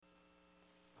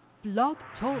Blog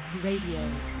Talk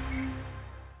Radio.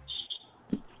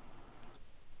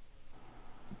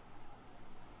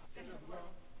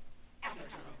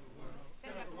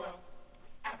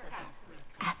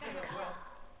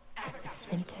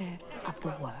 Center of the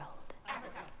world.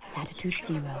 Latitude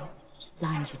 0,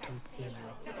 longitude 0.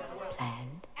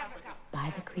 Planned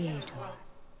by the Creator.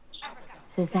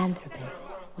 Cisanthropus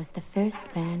was the first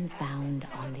man found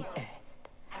on the earth.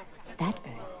 That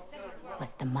earth was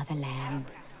the motherland,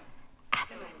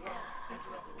 Africa.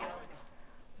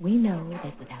 We know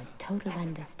that without total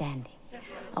understanding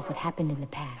of what happened in the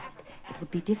past, it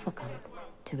would be difficult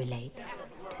to relate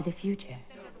to the future.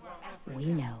 We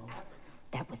know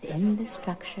that within the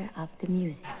structure of the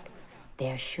music,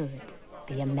 there should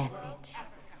be a message,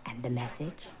 and the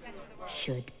message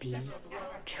should be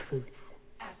truth.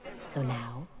 So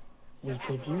now, we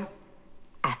give you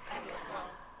Africa,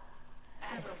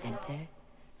 the center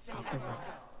of the world.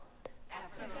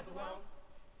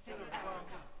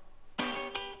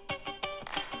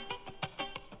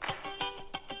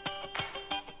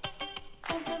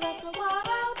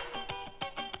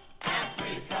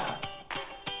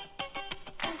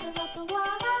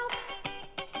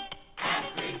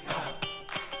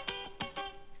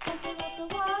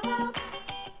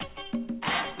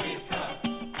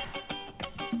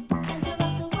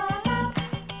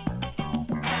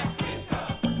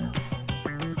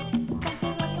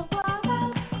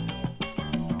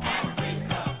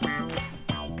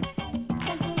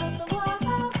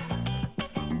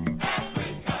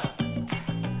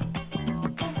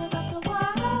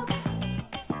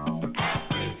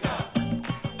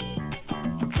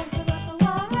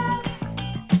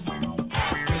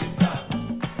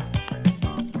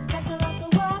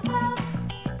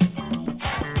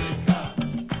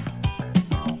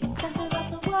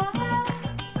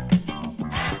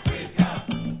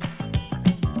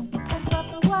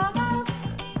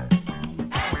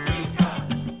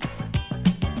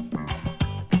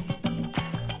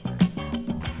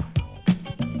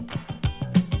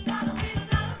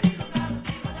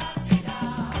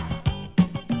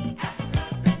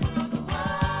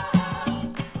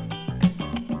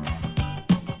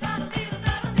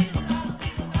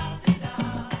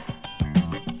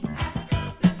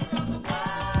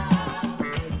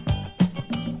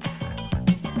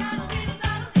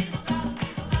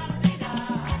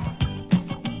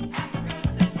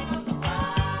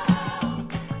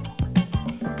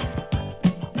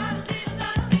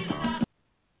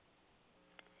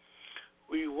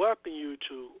 Welcome you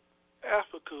to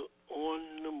Africa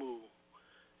on the Move.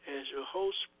 As your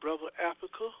host, Brother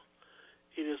Africa,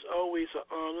 it is always an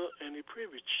honor and a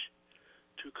privilege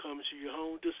to come to your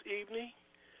home this evening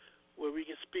where we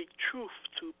can speak truth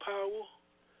to power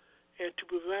and to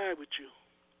provide with you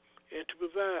and to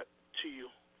provide to you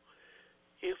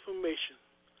information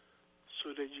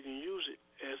so that you can use it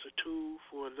as a tool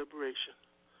for liberation.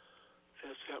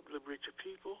 That's to help liberate your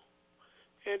people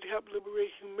and to help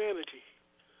liberate humanity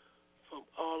from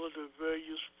all of the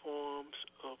various forms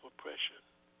of oppression.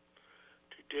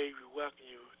 Today we welcome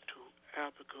you to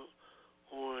Africa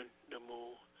on the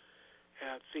Move.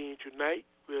 Our theme tonight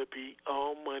will be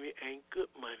All Money Ain't Good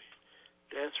Money.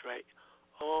 That's right,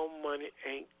 all money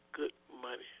ain't good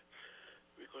money.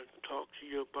 We're going to talk to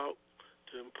you about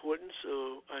the importance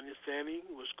of understanding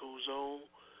what goes on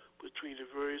between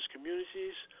the various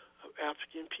communities of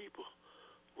African people,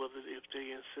 whether if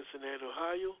they're in Cincinnati,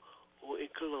 Ohio, or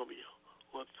in Colombia,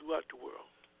 or throughout the world.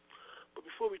 But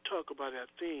before we talk about our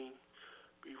theme,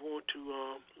 we want to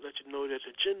let you know that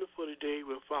the agenda for today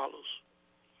will follows.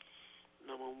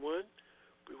 Number one,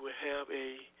 we will have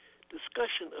a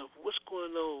discussion of what's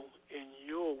going on in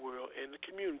your world and the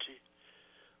community.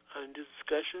 In this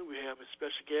discussion, we have a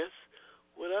special guest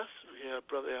with us. We have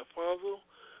Brother Alfonso,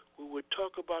 who will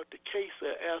talk about the case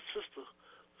of our sister,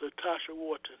 Latasha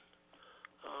Wharton.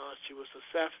 She was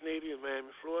assassinated in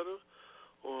Miami, Florida,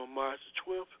 on March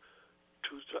 12th,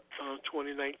 2019.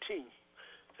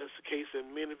 That's the case that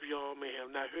many of y'all may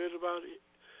have not heard about it,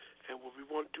 and what we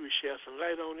want to do is share some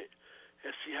light on it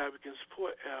and see how we can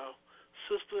support our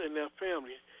sister and our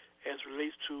family as it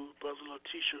relates to Brother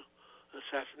Latasha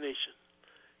assassination.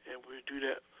 And we'll do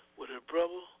that with her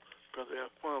brother. Brother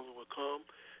Alfonso will come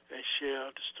and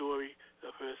share the story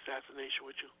of her assassination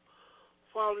with you.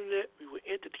 Following that, we will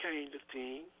entertain the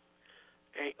theme,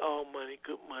 Ain't All Money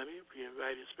Good Money. We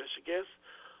invited special guests,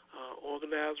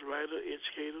 organizer, writer,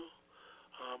 educator,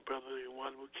 Brother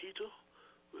Iwan Mukito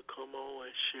will come on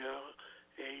and share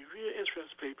a real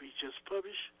interesting paper he just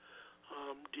published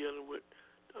dealing with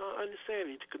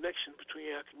understanding the connection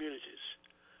between our communities.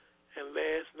 And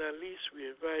last but not least, we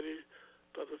invited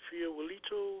Brother Fio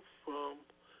Walito from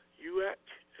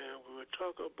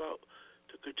talk about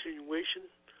the continuation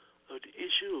of the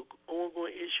issue, or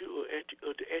ongoing issue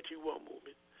of the anti-war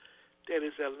movement. That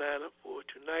is our lineup for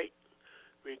tonight.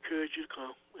 We encourage you to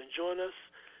come and join us,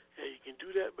 and you can do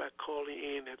that by calling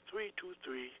in at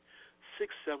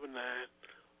 323-679-0841.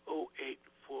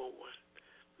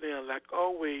 Now, like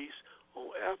always,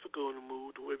 on Africa on the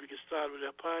Move, the way we get started with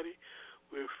our party,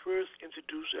 we'll first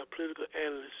introduce our political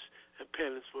analysts and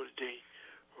panelists for the day.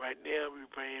 Right now, we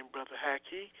bring in Brother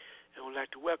Haki, and we'd like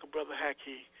to welcome Brother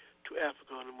Haki to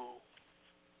Africa on the Move.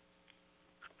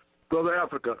 Brother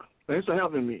Africa, thanks for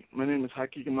having me. My name is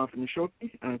Haki Kamafi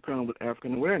Mishoki, and I'm currently with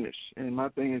African Awareness, and my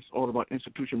thing is all about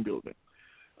institution building.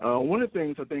 One of the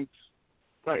things I think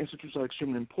why institutions are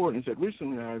extremely important is that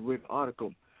recently I read an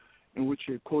article in which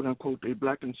a quote-unquote a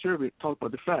black conservative talked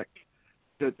about the fact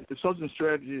that the Southern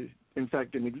strategy, in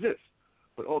fact, didn't exist.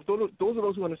 But although those of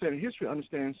us who understand history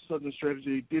understand Southern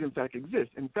strategy did, in fact,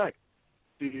 exist. In fact,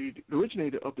 the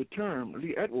originator of the term,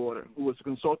 Lee Atwater, who was a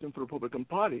consultant for the Republican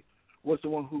Party, was the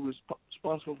one who was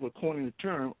responsible for coining the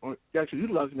term, or actually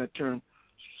utilizing that term,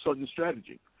 Southern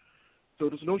strategy. So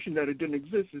this notion that it didn't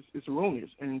exist is erroneous.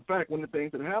 And in fact, one of the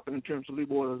things that happened in terms of Lee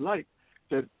Atwater's life,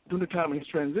 that during the time of his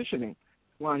transitioning,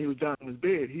 while he was down in his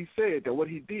bed, he said that what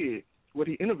he did, what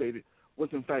he innovated, was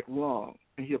in fact wrong,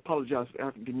 and he apologized to the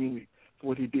African community for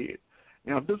what he did.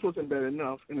 Now, if this wasn't bad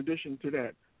enough, in addition to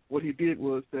that, what he did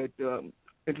was that,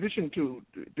 in addition to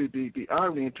the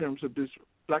irony in terms of this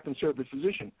black conservative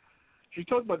position, she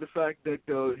talked about the fact that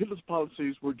Hitler's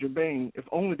policies were germane if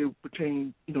only they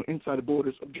pertained, inside the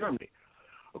borders of Germany.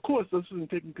 Of course, this isn't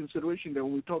taking into consideration that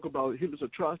when we talk about Hitler's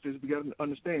atrocities, we got to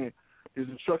understand his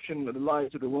destruction of the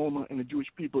lives of the Roma and the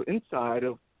Jewish people inside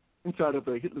of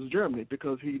Hitler's Germany,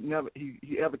 because he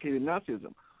advocated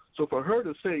Nazism. So for her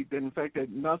to say that in fact that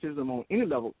Nazism on any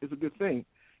level is a good thing,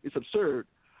 it's absurd.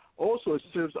 Also, it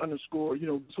serves to underscore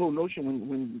this whole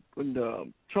notion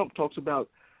when Trump talks about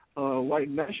white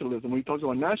nationalism. When he talks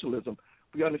about nationalism,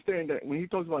 we understand that when he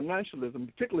talks about nationalism,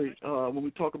 particularly when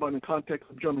we talk about in the context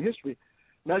of German history,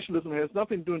 nationalism has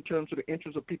nothing to do in terms of the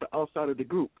interests of people outside of the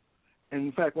group. And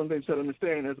in fact, one thing to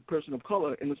understand as a person of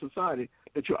color in the society,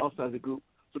 that you're outside the group.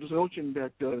 So this notion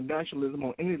that nationalism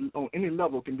on any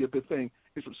level can be a good thing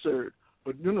is absurd.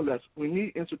 But nonetheless, we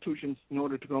need institutions in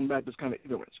order to combat this kind of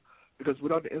ignorance. Because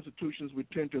without the institutions, we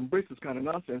tend to embrace this kind of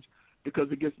nonsense because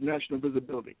it gets national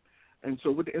visibility. And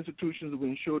so with the institutions, we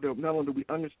ensure that not only do we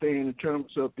understand in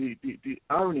terms of the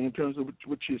irony in terms of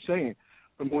what she's saying,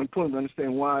 but more importantly,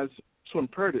 understand why it's so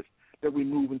imperative that we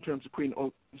move in terms of creating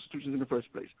institutions in the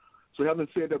first place. So having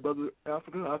said that, Brother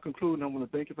Africa, I'll conclude, and I want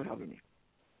to thank you for having me.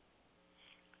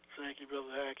 Thank you, Brother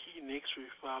Haki. Next,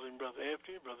 we're following Brother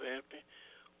Anthony. Brother Anthony,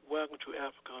 welcome to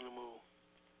Africa on the Move.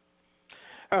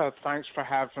 Thanks for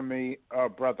having me,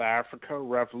 Brother Africa.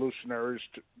 Revolutionaries,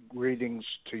 greetings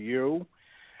to you,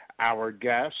 our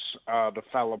guests, the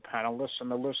fellow panelists,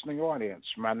 and the listening audience.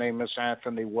 My name is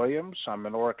Anthony Williams. I'm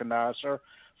an organizer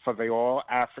for the All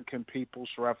African People's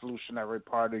Revolutionary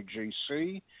Party,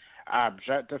 GC. Our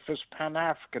objective is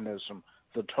Pan-Africanism,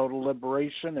 the total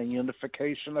liberation and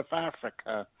unification of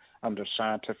Africa under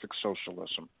scientific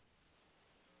socialism.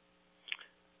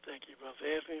 Thank you, Brother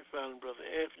Anthony. Following Brother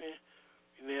Anthony,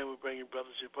 now we're bringing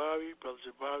Brother Jabari. Brother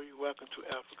Jabari, welcome to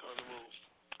Africa on the Move.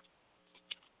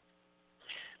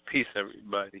 Peace,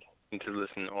 everybody, and to the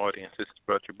listening audience. This is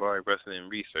Brother Jabari, resident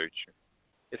researcher.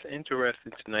 It's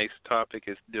interesting. Tonight's topic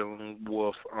is dealing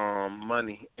with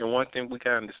money. And one thing we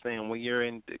got to understand, when you're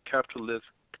in the capitalist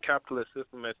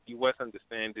system as the U.S.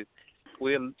 understands it,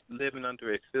 we're living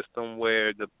under a system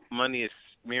where the money is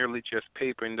merely just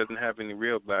paper and doesn't have any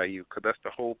real value, because that's the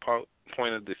whole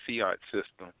point of the fiat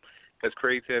system. As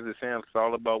crazy as it sounds, it's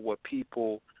all about what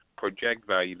people project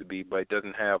value to be, but it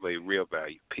doesn't have a real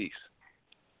value. Peace.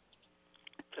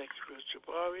 Thank you, Brother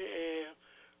Jabari. And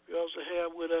we also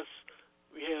have with us,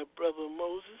 we have Brother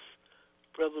Moses.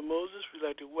 Brother Moses, we'd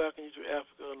like to welcome you to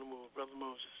Africa on the Move. Brother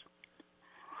Moses.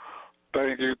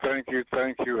 Thank you,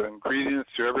 and greetings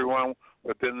to everyone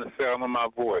within the sound of my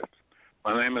voice.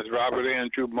 My name is Robert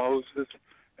Andrew Moses,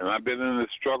 and I've been in the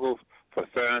struggle for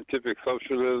scientific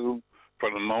socialism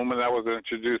from the moment I was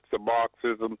introduced to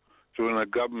Marxism during a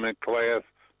government class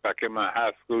back in my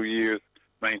high school years,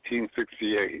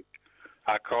 1968.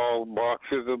 I call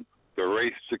Marxism the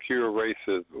race to cure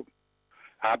racism.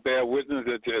 I bear witness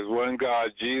that there is one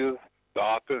God, Jesus, the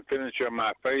author and finisher of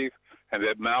my faith, and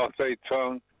that Mao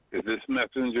Zedong is this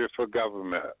messenger for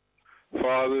government.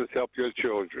 Fathers, help your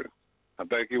children. I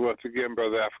thank you once again,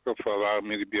 Brother Africa, for allowing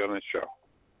me to be on the show.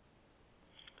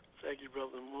 Thank you,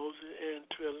 Brother Moses. And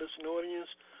to our listening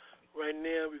audience, right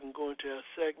now we can go into our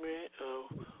segment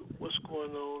of what's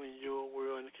going on in your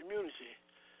world and the community.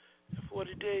 For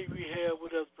today, we have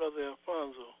with us Brother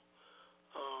Alfonso.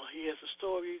 He has a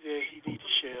story that he needs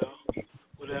to share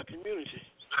with our community.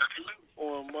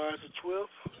 On March the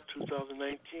 12th, 2019,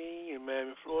 in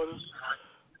Miami, Florida,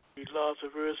 we lost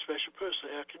a very special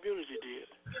person. Our community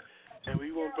did. And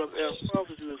we want Brother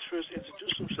Alfonso to do his first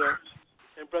introduce himself.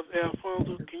 And Brother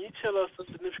Alfonso, can you tell us the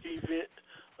significant event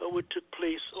of what took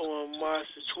place on March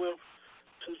the 12th,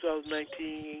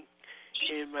 2019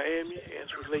 in Miami as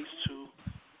relates to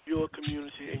your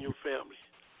community and your family?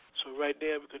 So right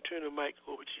now, we can turn the mic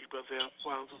over to you, Brother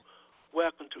Alfonso.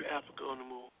 Welcome to Africa on the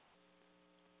Move.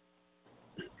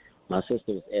 My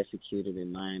sister was executed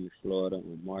in Miami, Florida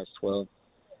on March 12th.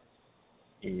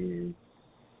 And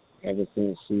ever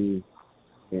since she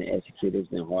been executed, it's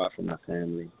been hard for my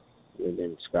family. We've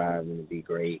been striving to be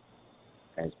great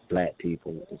as black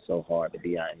people. It's so hard to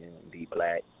be out here and be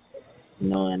black. You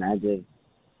know, and I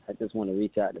just want to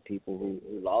reach out to people who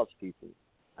lost people.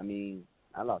 I mean,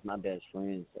 I lost my best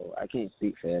friend, so I can't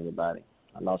speak for everybody.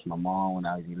 I lost my mom when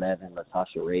I was 11.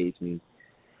 Latasha raised me.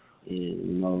 And,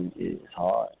 you know, it's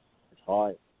hard. It's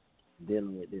hard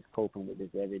dealing with this, coping with this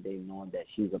every day, knowing that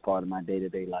she's a part of my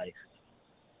day-to-day life.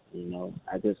 You know,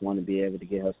 I just want to be able to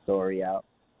get her story out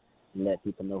and let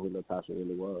people know who Latasha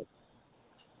really was.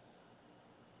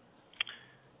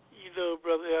 You know,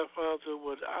 Brother Alfonso,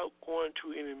 without going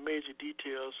to any major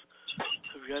details,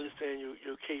 so we understand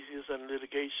your case is under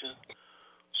litigation,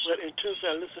 but in terms of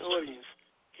our listening audience,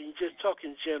 can you just talk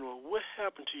in general? What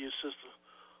happened to your sister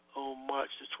on March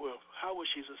the 12th? How was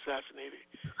she assassinated?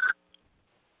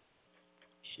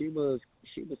 She was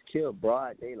killed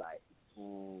broad daylight.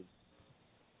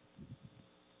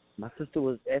 My sister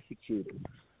was executed.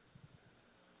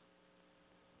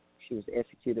 She was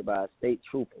executed by a state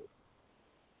trooper.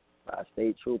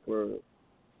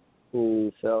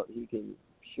 Who felt he could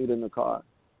shoot in the car.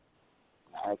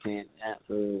 I can't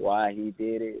answer why he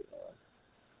did it.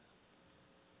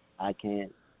 I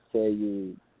can't tell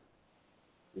you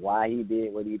why he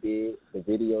did what he did. The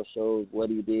video shows what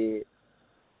he did.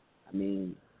 I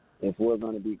mean, if we're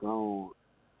going to be grown,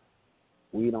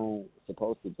 we don't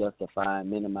supposed to justify and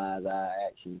minimize our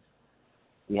actions.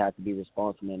 We have to be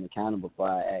responsible and accountable for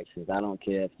our actions. I don't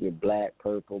care if you're black,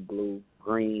 purple, blue,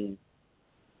 green.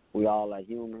 We all are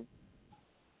human.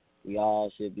 We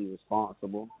all should be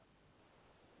responsible.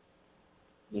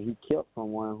 And he killed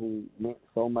someone who meant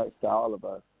so much to all of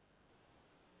us.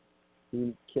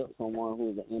 He killed someone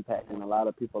who was an impact in a lot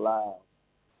of people's lives.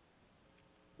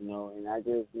 You know, and I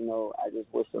just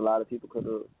wish a lot of people could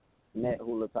have met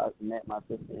my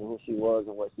sister and who she was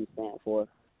and what she stands for.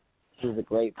 She was a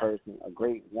great person, a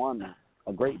great woman,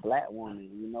 a great black woman.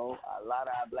 You know, a lot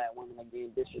of our black women are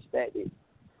being disrespected.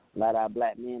 A lot of our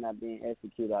black men are being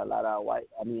executed. A lot of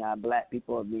our black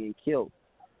people are being killed.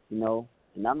 You know,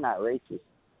 and I'm not racist.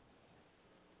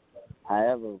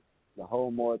 However, the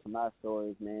whole moral to my story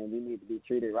is, man, we need to be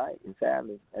treated right and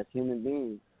fairly as human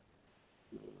beings.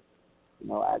 You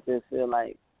know, I just feel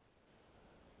like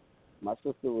my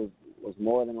sister was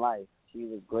more than life. She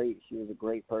was great. She was a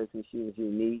great person. She was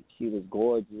unique. She was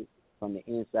gorgeous from the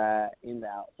inside and the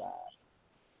outside.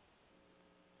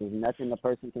 There's nothing a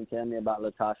person can tell me about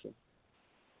Latasha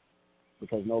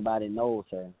because nobody knows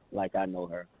her like I know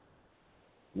her.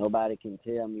 Nobody can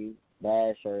tell me,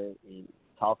 bash her, and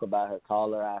talk about her,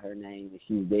 call her out her name, and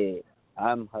she's dead.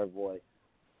 I'm her voice.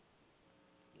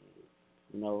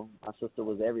 You know, my sister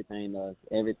was everything to us,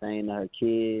 everything to her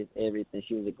kids, everything.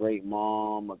 She was a great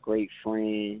mom, a great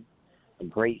friend, a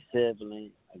great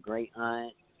sibling, a great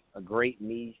aunt, a great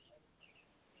niece.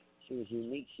 She was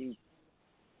unique.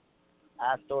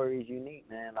 Our story is unique,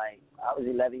 man. Like, I was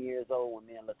 11 years old when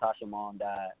me and Latasha's mom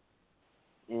died.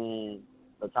 And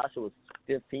Latasha was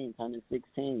 15, turning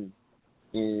 16.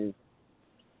 And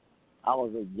I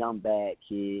was a young, bad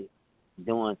kid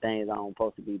doing things I wasn't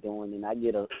supposed to be doing. And I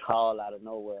get a call out of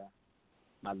nowhere.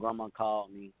 My grandma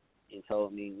called me and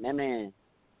told me, man,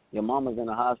 your mama's in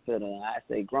the hospital. And I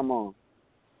say, Grandma,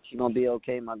 she going to be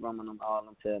okay? My grandma and all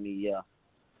them tell me, yeah.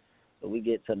 So we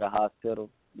get to the hospital,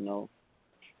 you know.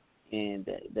 And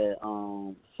as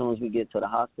soon as we get to the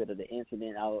hospital, the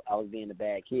incident, I was being a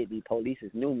bad kid. The police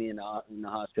knew me in the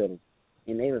hospital.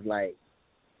 And they was like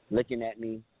looking at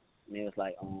me. And they was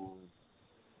like,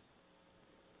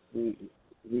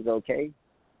 he's okay?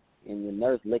 And the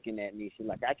nurse looking at me, she's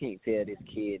like, I can't tell this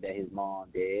kid that his mom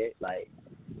dead. Like,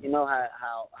 you know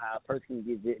how a person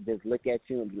can just look at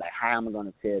you and be like, how am I going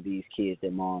to tell these kids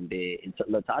that mom dead? And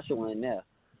Latasha went in there.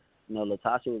 You know,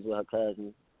 Latasha was with her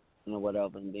cousin, you know,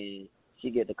 whatever, and then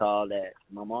she get the call that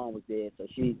my mom was dead, so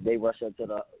they rush her to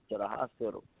the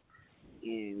hospital.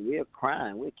 And we're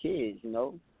crying. We're kids, you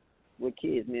know. We're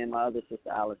kids, me and my other sister,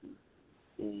 Allison.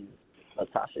 And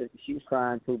Latasha, she was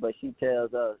crying too, but she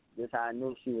tells us, this how I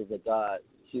knew she was a God.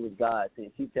 She was God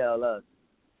sent. She tells us,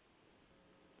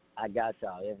 I got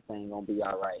y'all. Everything gonna be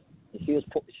all right. And she was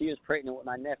pregnant with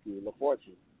my nephew,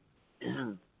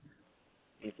 LaFortune.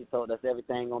 And she told us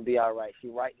everything gonna be all right. She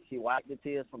wiped the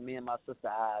tears from me and my sister's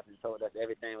eyes and told us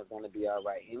everything was gonna be all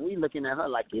right. And we looking at her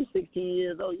like, you're 16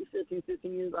 years old, you 15,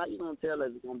 16 years old, how you gonna tell us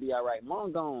it's gonna be all right?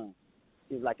 Mom gone.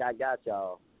 She's like, I got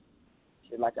y'all.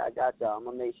 She's like, I got y'all. I'm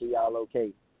gonna make sure y'all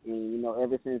okay. And you know,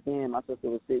 ever since then, my sister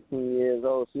was 16 years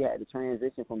old. She had to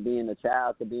transition from being a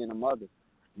child to being a mother,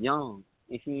 young,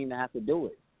 and she didn't have to do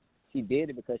it. She did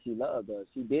it because she loved us.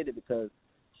 She did it because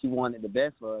she wanted the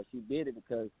best for us. She did it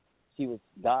because she was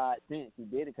God sent. She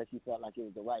did it because she felt like it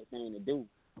was the right thing to do,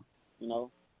 you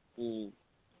know. And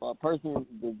for a person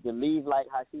to leave like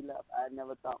how she left, I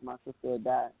never thought my sister would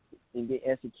die and get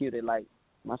executed. Like,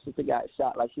 my sister got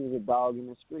shot like she was a dog in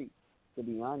the street. To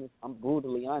be honest, I'm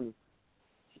brutally honest.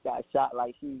 She got shot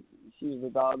like she was a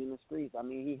dog in the streets. I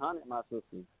mean, he hunted my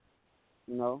sister,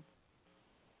 you know.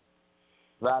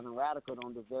 Driving radical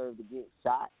don't deserve to get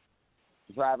shot.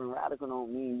 Driving radical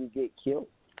don't mean you get killed.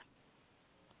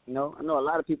 You know, I know a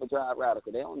lot of people drive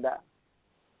radical. They don't die.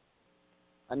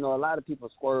 I know a lot of people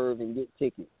swerve and get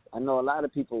tickets. I know a lot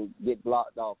of people get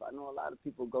blocked off. I know a lot of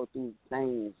people go through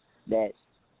things that's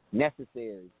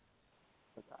necessary.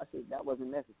 I said that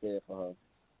wasn't necessary for her.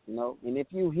 You know, and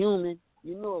if you human,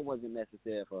 you know it wasn't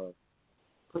necessary for her.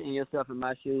 Putting yourself in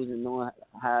my shoes and knowing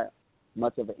how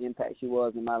much of an impact she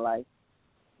was in my life,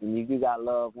 and you got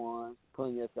loved ones,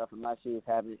 putting yourself in my shoes,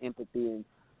 having empathy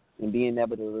and being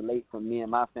able to relate from me and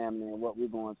my family and what we're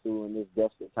going through in this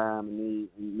desperate time and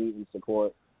needing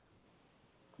support.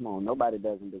 Come on, nobody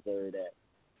doesn't deserve that.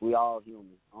 We all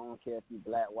human. I don't care if you're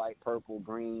black, white, purple,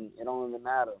 green. It don't even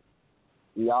matter.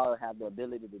 We all have the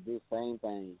ability to do the same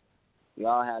thing. We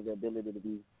all have the ability to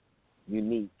be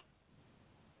unique.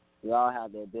 We all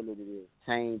have the ability to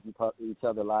change each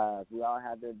other's lives. We all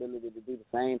have the ability to do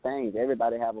the same things.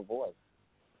 Everybody have a voice.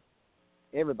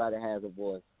 Everybody has a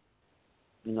voice.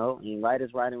 You know, and right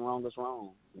is right and wrong is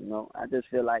wrong. You know, I just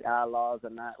feel like our laws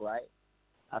are not right.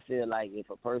 I feel like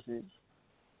if a person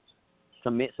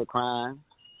commits a crime,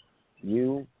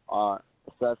 you are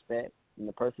a suspect, and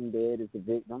the person dead is the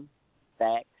victim.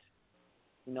 Facts.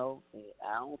 You know,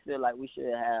 I don't feel like we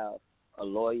should have a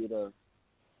lawyer to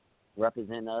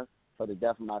represent us for the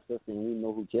death of my sister, and we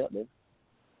know who killed her.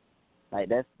 Like,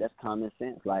 that's common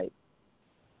sense. Like,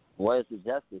 where's the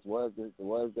justice? Where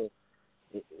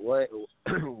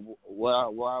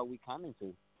are we coming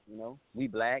to? You know, we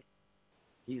black,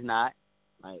 he's not.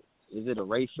 Like, is it a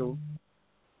racial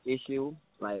issue?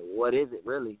 Like, what is it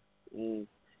really? And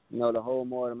you know, the whole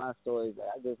moral of my story is that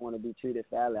I just want to be treated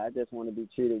fairly. I just want to be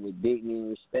treated with dignity and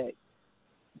respect,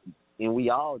 and we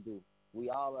all do. We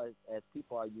all as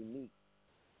people are unique.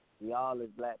 We all as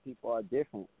black people are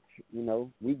different. You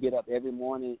know, we get up every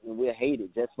morning and we're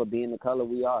hated just for being the color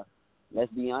we are.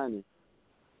 Let's be honest.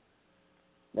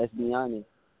 Let's be honest.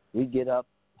 We get up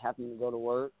having to go to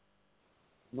work.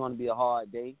 It's going to be a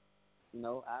hard day. You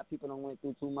know, our people don't went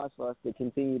through too much for us to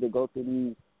continue to go through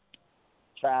these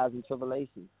trials and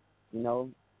tribulations. You know,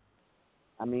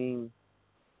 I mean,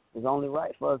 it's only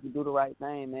right for us to do the right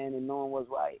thing, man, and knowing what's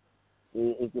right.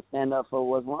 Is to stand up for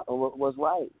what's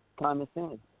right. Common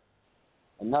sense.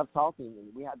 Enough talking.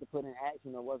 We have to put in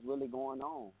action of what's really going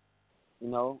on. You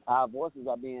know, our voices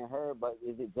are being heard, but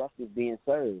is it justice being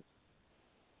served?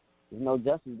 There's no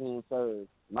justice being served.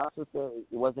 My sister,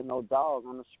 it wasn't no dog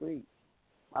on the street.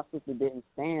 My sister didn't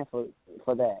stand for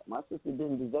that. My sister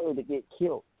didn't deserve to get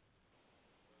killed.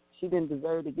 She didn't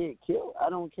deserve to get killed. I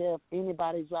don't care if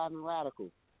anybody's driving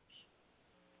radical.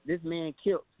 This man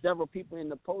killed several people in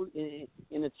the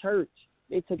church.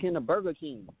 They took him to Burger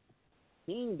King.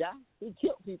 He ain't die. He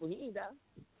killed people. He ain't die.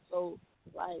 So,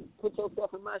 like, put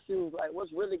yourself in my shoes. Like,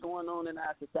 what's really going on in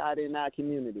our society, in our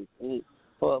community? And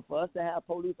for us to have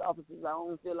police officers, I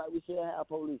don't feel like we should have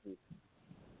police.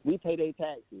 We pay their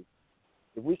taxes.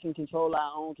 If we can control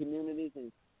our own communities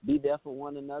and be there for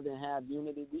one another and have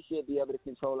unity, we should be able to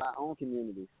control our own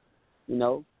communities. You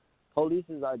know, police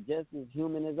are just as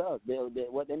human as us.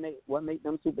 What make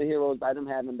them superheroes by them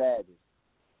having badges,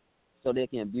 so they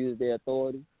can abuse their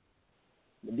authority.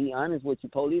 To be honest with you,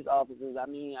 police officers, I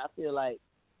mean, I feel like,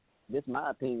 this is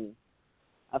my opinion,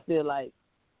 I feel like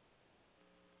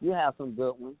you have some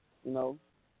good ones, you know.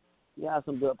 You have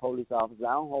some good police officers.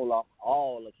 I don't hold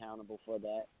all accountable for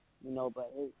that, you know,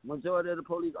 but majority of the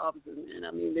police officers, man,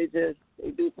 I mean, they do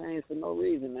things for no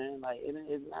reason, man. Like,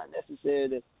 it's not necessary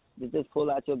to just pull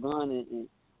out your gun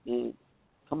and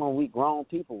come on, we grown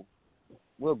people.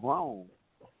 We're grown.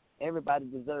 Everybody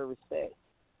deserves respect.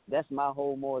 That's my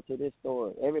whole moral to this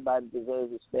story. Everybody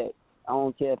deserves respect. I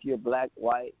don't care if you're black,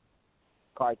 white,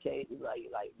 Caucasian,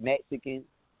 like Mexican,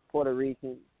 Puerto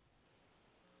Rican,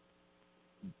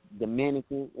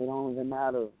 Dominican. It don't even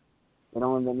matter. It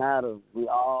don't even matter. We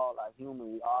all are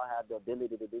human. We all have the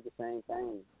ability to do the same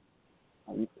thing.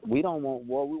 We don't want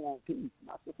war. We want peace.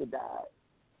 My sister died.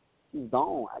 She's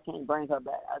gone. I can't bring her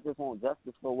back. I just want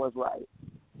justice for what's right.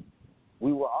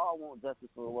 We will all want justice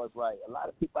for what's right. A lot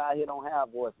of people out here don't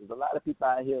have voices. A lot of people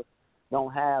out here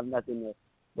don't have nothing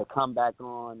to come back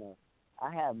on.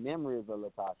 I have memories of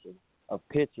Latasha, of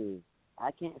pictures.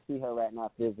 I can't see her right now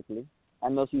physically. I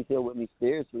know she's here with me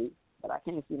spiritually, but I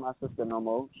can't see my sister no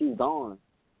more. She's gone.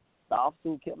 The officer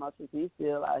who killed my sister, he's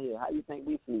still out here. How you think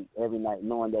we sleep every night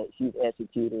knowing that she's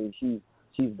executed and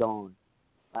she's gone?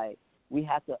 Like, we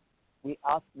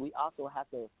also have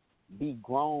to be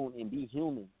grown and be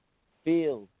human.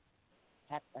 Feel,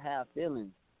 have to have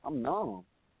feelings. I'm numb.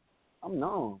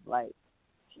 Like,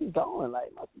 she's gone.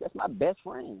 Like, that's my best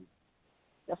friend.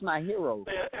 That's my hero.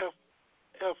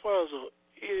 Alfonso,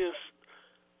 it is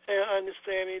an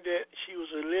understanding that she was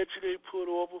allegedly pulled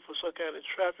over for some kind of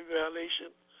traffic violation,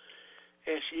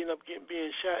 and she ended up being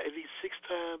shot at least 6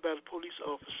 times by the police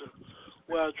officer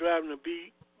while driving a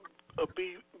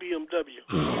BMW.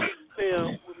 Now,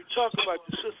 when we talk about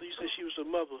the sister, you said she was a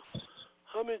mother.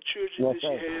 How many children did she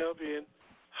have, and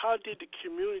how did the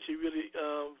community really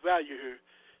value her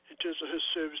in terms of her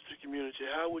service to the community?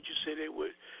 How would you say they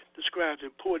would describe the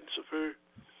importance of her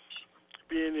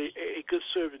being a good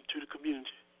servant to the community?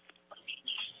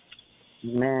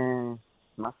 Man,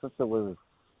 my sister was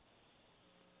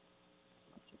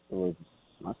a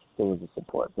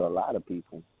support to a lot of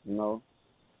people. You know,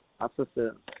 my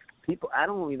sister. People, I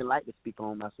don't even like to speak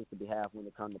on my sister's behalf when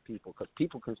it comes to people, because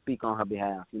people can speak on her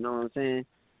behalf. You know what I'm saying?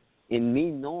 And me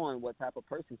knowing what type of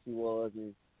person she was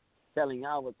and telling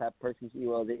y'all what type of person she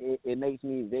was, it makes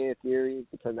me very furious,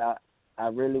 because I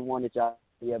really wanted y'all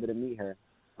to be able to meet her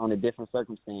on a different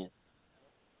circumstance,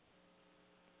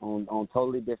 on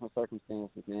totally different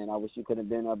circumstances, man. I wish you could have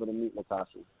been able to meet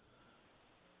Latasha.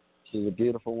 She's a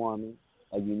beautiful woman,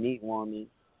 a unique woman,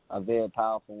 a very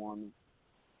powerful woman.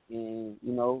 And,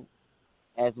 you know,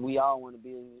 as we all want to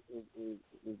be is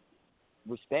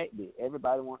respected.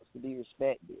 Everybody wants to be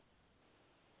respected.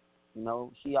 You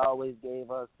know, she always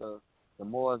gave us the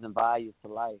morals and values to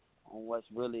life on what's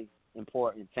really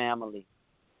important. Family.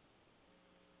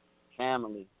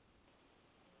 You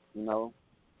know.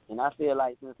 And I feel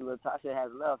like since Latasha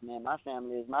has left, man, my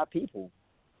family is my people.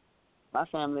 My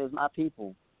family is my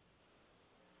people.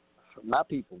 My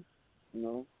people, you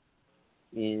know.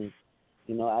 And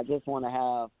you know, I just don't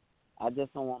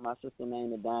want my sister's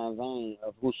name to die in vain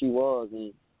of who she was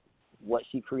and what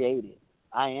she created.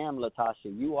 I am Latasha.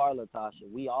 You are Latasha.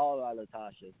 We all are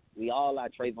Latasha. We all are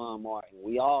Trayvon Martin.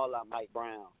 We all are Mike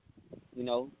Brown. You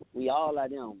know, we all are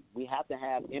them. We have to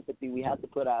have empathy. We have to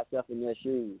put ourselves in their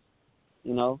shoes,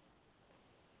 you know.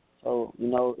 So, you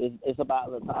know, it's about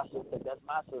Latasha, because that's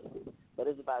my sister. But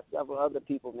it's about several other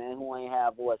people, man, who ain't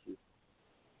have voices,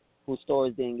 whose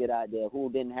stories didn't get out there,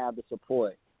 who didn't have the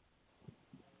support.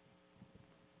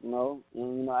 You know,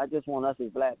 and, you know, I just want us as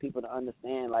black people to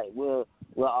understand, like, we'll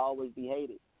always be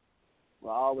hated.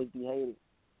 We'll always be hated,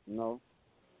 you know.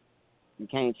 You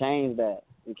can't change that.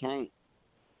 You can't.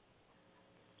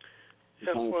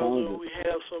 Alfonso, we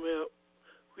have some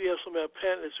of our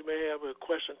panelists who may have a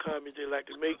question, comment they'd like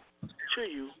to make to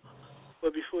you.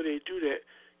 But before they do that,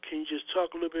 can you just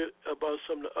talk a little bit about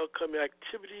some of the upcoming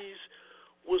activities?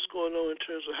 What's going on in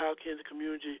terms of how can the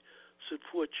community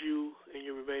support you and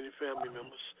your remaining family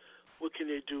members? What can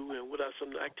they do, and what are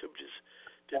some of the activities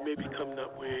that may be coming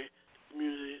up where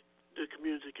the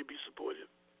community can be supported?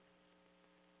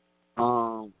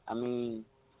 I mean,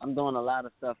 I'm doing a lot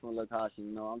of stuff with Latasha.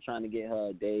 You know, I'm trying to get her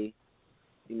a day.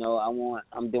 You know,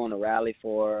 I'm doing a rally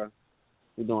for her.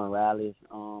 We're doing rallies.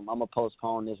 I'm gonna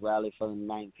postpone this rally for the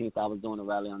 19th. I was doing a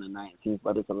rally on the 19th,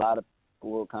 but it's a lot of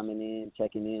people coming in,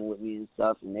 checking in with me and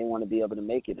stuff, and they want to be able to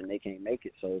make it, and they can't make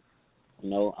it. So, you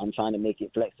know, I'm trying to make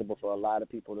it flexible for a lot of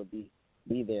people to be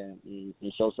there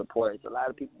and show support. It's a lot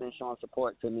of people been showing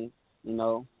support to me, you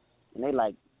know, and they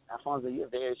like, Alfonso, you're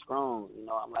very strong. You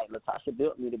know, I'm like, Latasha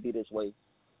built me to be this way.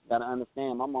 Got to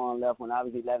understand, my mom left when I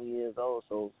was 11 years old,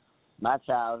 so my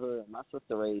childhood, my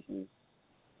sister raised me,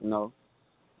 you know.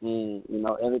 And, you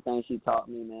know, everything she taught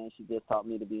me, man, she just taught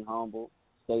me to be humble,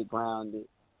 stay grounded,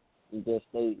 and just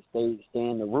stay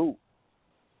in the root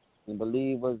and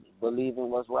believe in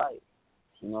what's right,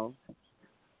 you know.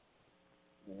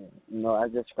 And, you know, I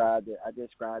just strive to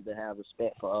have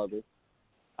respect for others.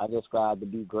 I just strive to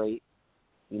be great.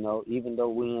 You know, even though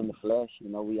we're in the flesh, you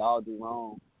know, we all do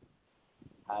wrong.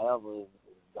 However,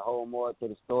 the whole moral to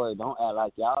the story, don't act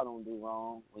like y'all don't do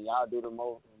wrong when y'all do the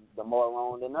more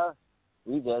wrong than us.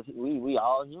 We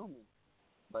all human,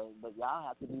 but y'all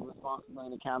have to be responsible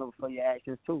and accountable for your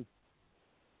actions too.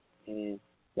 And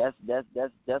that's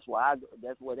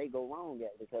where they go wrong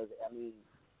at, because I mean,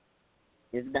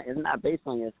 it's not based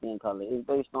on your skin color. It's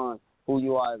based on who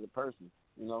you are as a person.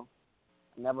 You know,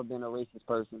 I've never been a racist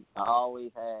person. I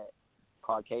always had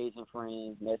Caucasian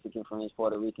friends, Mexican friends,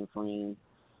 Puerto Rican friends,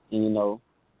 and you know,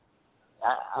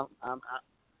 I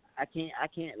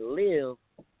can't live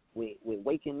with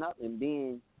waking up and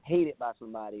being hated by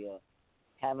somebody or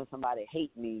having somebody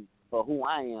hate me for who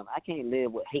I am. I can't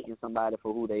live with hating somebody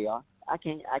for who they are. I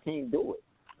can't do it.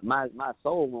 My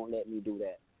soul won't let me do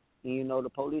that. And you know, the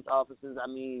police officers, I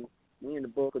mean, we in the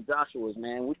book of Joshua's,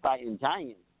 man, we fighting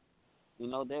giants. You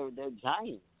know, they're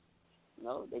giants. You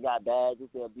know, they got badges,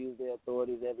 they abuse their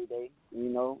authorities every day. You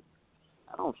know,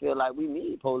 I don't feel like we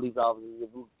need police officers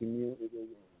if we can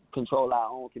control our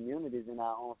own communities and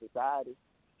our own society.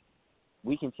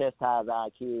 We can chastise our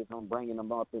kids on bringing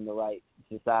them up in the right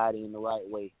society in the right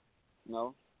way. You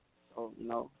know, so you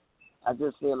know, I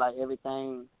just feel like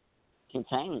everything can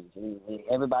change and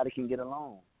everybody can get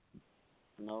along.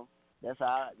 You know, that's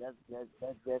a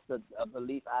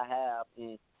belief I have,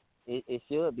 and it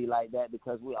should be like that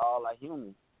because we all are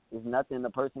human. There's nothing a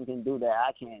person can do that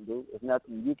I can't do. There's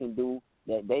nothing you can do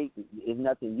that there's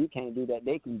nothing you can't do that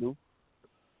they can do.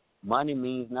 Money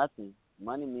means nothing.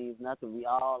 Money means nothing. We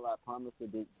all are promised to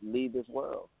leave this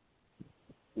world.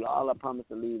 We all are promised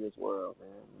to leave this world,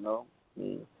 man. You know,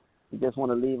 we just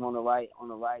want to leave on the right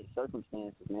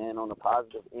circumstances, man. On the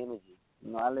positive energy.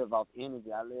 You know, I live off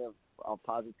energy. I live off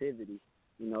positivity.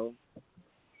 You know,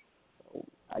 so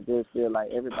I just feel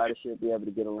like everybody should be able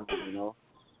to get along. You know.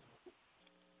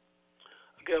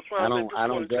 Okay, I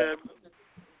don't get.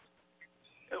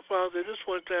 Father, at this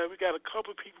point in time, we got a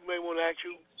couple of people may want to ask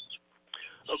you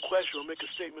a question or make a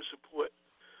statement of support.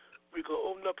 We're going to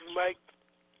open up the mic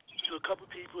to a couple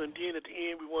of people, and then at the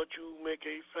end, we want you to make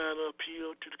a final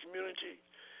appeal to the community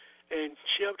and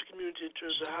share with the community in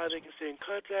terms of how they can stay in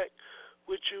contact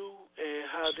with you and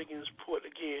how they can support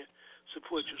you.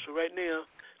 So right now,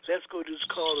 let's go to this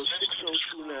caller,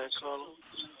 6029, caller.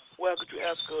 Welcome to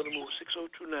Africa on the Move,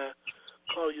 6029.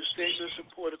 Call your statement,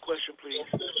 support, a question, please.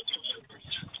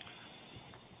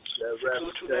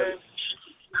 6029.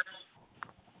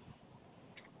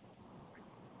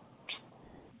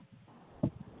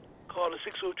 Caller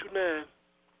 6029.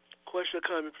 Question or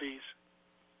comment, please.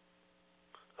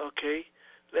 Okay.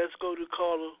 Let's go to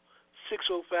caller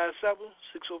 6057.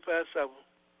 6057.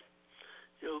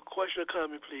 Your question or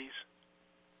comment, please.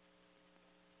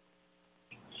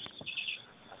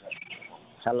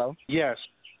 Hello? Yes.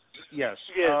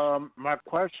 My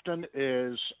question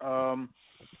is,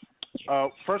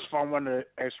 first of all, I want to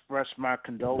express my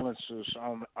condolences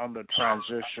on the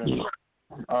transition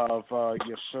of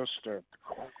your sister.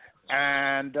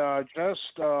 And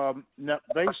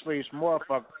basically, it's more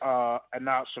of an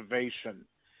observation.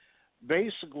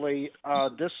 Basically,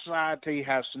 this society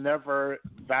has never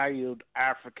valued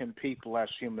African people as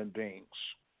human beings.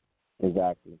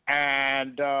 Exactly.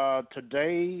 And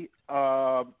today,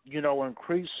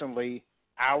 increasingly,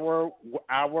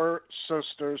 our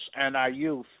sisters and our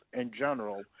youth in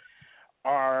general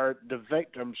are the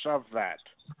victims of that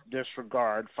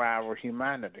disregard for our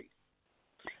humanity.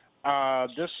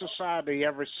 This society,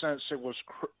 ever since it was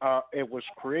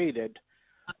created,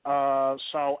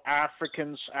 saw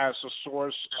Africans as a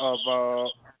source of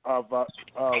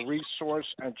resource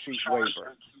and cheap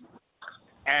labor,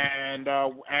 and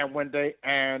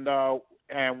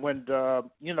when the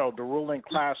ruling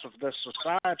class of this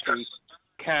society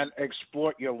can't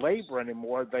exploit your labor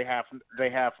anymore, they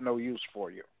have no use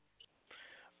for you.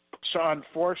 So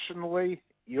unfortunately,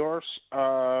 your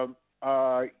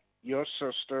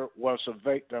sister was a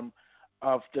victim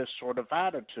of this sort of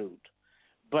attitude,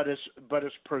 but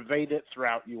it's pervaded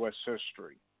throughout U.S.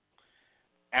 history.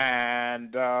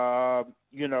 And the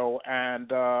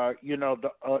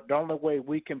only way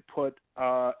we can put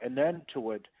an end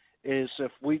to it is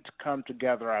if we come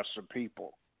together as a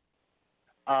people,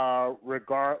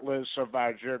 regardless of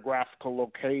our geographical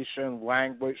location,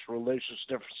 language, religious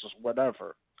differences,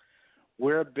 whatever.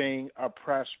 We're being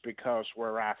oppressed because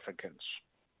we're Africans.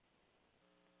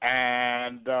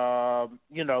 And, the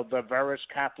various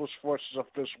capitalist forces of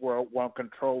this world want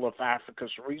control of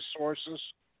Africa's resources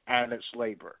and its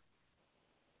labor.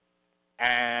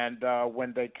 And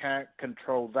when they can't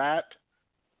control that,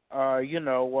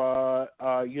 you're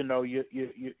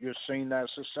seen as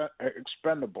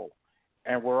expendable.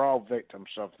 And we're all victims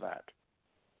of that.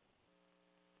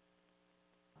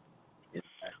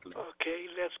 Definitely. Okay,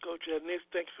 let's go to our next.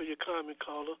 Thank you for your comment,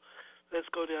 caller. Let's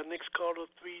go to our next caller,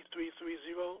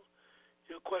 3330.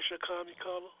 Your question or comment,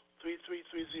 caller,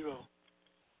 3330.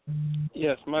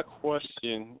 Yes, my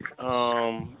question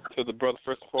to the brother,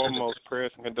 first and foremost,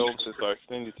 prayers and condolences are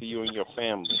extended to you and your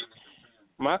family.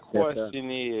 My question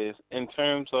is, in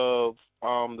terms of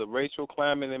the racial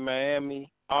climate in Miami,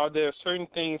 are there certain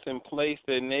things in place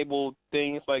that enable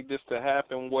things like this to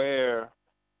happen where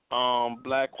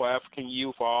black or African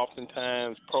youth are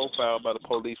oftentimes profiled by the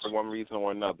police for one reason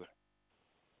or another?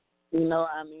 You know,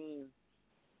 I mean,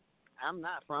 I'm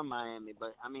not from Miami,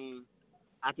 but, I mean,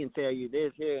 I can tell you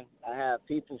this here. I have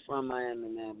people from Miami,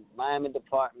 man. Miami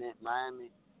Department, Miami,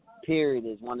 period,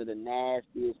 is one of the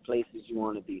nastiest places you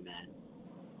want to be, man.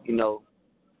 You know,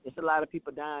 it's a lot of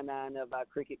people dying down there by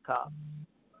cricket cops,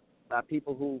 by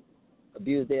people who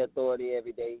abuse their authority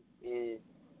every day. And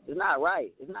it's not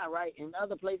right. It's not right in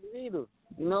other places either,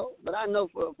 you know. But I know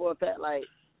for a fact, like,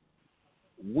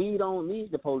 we don't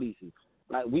need the police.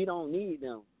 Like, we don't need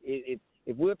them.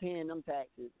 If we're paying them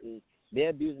taxes and they're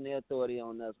abusing their authority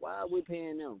on us, why are we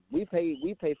paying them? We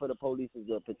pay for the police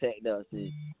to protect us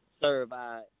and serve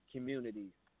our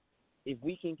communities. If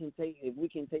we can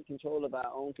take control of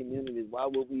our own communities, why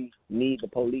would we need the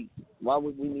police? Why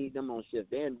would we need them on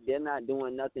shift? They're not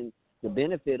doing nothing to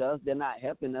benefit us. They're not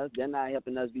helping us. They're not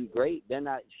helping us be great. They're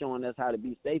not showing us how to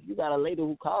be safe. You got a lady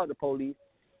who called the police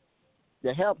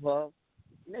to help her,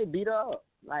 and they beat her up.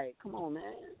 Like, come on,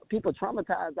 man. People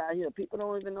traumatized out here. People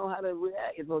don't even know how to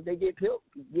react if they get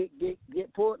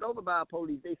pulled over by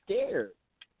police. They scared.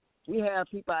 We have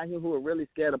people out here who are really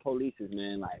scared of police,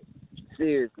 man. Like,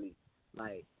 seriously.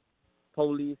 Like,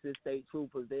 police and state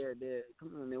troopers, they're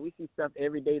come on, man. We see stuff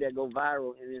every day that go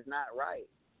viral, and it's not right.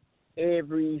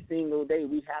 Every single day,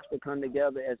 we have to come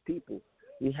together as people.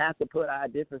 We have to put our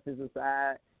differences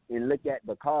aside and look at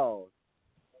the cause.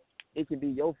 It can be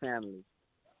your family.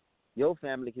 Your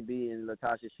family can be in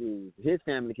Latasha's shoes. His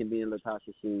family can be in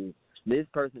Latasha's shoes. This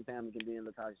person's family can be in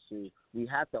Latasha's shoes. We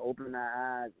have to open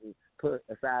our eyes and put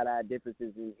aside our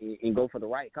differences and go for the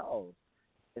right cause.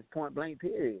 It's point blank,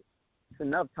 period. It's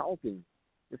enough talking.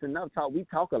 It's enough talk. We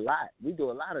talk a lot. We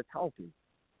do a lot of talking.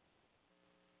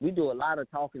 We do a lot of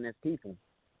talking as people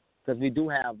because we do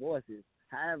have voices.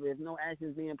 However, if no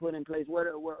actions being put in place, what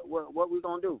we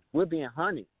gonna do? We're being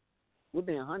hunted. We're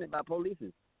being hunted by police.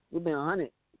 We're being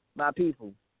hunted by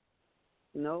people.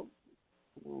 You know,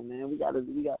 come on, man. We gotta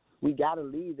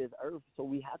leave this earth, so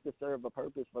we have to serve a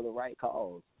purpose for the right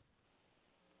cause.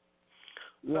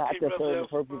 We have to serve a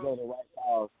purpose for the right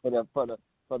cause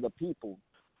for the people,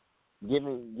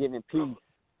 giving peace,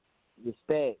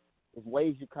 respect. There's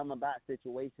ways you come about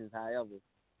situations, however,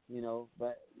 you know.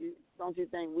 But don't you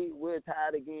think we're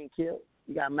tired of getting killed?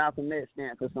 You got Malcolm X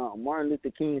stand for something, Martin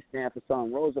Luther King stand for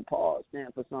something, Rosa Parks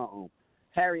stand for something,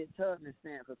 Harriet Tubman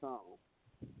stand for something.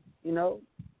 You know,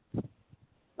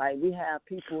 like we have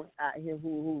people out here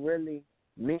who really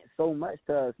meant so much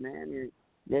to us, man.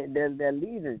 They're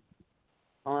leaving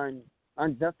on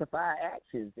unjustified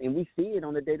actions, and we see it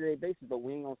on a day-to-day basis. But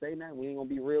we ain't gonna say nothing. We ain't gonna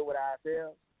be real with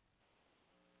ourselves.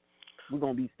 We're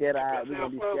gonna be scared of our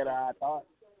thoughts.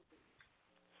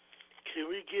 Can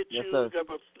we get yes, you? Sir. We got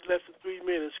about less than 3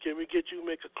 minutes. Can we get you to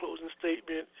make a closing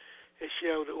statement and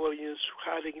share with the audience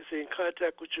how they can stay in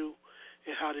contact with you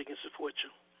and how they can support you?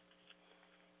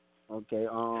 Okay.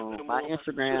 My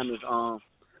Instagram is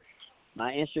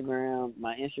Manman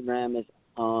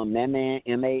MAN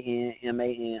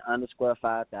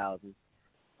 _5000.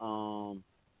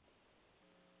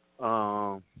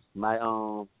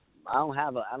 I don't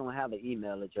have an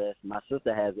email address. My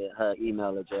sister has her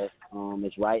email address.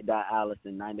 It's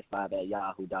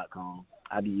right.allison95@yahoo.com.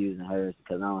 I be using hers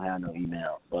because I don't have no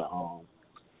email. But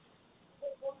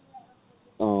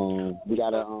we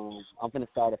got I'm gonna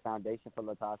start a foundation for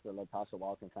Latasha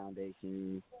Walton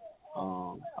Foundation.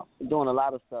 I'm doing a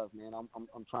lot of stuff, man.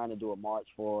 I'm trying to do a march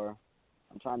for her.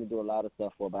 I'm trying to do a lot of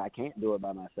stuff for her, but I can't do it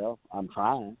by myself. I'm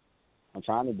trying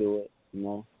to do it, you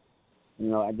know.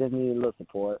 I just need a little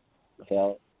support,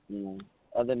 help, you know.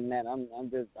 Other than that, I'm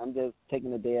just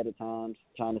taking a day at a time,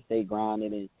 trying to stay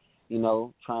grounded and, you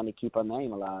know, trying to keep her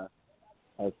name alive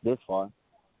as this far.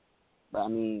 But I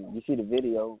mean, you see the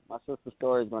video, my sister's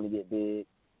story is going to get big.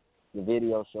 The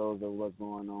video shows of what's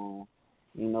going on.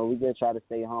 You know, we just try to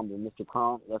stay humble. Mr.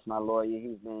 Crump, that's my lawyer.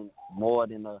 He's been more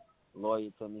than a lawyer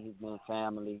to me. He's been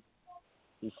family.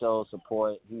 He shows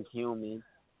support. He's human,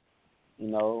 you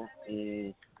know,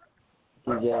 and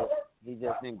he's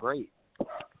just been great.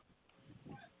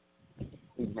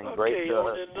 He's been great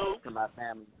to my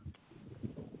family.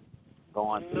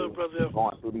 Going through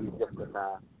these difficult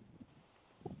times.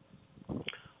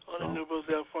 On the new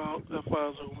Brother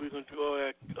Alfonso, we're going to do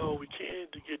all we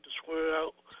can to get the word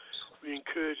out. We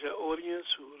encourage our audience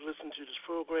who listen to this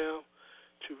program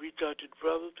to reach out to the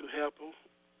brother to help him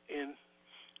in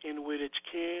the way that you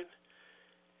can.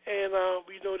 And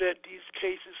we know that these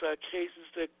cases are cases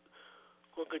that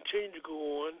will continue to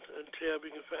go on until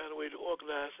we can find a way to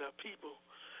organize our people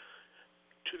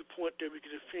to the point that we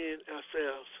can defend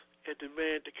ourselves and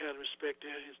demand the kind of respect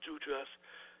that is due to us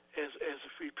as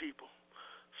a free people.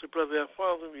 So, Brother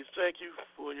Alfonso, we thank you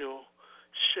for your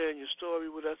sharing your story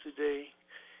with us today.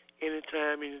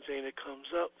 Anytime, anything that comes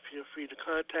up, feel free to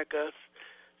contact us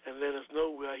and let us know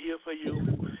we are here for you.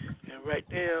 And right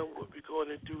now, what we're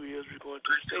going to do is we're going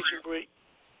to a station break.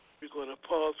 We're going to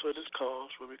pause for this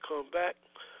call. So when we come back,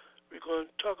 we're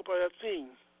going to talk about our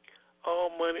theme,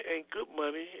 All Money Ain't Good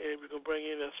Money, and we're going to bring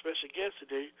in our special guest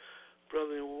today,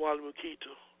 Brother Wally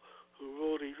Mukito, who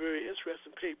wrote a very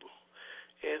interesting paper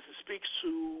as it speaks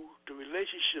to the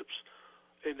relationships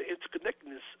and the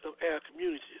interconnectedness of our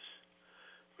communities.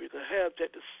 We're going to have that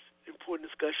important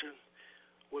discussion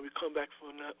when we come back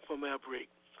from our break.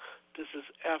 This is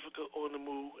Africa on the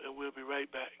Move, and we'll be right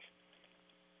back.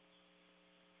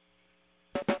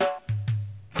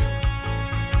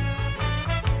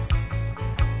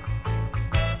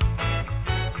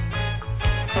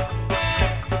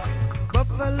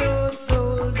 Buffalo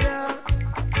soldier,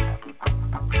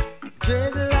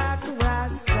 dreaded like a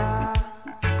rasta.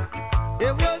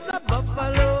 It was a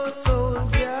buffalo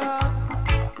soldier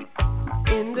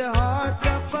in the heart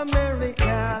of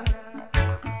America,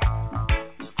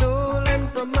 stolen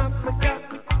from Africa,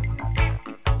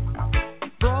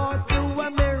 brought to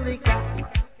America,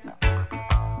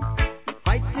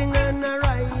 fighting an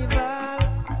arrival,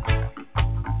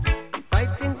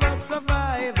 fighting for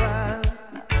survival.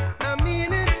 I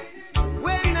mean it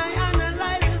when I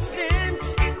analyze the sense.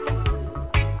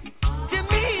 To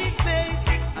me it makes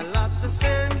a lot of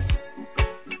sense.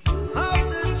 How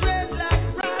the dreadlock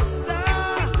rasta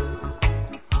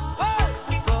was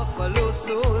a buffalo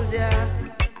soldier,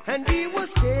 and he was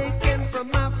taken from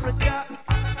Africa,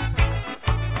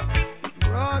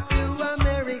 brought to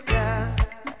America,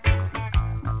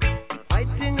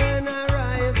 fighting an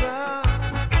arrival,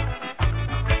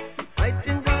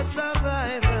 fighting for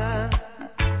survival.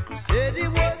 Said he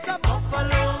was a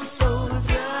buffalo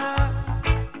soldier,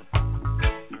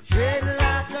 dreaded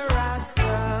like a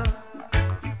rasta.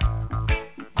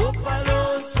 Buffalo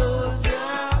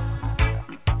soldier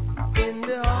in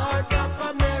the heart of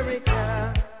America.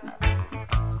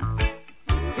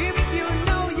 If you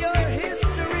know your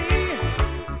history,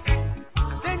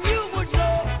 then you would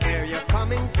know where you're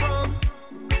coming from.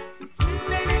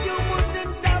 Then you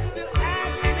wouldn't have to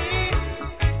ask me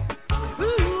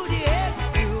who the heck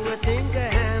you would think I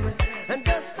am. And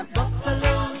just a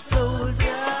buffalo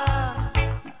soldier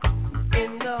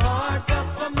in the heart of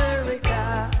America,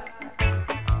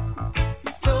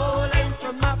 stolen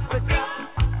from Africa,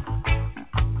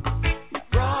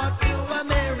 brought to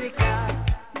America.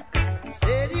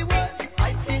 Said he was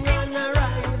fighting on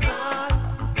arrival,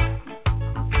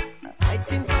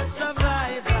 fighting for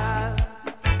survival.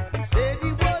 Said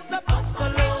he was a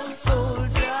buffalo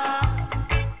soldier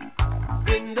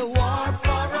in the war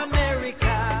for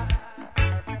America.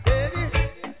 Said he,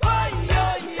 why yo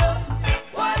yo,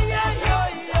 why yo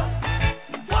yo,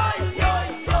 why yo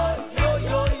yo yo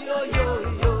yo yo yo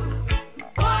yo,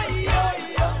 why yo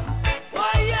yo,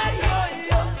 why yo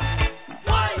yo,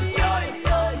 why yo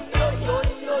yo yo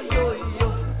yo yo yo,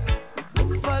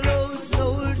 buffalo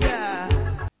soldier.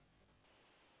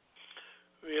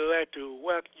 We'd like to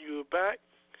welcome you back.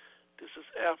 This is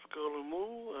Africa on the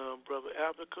Move, Brother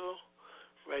Africa.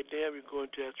 Right now, we're going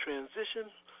to our transition,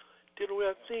 dealing with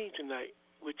our theme tonight,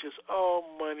 which is All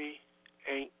Money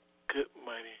Ain't Good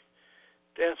Money.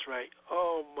 That's right,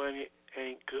 all money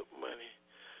ain't good money.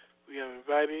 We have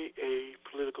invited a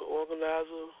political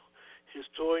organizer,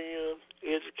 historian,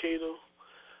 educator,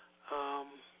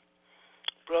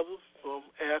 brother from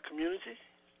our community,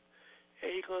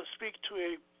 and he's going to speak to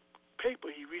a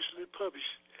paper he recently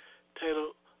published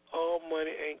titled All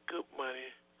Money Ain't Good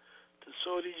Money, the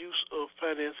Disorderly Use of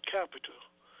Finance Capital.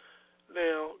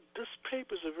 Now, this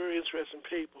paper is a very interesting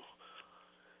paper.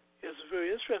 It's a very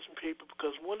interesting paper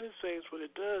because one of the things what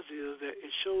it does is that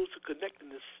it shows the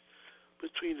connectedness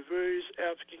between the various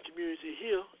African communities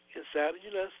here inside the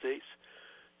United States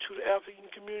to the African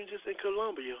communities in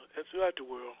Colombia and throughout the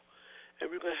world. And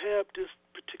we're going to have this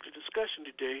particular discussion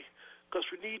today because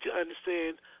we need to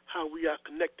understand how we are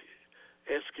connected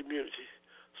as a community.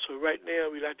 So right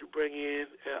now we'd like to bring in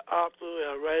our author,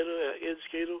 our writer, our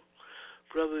educator,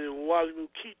 Brother Wally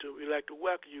Mukito. We'd like to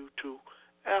welcome you to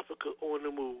Africa on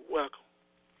the Move. Welcome.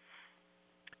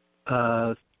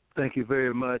 Thank you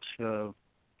very much.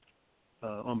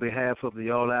 On behalf of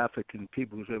the All African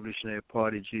People's Revolutionary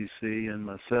Party, GC, and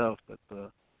myself, but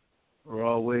we're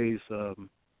always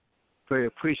very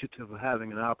appreciative of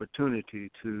having an opportunity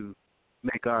to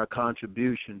make our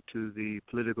contribution to the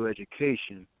political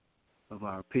education of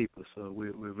our people. So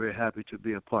we're very happy to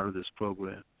be a part of this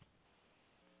program.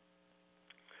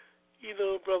 You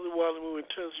know, Brother Wallamu, in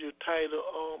terms of your title,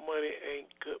 All Money Ain't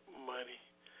Good Money,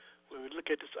 when we look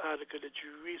at this article that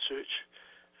you research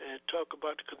and talk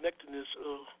about the connectedness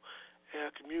of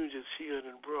our communities here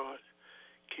and abroad,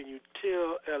 can you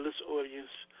tell our listening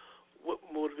audience what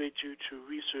motivates you to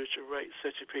research and write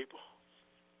such a paper?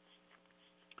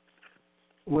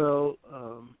 Well,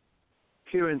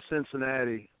 here in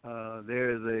Cincinnati,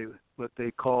 there is what they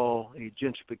call a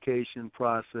gentrification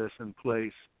process in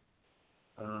place,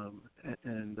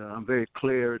 and I'm very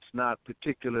clear it's not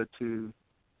particular to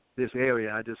this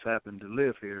area. I just happen to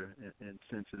live here in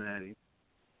Cincinnati,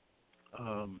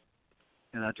 and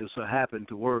I just so happen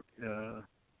to work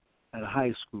at a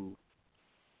high school.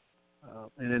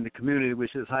 And in the community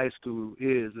which this high school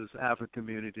is African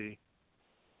community,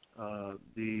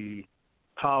 the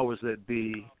powers that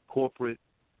be, corporate,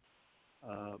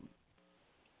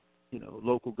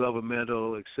 local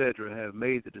governmental, etc., have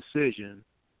made the decision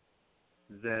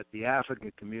that the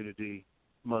African community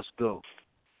must go.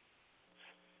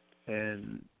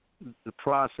 And the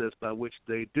process by which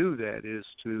they do that is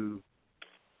to,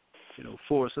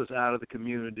 force us out of the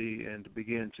community and to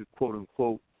begin to, quote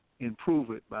unquote, improve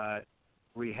it by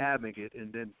rehabbing it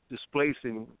and then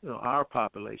displacing our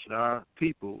population, our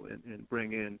people, and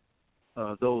bring in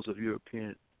those of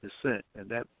European descent. And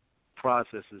that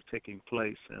process is taking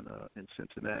place in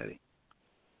Cincinnati.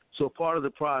 So part of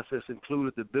the process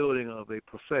included the building of a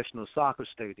professional soccer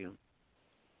stadium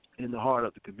in the heart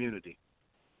of the community.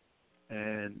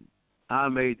 And I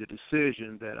made the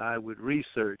decision that I would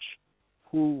research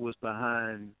who was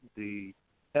behind the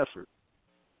effort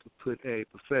to put a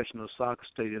professional soccer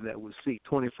stadium that would seat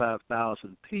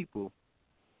 25,000 people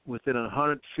within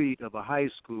 100 feet of a high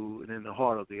school and in the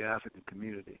heart of the African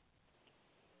community.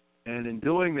 And in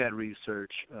doing that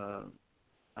research,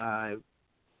 I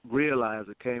realized,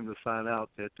 I came to find out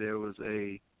that there was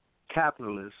a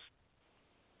capitalist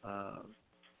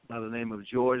by the name of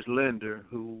George Linder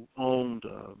who owned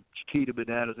Chiquita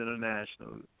Bananas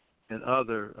International and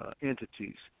other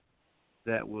entities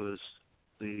that was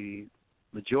the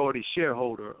majority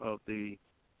shareholder of the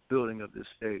building of this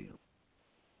stadium.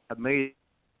 I made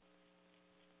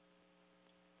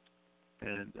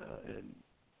and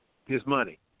his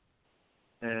money.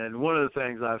 And one of the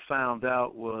things I found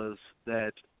out was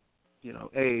that,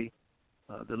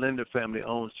 the Linder family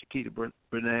owns Chiquita Brand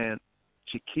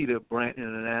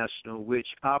International, which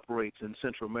operates in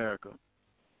Central America,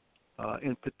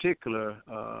 in particular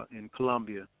in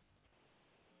Colombia.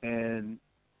 And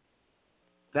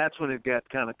that's when it got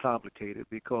kind of complicated,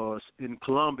 because in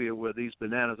Colombia, where these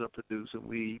bananas are produced and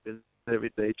we eat every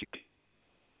day,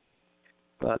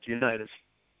 about the United States,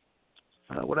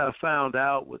 what I found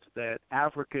out was that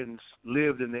Africans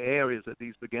lived in the areas that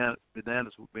these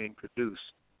bananas were being produced.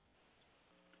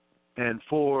 And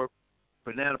for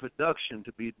banana production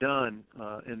to be done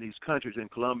in these countries, in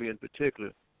Colombia in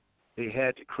particular, they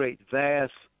had to create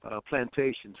vast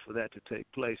plantations for that to take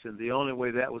place. And the only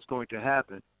way that was going to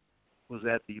happen was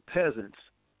that the peasants,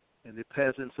 and the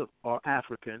peasants are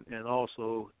African and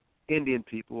also Indian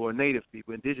people or native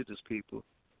people, indigenous people,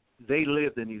 they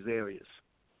lived in these areas.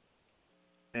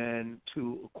 And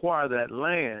to acquire that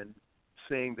land,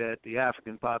 seeing that the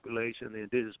African population, the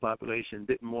indigenous population,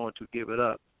 didn't want to give it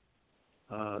up,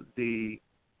 the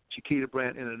Chiquita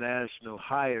Brand International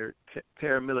hired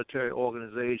paramilitary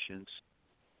organizations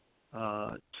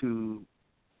to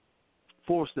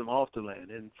force them off the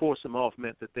land. And force them off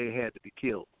meant that they had to be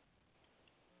killed.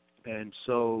 And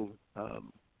so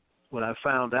what I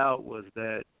found out was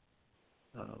that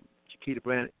Chiquita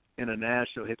Brand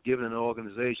International had given an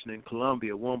organization in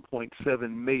Colombia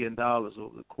 $1.7 million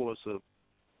over the course of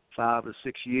 5 or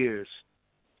 6 years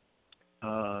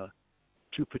to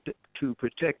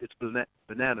protect its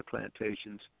banana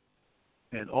plantations.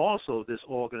 And also this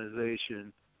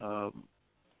organization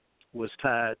was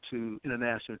tied to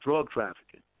international drug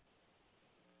trafficking.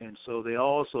 And so they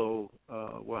also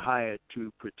were hired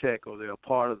to protect, or they're a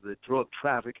part of the drug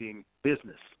trafficking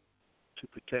business, to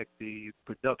protect the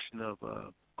production of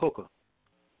coca,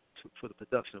 for the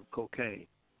production of cocaine.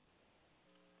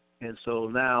 And so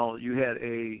now you had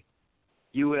a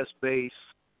U.S.-based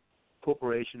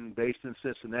corporation based in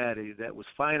Cincinnati that was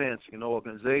financing an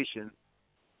organization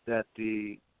that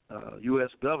the U.S.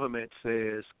 government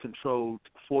says controlled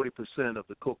 40% of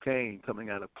the cocaine coming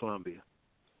out of Colombia.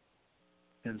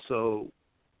 And so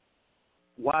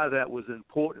why that was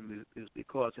important is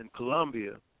because in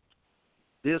Colombia,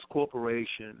 this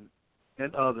corporation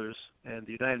and others and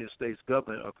the United States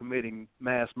government are committing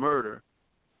mass murder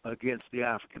against the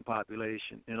African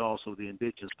population and also the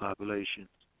indigenous population.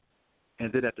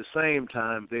 And then at the same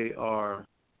time, they are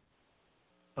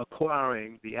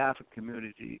acquiring the African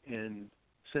community in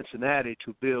Cincinnati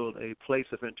to build a place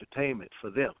of entertainment for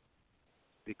them,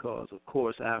 because, of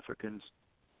course, Africans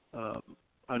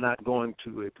are not going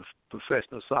to a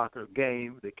professional soccer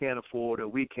game. They can't afford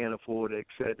it, we can't afford it,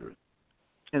 etc.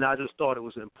 And I just thought it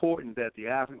was important that the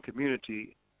African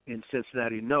community in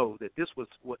Cincinnati know that this was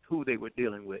who they were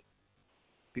dealing with,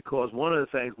 because one of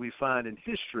the things we find in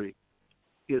history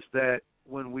is that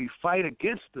when we fight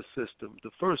against the system, the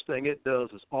first thing it does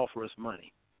is offer us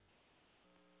money.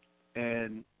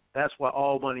 And that's why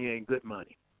all money ain't good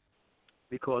money,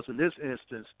 because in this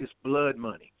instance, it's blood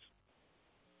money.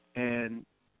 And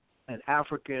an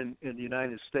African in the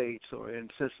United States or in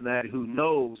Cincinnati who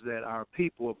knows that our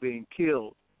people are being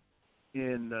killed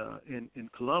in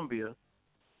Colombia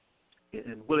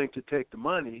and willing to take the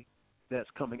money that's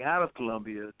coming out of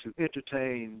Colombia to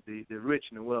entertain the rich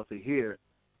and the wealthy here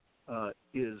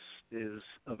is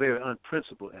a very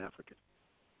unprincipled African.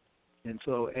 And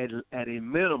so at a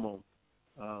minimum,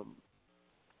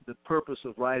 the purpose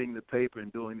of writing the paper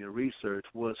and doing the research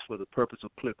was for the purpose of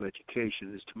political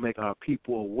education, is to make our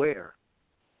people aware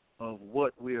of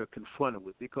what we are confronted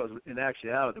with, because in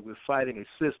actuality we're fighting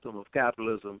a system of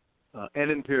capitalism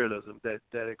and imperialism that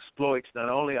exploits not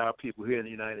only our people here in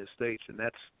the United States, and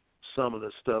that's some of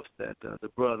the stuff that the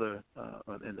brother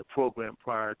in the program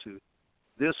prior to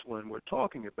this one we're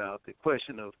talking about, the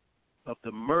question of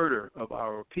the murder of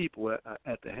our people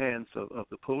at the hands of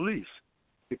the police,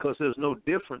 because there's no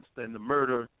difference than the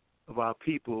murder of our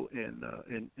people in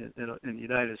the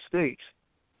United States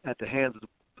at the hands of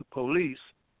the police.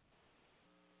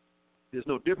 There's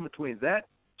no difference between that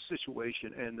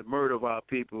situation and the murder of our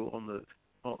people on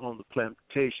the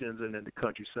plantations and in the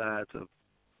countrysides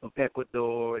of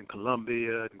Ecuador and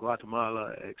Colombia and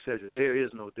Guatemala, etc. There is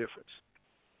no difference.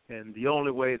 And the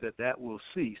only way that will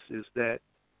cease is that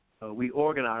we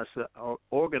organize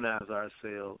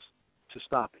ourselves to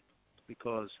stop it,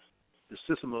 because the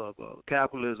system of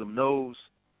capitalism knows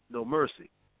no mercy.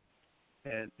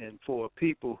 And for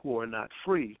people who are not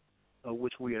free,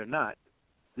 which we are not,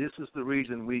 this is the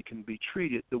reason we can be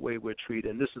treated the way we're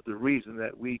treated, and this is the reason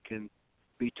that we can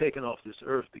be taken off this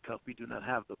earth, because we do not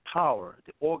have the power,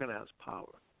 the organized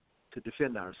power, to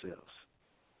defend ourselves.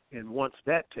 And once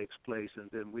that takes place, and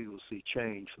then we will see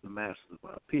change for the masses of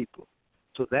our people.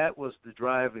 So that was the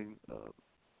driving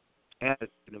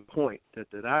attitude and point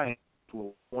that I had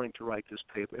for wanting to write this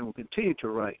paper, and will continue to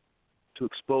write, to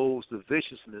expose the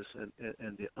viciousness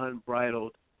and the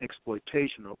unbridled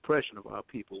exploitation or oppression of our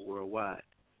people worldwide.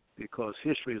 Because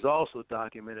history has also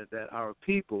documented that our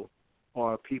people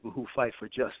are people who fight for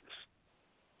justice.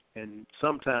 And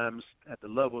sometimes at the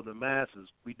level of the masses,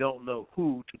 we don't know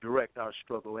who to direct our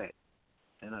struggle at.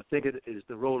 And I think it is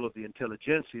the role of the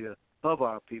intelligentsia of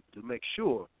our people to make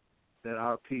sure that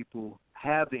our people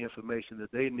have the information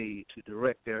that they need to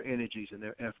direct their energies and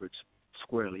their efforts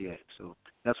squarely at. So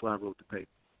that's why I wrote the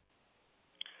paper.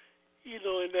 You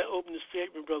know, in that opening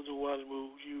statement, Brother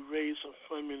Waterloo, you raised some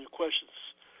fundamental questions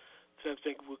that I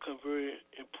think will become very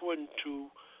important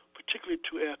particularly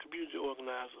to our community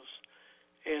organizers,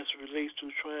 as it relates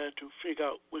to trying to figure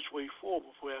out which way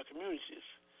forward for our communities.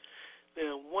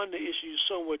 Now, one of the issues you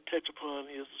somewhat touch upon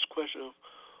is this question of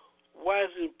why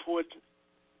is it important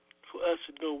for us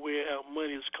to know where our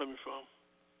money is coming from?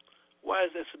 Why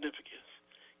is that significant?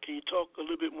 Can you talk a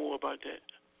little bit more about that?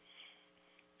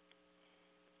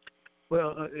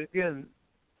 Well, again,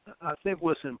 I think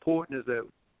what's important is that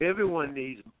everyone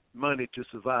needs money to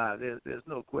survive. There's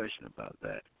no question about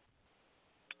that.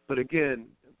 But again,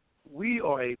 we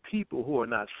are a people who are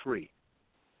not free.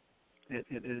 And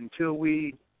until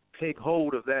we take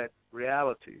hold of that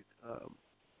reality,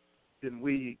 then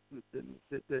we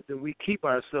keep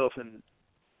ourselves in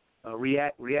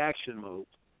reaction mode,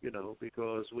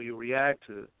 because we react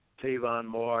to Trayvon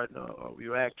Martin or we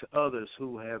react to others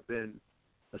who have been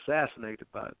assassinated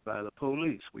by the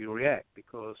police. We react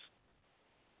because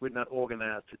we're not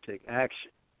organized to take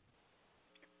action.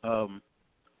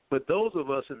 But those of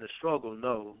us in the struggle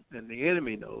know, and the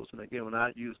enemy knows, and again, when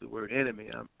I use the word enemy,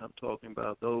 I'm talking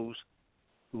about those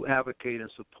who advocate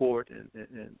and support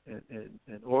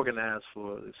and organize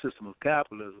for the system of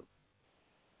capitalism.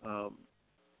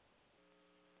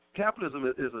 capitalism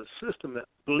is a system that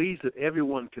believes that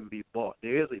everyone can be bought.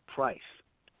 There is a price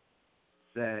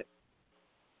that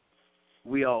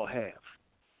we all have.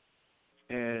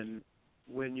 And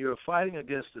when you're fighting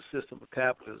against the system of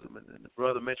capitalism, and the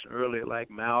brother mentioned earlier, like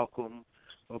Malcolm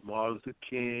or Martin Luther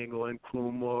King or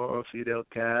Nkrumah or Fidel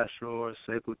Castro or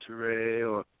Sekou Touré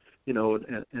or,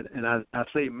 and I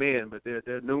say men, but there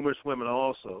are numerous women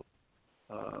also,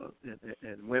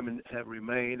 and women have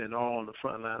remained and are on the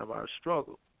front line of our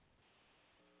struggle.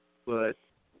 But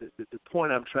the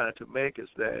point I'm trying to make is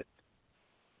that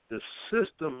the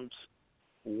system's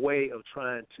way of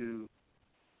trying to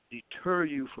deter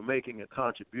you from making a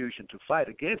contribution to fight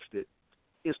against it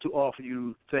is to offer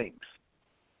you things.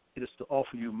 It is to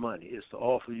offer you money. It's to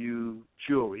offer you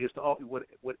jewelry. It's to offer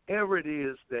whatever it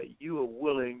is that you are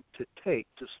willing to take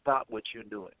to stop what you're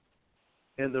doing.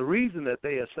 And the reason that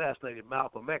they assassinated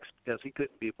Malcolm X because he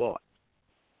couldn't be bought.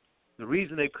 The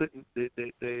reason they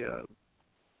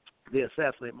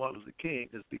assassinated Martin Luther King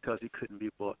is because he couldn't be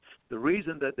bought. The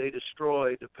reason that they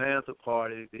destroyed the Panther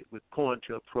Party with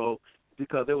COINTELPRO is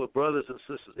because there were brothers and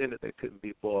sisters in it that couldn't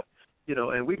be bought.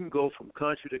 And we can go from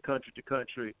country to country to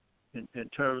country in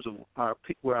terms of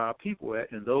where our people are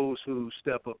at and those who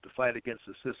step up to fight against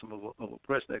the system of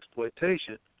oppression and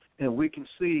exploitation, and we can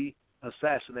see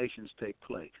assassinations take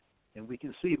place, and we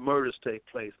can see murders take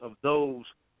place of those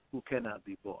who cannot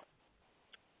be bought.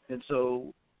 And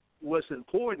so what's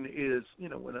important is,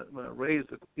 when I raise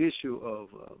the issue of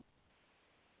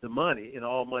the money, and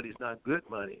all money is not good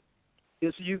money,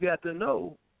 is you got to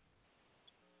know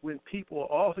when people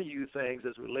are offering you things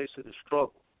as it relates to the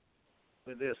struggle,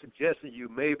 when they're suggesting you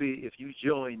maybe if you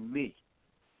join me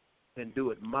and do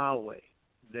it my way,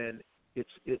 then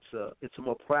it's a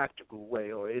more practical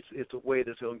way, or it's a way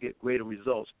that's going to get greater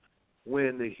results.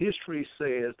 When the history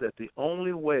says that the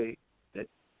only way that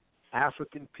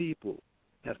African people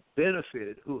have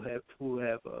benefited, who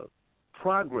have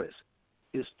progress,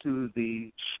 is through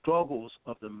the struggles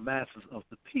of the masses of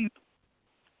the people.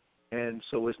 And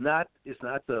so it's not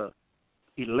the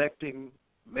electing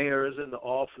mayors in the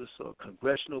office or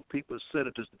congressional people,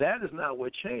 senators. That is not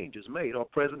where change is made, or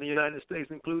President of the United States,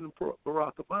 including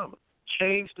Barack Obama.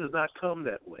 Change does not come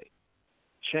that way.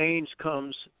 Change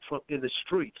comes from in the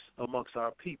streets amongst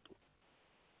our people.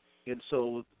 And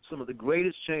so some of the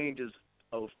greatest changes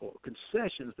or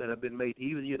concessions that have been made,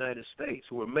 even in the United States,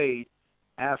 were made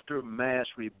after mass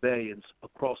rebellions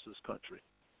across this country.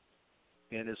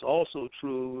 And it's also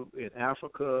true in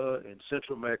Africa and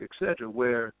Central America, et cetera,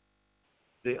 where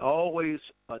they always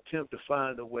attempt to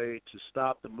find a way to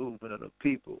stop the movement of the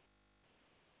people.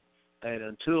 And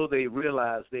until they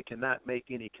realize they cannot make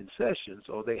any concessions,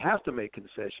 or they have to make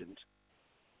concessions,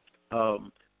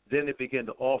 then they begin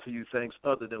to offer you things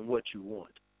other than what you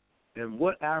want. And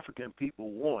what African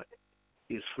people want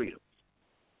is freedom.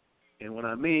 And what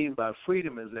I mean by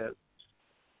freedom is that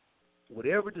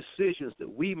whatever decisions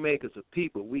that we make as a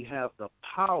people, we have the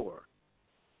power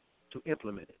to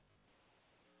implement it.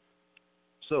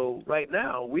 So right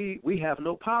now, we have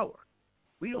no power.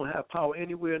 We don't have power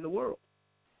anywhere in the world.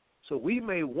 So we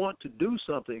may want to do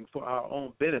something for our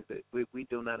own benefit, but we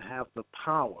do not have the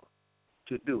power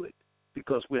to do it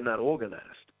because we're not organized.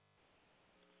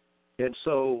 And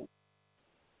so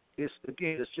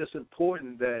it's just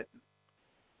important that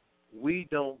we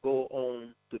don't go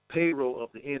on the payroll of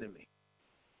the enemy.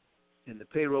 And the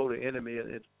payroll of the enemy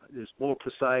is more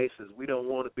precise, as we don't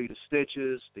want to be the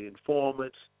snitches, the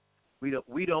informants. We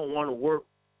don't want to work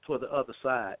for the other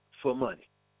side for money.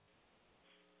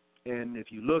 And if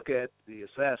you look at the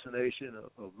assassination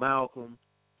of Malcolm,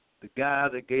 the guy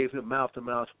that gave him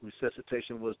mouth-to-mouth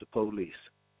resuscitation was the police.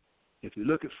 If you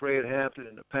look at Fred Hampton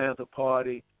and the Panther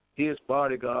Party, his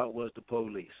bodyguard was the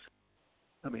police.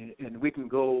 I mean, and we can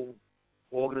go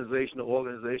organization to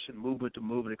organization, movement to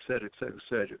movement, et cetera, et cetera, et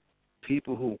cetera.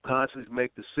 People who constantly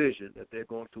make decisions that they're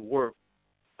going to work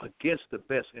against the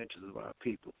best interests of our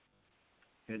people.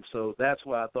 And so that's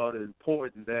why I thought it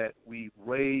important that we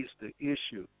raise the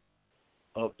issue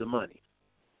of the money.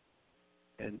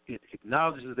 And it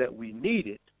acknowledges that we need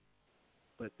it,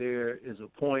 but there is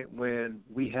a point when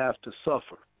we have to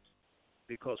suffer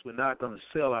because we're not going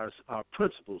to sell our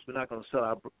principles. We're not going to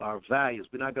sell our values.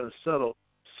 We're not going to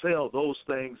sell those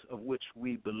things of which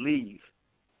we believe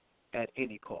at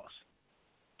any cost.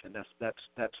 And that's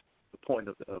the point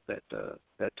of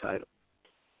that title.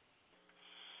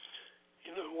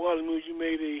 Wally, you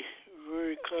made a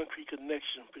very concrete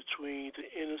connection between the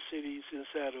inner cities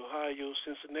inside Ohio,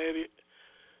 Cincinnati,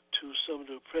 to some of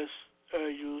the oppressed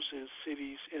areas and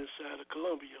cities inside of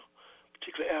Columbia,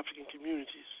 particularly African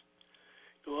communities.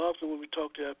 Often when we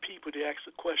talk to our people, they ask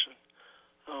the question,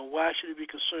 Why should we be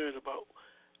concerned about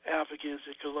Africans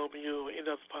in Colombia or any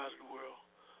other part of the world?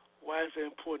 Why is it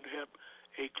important to have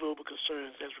a global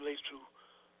concern as relates to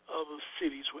other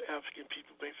cities where African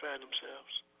people may find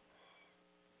themselves?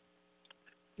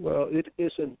 Well,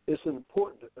 it's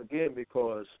important again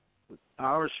because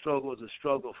our struggle is a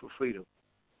struggle for freedom.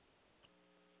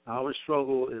 Our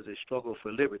struggle is a struggle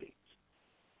for liberty.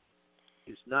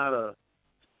 It's not a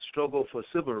struggle for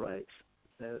civil rights,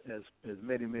 as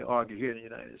many may argue here in the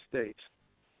United States.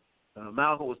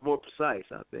 Malcolm was more precise,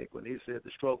 I think, when he said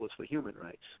the struggle is for human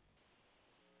rights.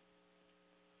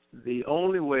 The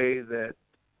only way that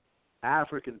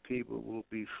African people will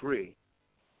be free,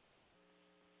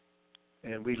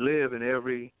 and we live in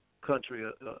every country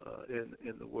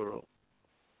in the world,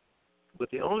 but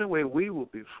the only way we will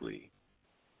be free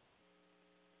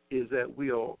is that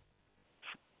we are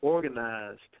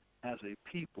organized as a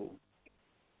people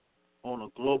on a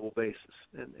global basis.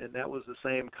 And that was the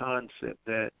same concept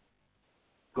that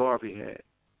Garvey had.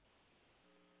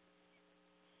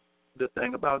 The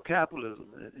thing about capitalism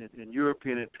and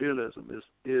European imperialism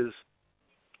is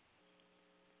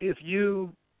if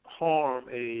you harm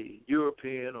a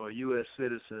European or U.S.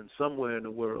 citizen somewhere in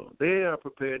the world, they are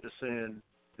prepared to send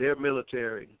their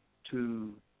military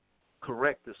to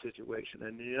correct the situation.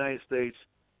 And the United States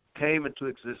came into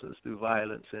existence through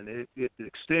violence, and it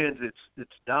extends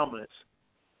its dominance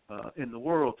in the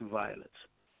world through violence.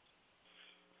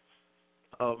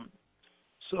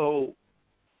 So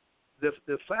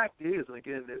the fact is, and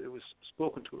again, it was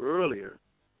spoken to earlier,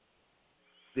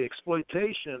 the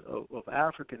exploitation of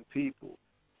African people,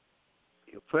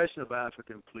 the oppression of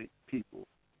African people,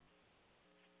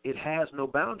 it has no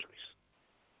boundaries.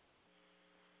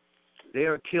 They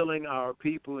are killing our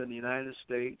people in the United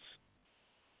States,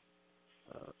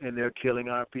 and they're killing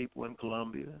our people in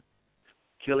Colombia,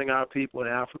 killing our people in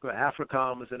Africa.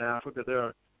 AFRICOM is in Africa. There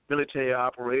are military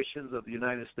operations of the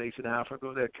United States in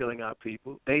Africa. They're killing our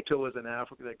people. NATO is in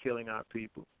Africa. They're killing our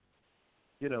people.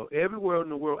 You know, everywhere in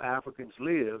the world Africans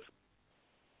live,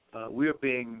 we're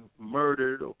being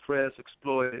murdered, oppressed,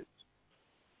 exploited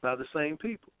by the same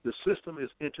people. The system is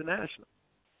international.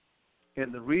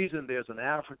 And the reason there's an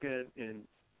African in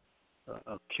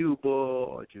Cuba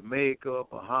or Jamaica or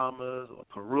Bahamas or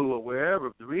Peru or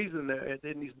wherever, the reason they're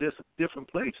in these different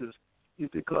places is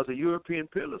because of European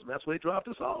imperialism. That's where they dropped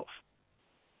us off.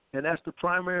 And that's the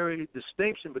primary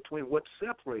distinction between what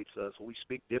separates us. We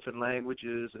speak different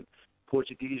languages, and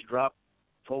Portuguese drop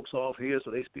folks off here,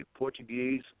 so they speak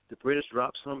Portuguese. The British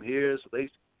drop some here, so they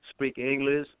speak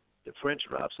English. The French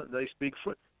drop some, they speak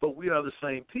French. But we are the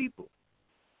same people.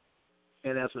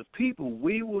 And as a people,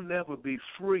 we will never be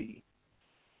free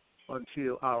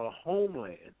until our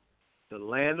homeland, the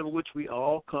land of which we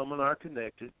all come and are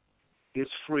connected, is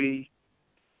free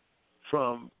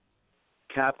from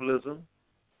capitalism,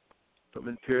 from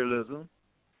imperialism,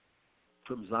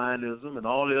 from Zionism, and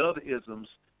all the other isms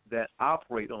that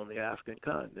operate on the African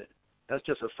continent. That's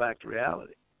just a fact of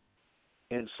reality.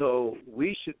 And so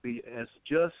we should be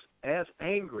just as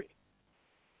angry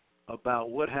about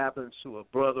what happens to a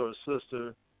brother or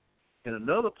sister in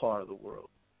another part of the world,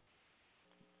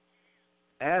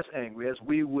 as angry as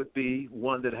we would be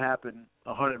one that happened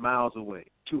 100 miles away,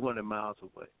 200 miles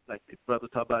away, like the brother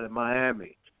talked about in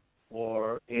Miami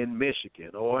or in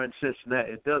Michigan or in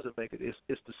Cincinnati. It doesn't make it.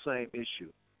 It's the same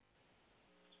issue.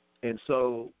 And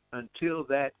so until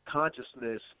that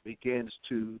consciousness begins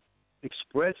to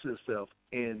express itself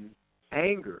in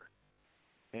anger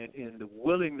and in the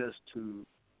willingness to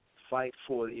fight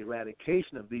for the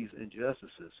eradication of these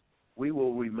injustices, we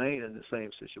will remain in the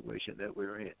same situation that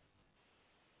we're in.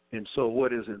 And so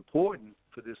what is important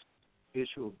for this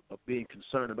issue of being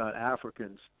concerned about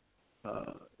Africans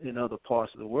in other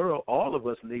parts of the world, all of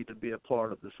us need to be a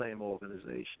part of the same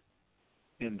organization.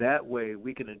 In that way,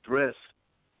 we can address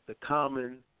the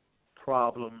common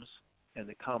problems and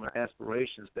the common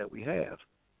aspirations that we have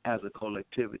as a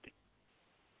collectivity.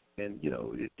 And, you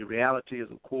know, the reality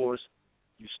is, of course,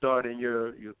 you start in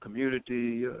your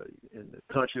community, in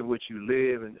the country in which you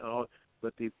live, and all.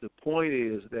 But the point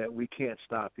is that we can't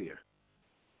stop here.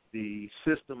 The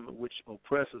system which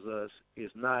oppresses us is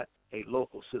not a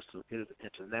local system; it is an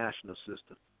international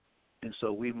system, and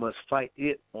so we must fight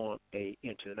it on an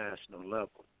international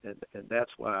level. And that's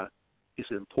why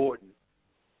it's important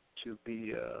to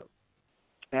be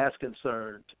as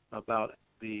concerned about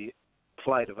the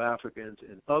plight of Africans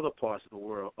in other parts of the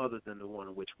world other than the one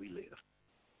in which we live.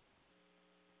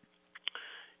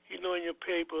 You know, in your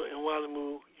paper in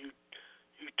Walamu,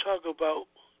 you talk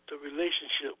about the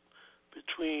relationship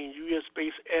between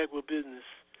U.S.-based agribusiness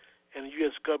and the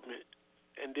U.S. government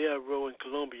and their role in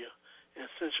Colombia and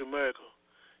Central America.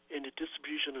 in the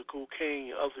distribution of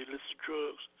cocaine and other illicit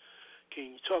drugs.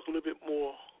 Can you talk a little bit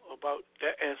more about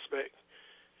that aspect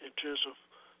in terms of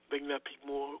making our people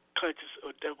more conscious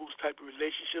of those type of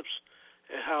relationships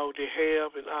and how they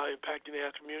have and are impacting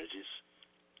our communities?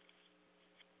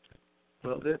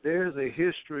 Well, there's a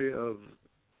history of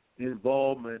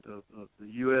involvement of the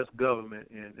U.S. government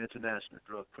in international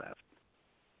drug trafficking.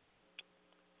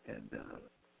 And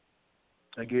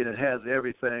again, it has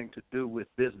everything to do with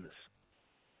business,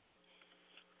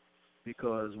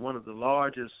 because one of the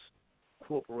largest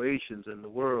corporations in the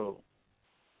world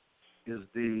is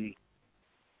the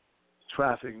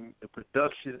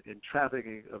production and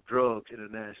trafficking of drugs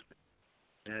internationally.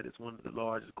 And it's one of the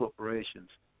largest corporations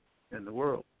in the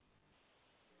world.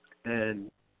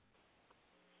 And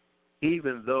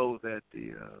even though that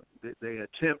they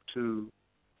attempt to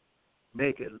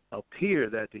make it appear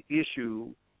that the issue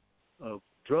of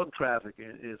drug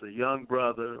trafficking is a young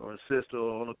brother or a sister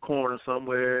on a corner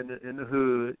somewhere in the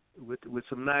hood with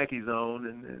some Nikes on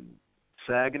and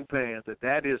sagging pants,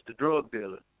 that is the drug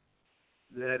dealer,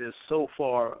 that is so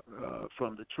far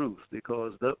from the truth,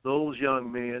 because those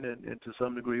young men and to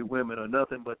some degree women are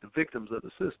nothing but the victims of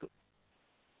the system.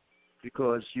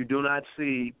 Because you do not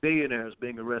see billionaires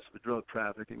being arrested for drug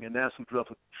trafficking, and that's who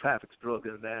traffics drugs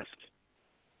internationally.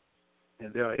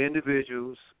 And there are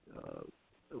individuals,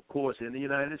 of course, in the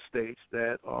United States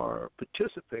that are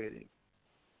participating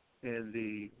in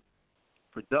the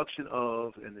production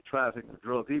of and the trafficking of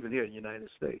drugs, even here in the United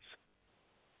States.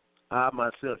 I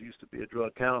myself used to be a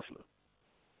drug counselor,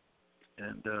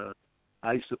 and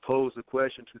I used to pose the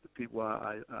question to the people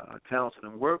I counseled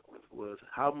and worked with was,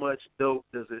 how much dope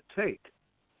does it take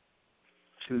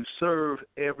to serve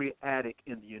every addict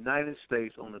in the United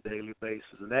States on a daily basis?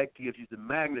 And that gives you the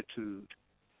magnitude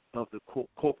of the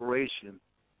corporation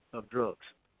of drugs.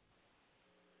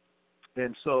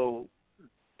 And so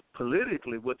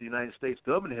politically, what the United States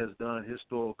government has done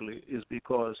historically is,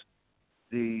 because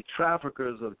the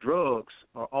traffickers of drugs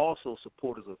are also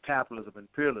supporters of capitalism and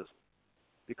imperialism,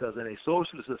 because in a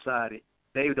socialist society,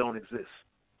 they don't exist.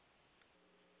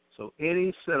 So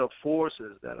any set of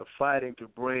forces that are fighting to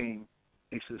bring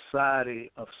a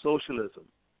society of socialism,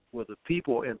 where the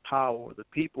people are in power, the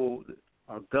people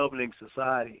are governing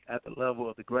society at the level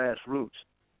of the grassroots,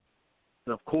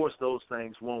 and of course those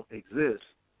things won't exist,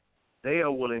 they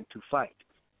are willing to fight.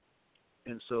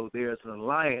 And so there's an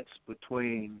alliance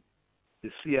between the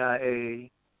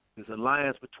CIA, there's an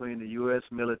alliance between the U.S.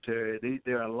 military.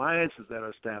 There are alliances that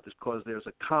are established because there's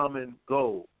a common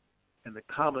goal, and the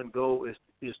common goal is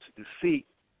to defeat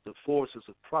the forces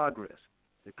of progress.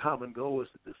 The common goal is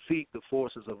to defeat the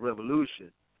forces of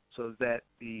revolution, so that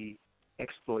the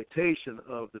exploitation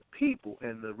of the people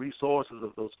and the resources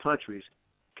of those countries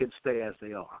can stay as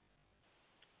they are.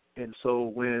 And so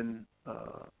when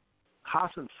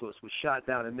Hassan Fuss was shot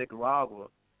down in Nicaragua,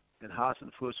 and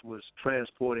Hassan Fuss was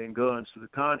transporting guns to the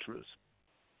Contras,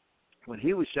 when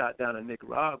he was shot down in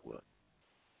Nicaragua,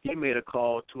 he made a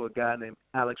call to a guy named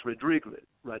Alex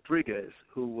Rodriguez,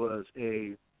 who was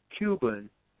a Cuban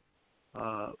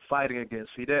fighting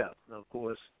against Fidel. Now, of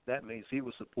course, that means he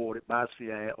was supported by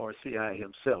CIA or CIA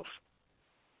himself.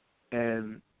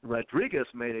 And Rodriguez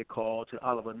made a call to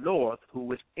Oliver North, who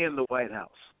was in the White House.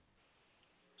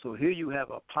 So here you have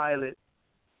a pilot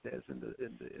that's in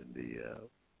the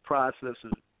process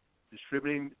of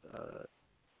distributing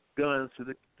guns to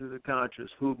the Contras,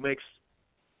 who makes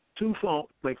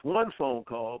one phone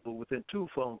call, but within two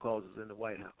phone calls is in the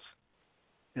White House.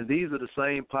 And these are the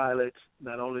same pilots.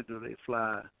 Not only do they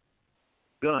fly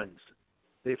guns,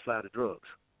 they fly the drugs.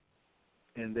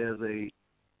 And there's a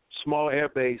small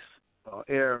airbase,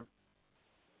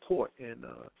 airport in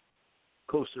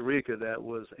Costa Rica that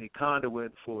was a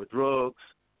conduit for drugs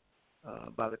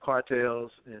by the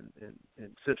cartels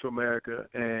in Central America,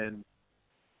 and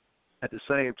at the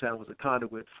same time was a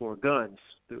conduit for guns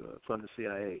from the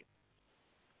CIA.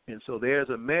 And so there's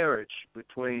a marriage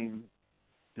between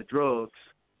the drugs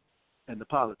and the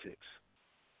politics.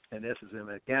 And this is in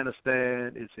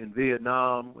Afghanistan, it's in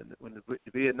Vietnam. When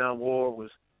the Vietnam War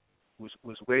was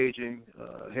waging,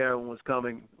 heroin was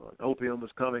coming, opium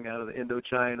was coming out of the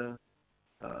Indochina.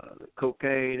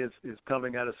 Cocaine is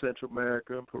coming out of Central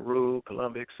America, Peru,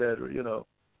 Colombia, etc.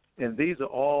 And these are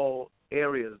all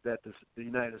areas that the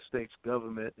United States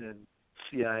government and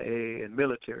CIA and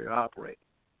military operate.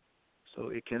 So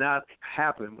it cannot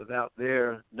happen without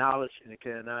their knowledge, and it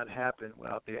cannot happen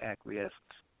without their acquiescence.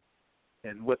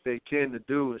 And what they tend to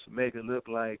do is make it look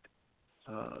like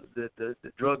that the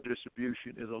drug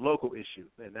distribution is a local issue,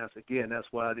 and that's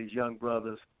why these young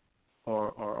brothers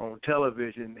are on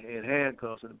television in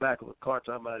handcuffs in the back of a car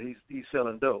talking about he's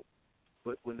selling dope.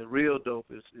 But when the real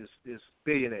dope is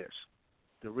billionaires,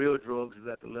 the real drugs is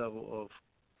at the level of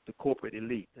the corporate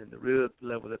elite, and the real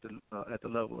level at the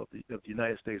level of the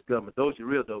United States government. Those are your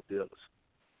real dope dealers.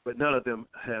 But none of them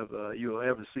have you'll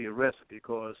ever see arrested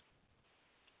because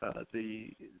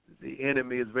the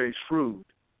enemy is very shrewd.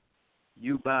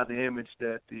 You buy the image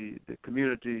that the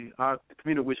community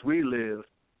in which we live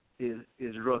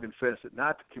is drug infested,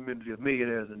 not the community of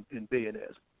millionaires and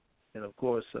billionaires. And of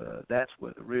course, that's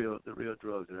where the real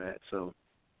drugs are at. So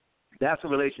that's a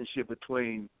relationship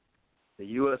between the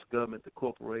U.S. government, the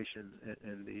corporations,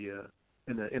 and the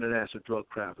international drug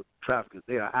traffickers.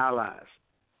 They are allies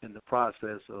in the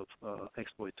process of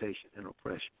exploitation and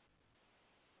oppression.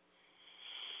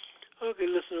 Okay,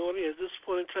 listening audience, at this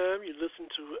point in time, you listen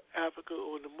to Africa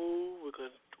on the Move.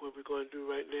 What we're going to do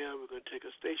right now, we're going to take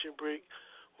a station break.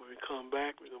 When we come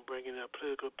back, we're going to bring in our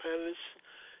political panelists.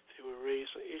 They will raise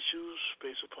some issues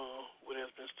based upon what has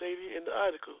been stated in the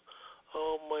article,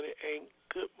 All Money Ain't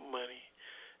Good Money.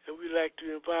 And we'd like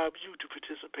to invite you to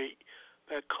participate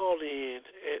by calling in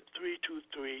at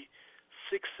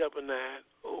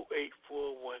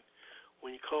 323-679-0841.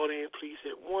 When you call in, please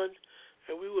hit 1,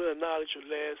 and we will acknowledge your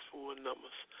last 4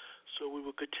 numbers. So we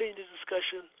will continue the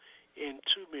discussion in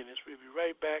 2 minutes. We'll be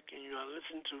right back, and you are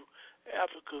listening to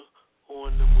Africa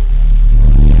on the Move.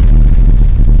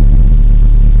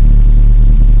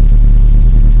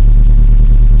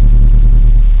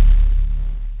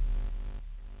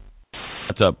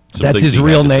 What's up? That's his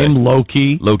real name, Low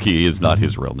Key? Low Key is not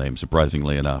his real name,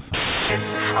 surprisingly enough.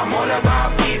 I'm all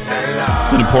about peace and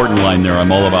love. It's an important line there.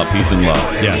 I'm all about peace and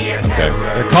love. Yeah. Okay.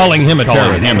 They're calling him a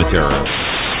terrorist.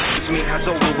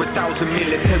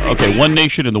 Okay, one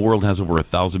nation in the world has over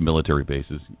 1,000 military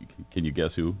bases. Can you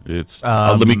guess who? It's.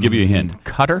 Let me give you a hint.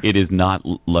 Qatar? It is not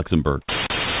Luxembourg.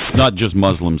 It's not just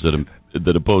Muslims that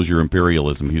oppose your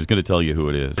imperialism. He's going to tell you who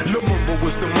it is.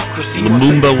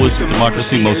 Lumumba was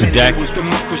democracy. Mossadegh,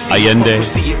 Allende.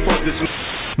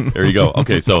 There you go.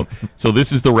 Okay, so this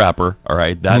is the rapper. All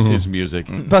right, that's his music.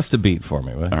 Bust a beat for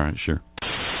me, what? All right, sure.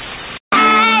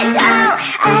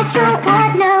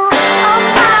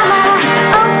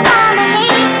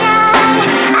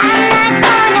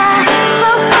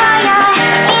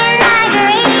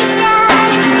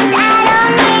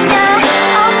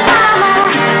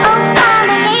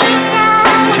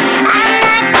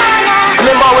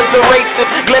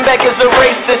 Glenbeck is a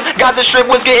racist. Gaza Strip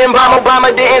was getting bombed,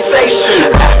 Obama didn't say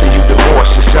shit. After you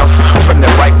divorce yourself from the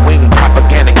right-wing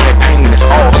propaganda campaign, it's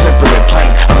all simple and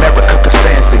plain. America could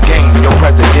stand the game. Your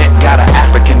president got an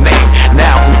African name.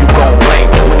 Now who you gon' blame?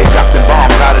 When they dropping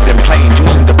bombs out of them planes,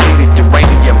 using depleted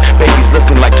uranium. Babies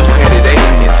looking like two-headed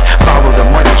aliens. Follow the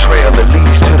money trail that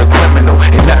leads to the criminal.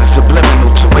 Ain't nothing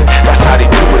subliminal to it. That's how they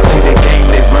do it. See the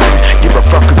game they run. Give a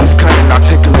fuck if he's cunning,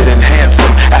 articulate, and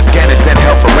handsome. Afghanistan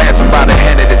held for ransom by the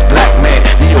hand of this black man.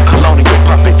 Neo-colonial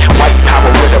puppet. White power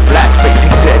with a black face.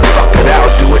 He said, fuck it, I'll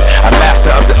do it. A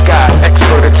master of the sky.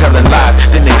 Expert at telling lies.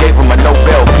 Then they gave him a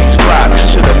Nobel Peace Prize.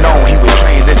 Should've known he was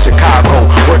trained in Chicago.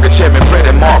 Where the chairman Fred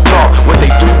and Mark Clark. What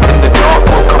they do in the dark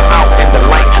will come out in the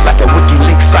light. Like a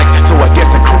WikiLeaks site. So I guess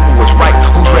the crew was right.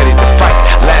 Who's ready to fight?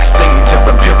 Last stage of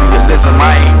imperialism.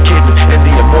 I ain't kidding. In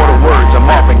the immortal words of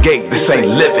Marvin Gaye, this ain't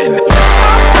living.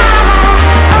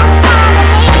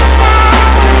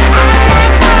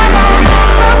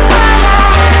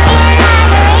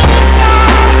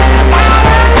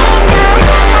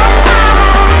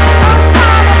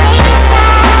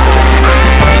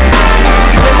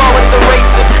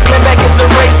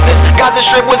 Gaza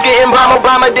Strip was getting bombed,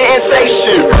 Obama didn't say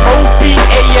shit.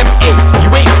 OBAMA,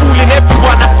 you ain't fooling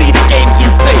everyone, I see the games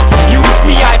you play. You was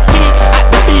VIP at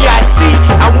the BIC,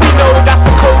 and we know that's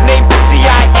the code name for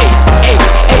CIA.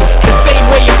 The same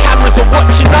way your cameras are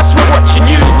watching us, we're watching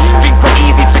you. Think we're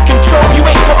easy to control, you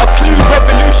ain't got a clue.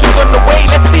 Revolution's on the way,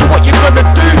 let's see what you're gonna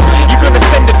do. You're gonna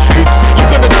send the troops,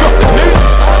 you're gonna drop the news.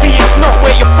 See, it's not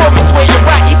where you're from, it's where you're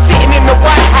at. He's sitting in the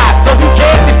White House, so who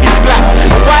cares if he's black?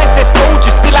 Why is there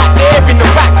soldiers still out there in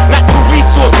Iraq? Natural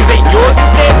resources ain't yours,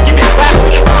 it's theirs, give it back.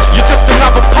 You're just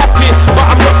another puppet, but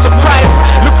I'm not surprised.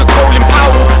 Look at Colin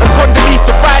Powell and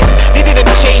Condoleezza Rice. They didn't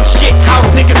change shit, house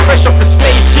niggas fresh off the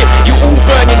slave ship. You all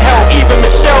burn in hell, even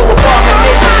Michelle Obama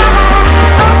Nation.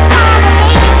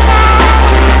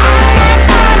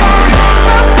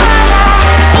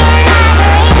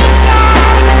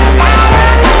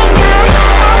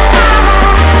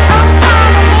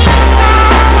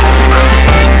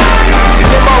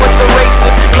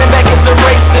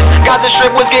 Gaza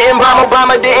Strip was getting bombed,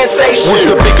 Obama didn't say shit. What's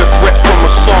the bigger threat from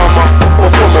Osama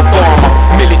or from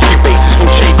Obama? Military bases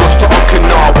from Chagos to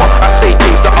Okinawa. I say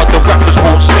things that other rappers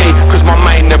won't say, cause my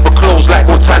mind never closed like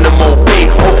Guantanamo Bay.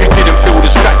 Hope you didn't feel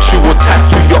statue or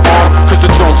tattoo your arm, cause the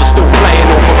drones are still flying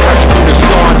over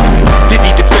Pakistan. Did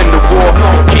he defend the war?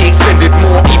 He extended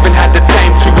more, even had the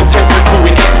time to attempt to coup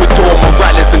in Ecuador.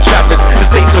 Morales and Chavez, the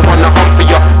states are on the hunt for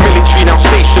ya. Military now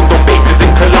stationed on bases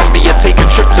in Colombia. Take a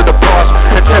trip to the past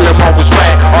and tell him I was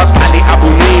right. Ask Ali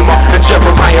Abu Nima and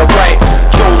Jeremiah Wright.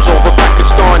 Joe's over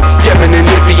Pakistan, Yemen and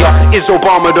Libya. Is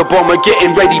Obama the bomber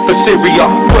getting ready for Syria?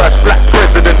 First black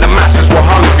president, the masses were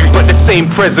hungry, but the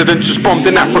same president just bombed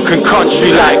an African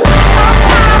country like.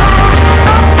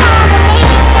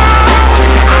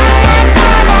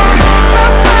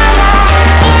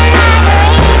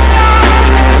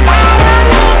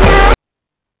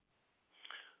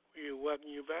 We welcome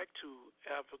you back to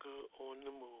Africa on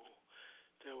the Move.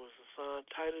 There was a song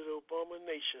titled Obama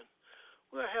Nation.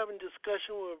 We're having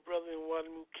discussion with a brother in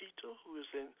Wadimu Kito, who is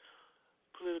a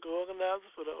political organizer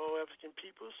for the All African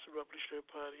Peoples Revolutionary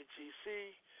Party,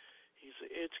 GC. He's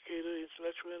an educator,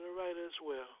 intellectual, and a writer as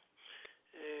well.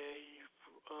 And he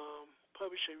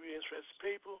published a really interesting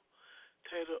paper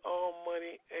titled All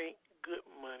Money Ain't Good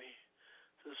Money,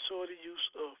 the Sordid Use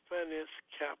of Finance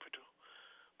Capital.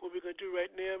 What we're going to do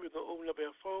right now, we're going to open up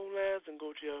our phone lines and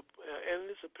go to our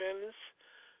analysts or panelists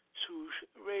to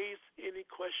raise any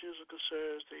questions or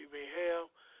concerns they may have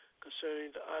concerning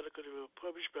the article that was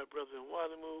published by Brother in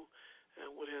Wadimu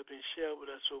and what has been shared with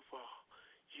us so far.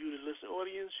 You, the listening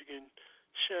audience, you can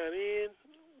chime in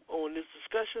on this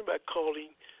discussion by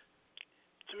calling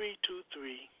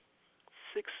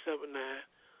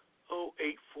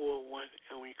 323-679-0841.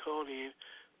 And when you call in,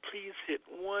 please hit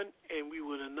 1 and we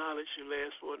will acknowledge your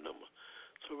last four number.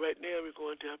 So right now we're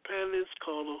going to our panelists,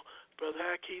 caller Brother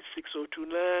Haki,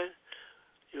 6029.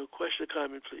 Your question or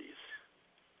comment, please.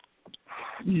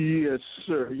 Yes,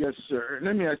 sir. Yes, sir.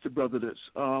 Let me ask the brother this.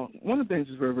 One of the things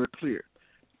is very, very clear.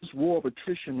 This war of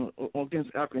attrition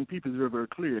against African people is very, very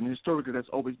clear, and historically that's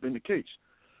always been the case.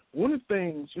 One of the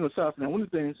things, aside from that, one of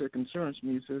the things that concerns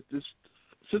me is that this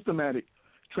systematic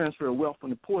transfer of wealth from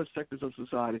the poorest sectors of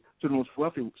society to the most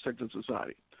wealthy sectors of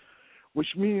society,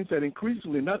 which means that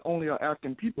increasingly not only are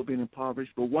African people being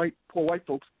impoverished, but poor white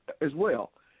folks as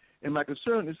well. And my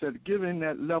concern is that given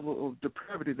that level of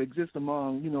depravity that exists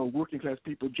among, working class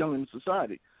people generally in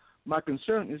society, my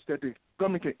concern is that the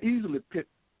government can easily pit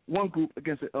one group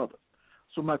against the other.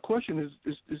 So my question is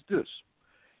this.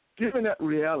 Given that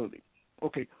reality,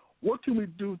 okay, what can we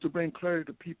do to bring clarity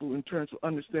to people in terms of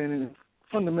understanding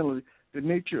fundamentally the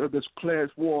nature of this class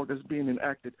war that's being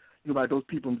enacted by those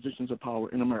people in positions of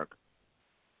power in America?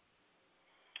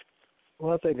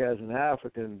 Well, I think as an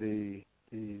African,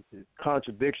 the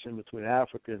contradiction between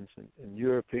Africans and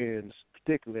Europeans,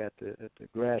 particularly at the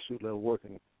grassroots level,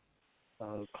 working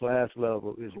class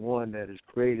level, is one that is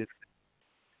created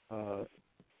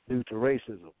due to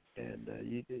racism. And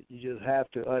you just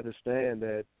have to understand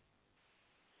that,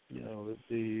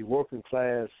 the working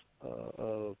class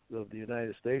of the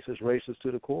United States is racist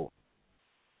to the core.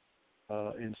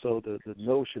 And so the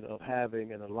notion of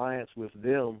having an alliance with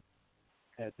them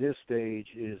at this stage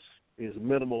is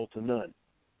minimal to none.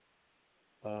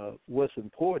 What's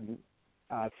important,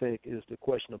 I think, is the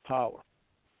question of power.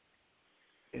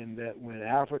 In that when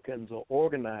Africans are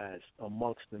organized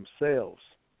amongst themselves,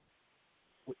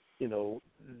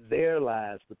 there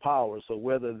lies the power. So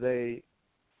whether they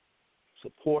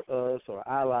support us or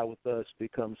ally with us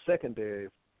becomes secondary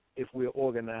if we're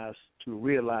organized to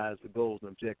realize the goals and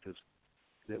objectives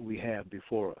that we have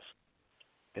before us.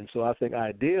 And so I think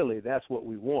ideally that's what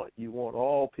we want. You want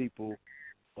all people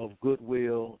of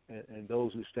goodwill and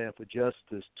those who stand for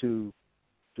justice to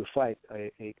fight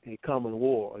a common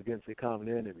war against a common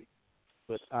enemy.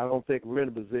 But I don't think we're in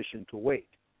a position to wait.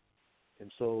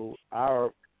 And so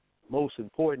our most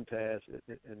important task,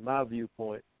 in my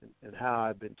viewpoint and how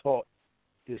I've been taught,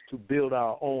 is to build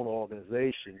our own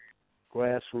organization,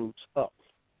 grassroots up.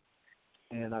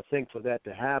 And I think for that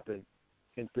to happen,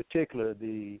 in particular,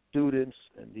 the students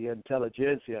and the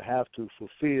intelligentsia have to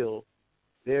fulfill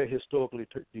their historically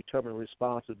determined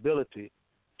responsibility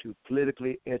to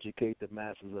politically educate the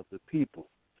masses of the people.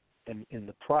 And in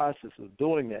the process of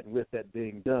doing that, and with that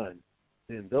being done,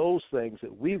 then those things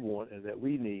that we want and that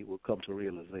we need will come to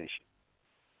realization.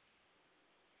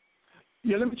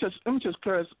 Yeah, let me just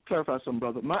clarify something,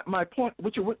 brother. My point,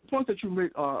 points that you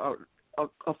made are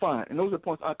fine, and those are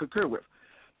points I concur with.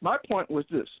 My point was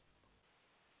this: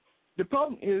 the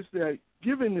problem is that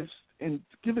given the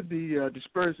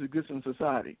disparity that exists in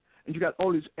society, and you got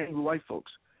all these angry white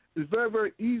folks, it's very,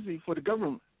 very easy for the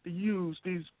government to use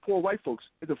these poor white folks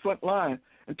at the front line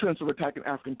in terms of attacking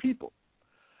African people.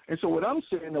 And so what I'm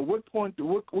saying, at what point,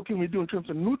 what can we do in terms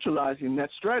of neutralizing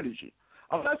that strategy?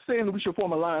 I'm not saying that we should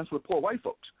form an alliance with poor white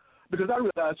folks. because I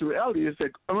realize the reality is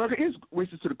that America is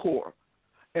racist to the core.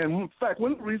 And in fact,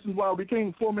 one of the reasons why we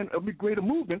became forming a big greater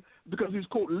movement because these,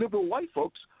 quote, liberal white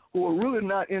folks who are really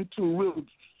not into real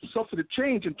substantive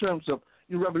change in terms of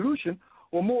revolution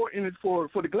or more in it for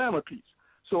the glamour piece.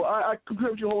 So I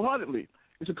concur with you wholeheartedly.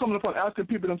 It's incumbent upon African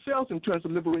people themselves in terms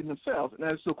of liberating themselves, and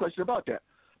there's no question about that.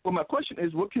 But my question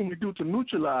is, what can we do to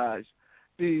neutralize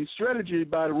the strategy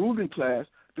by the ruling class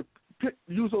to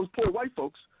use those poor white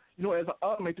folks, as an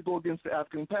argument to go against the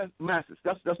African masses?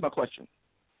 That's my question.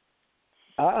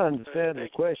 I understand the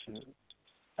question.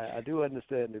 I do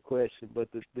understand the question, but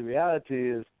the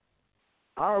reality is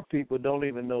our people don't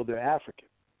even know they're African.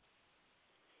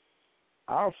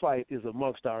 Our fight is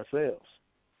amongst ourselves.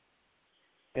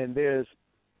 And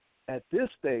at this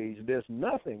stage, there's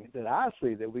nothing that I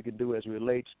see that we can do as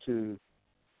relates to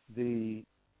the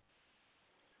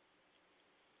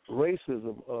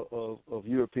racism of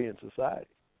European society.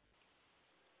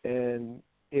 And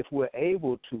if we're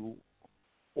able to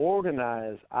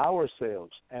organize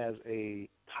ourselves as a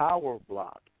power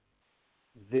bloc,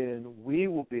 then we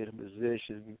will be in a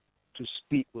position to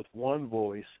speak with one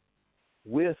voice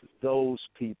with those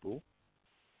people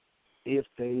if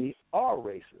they are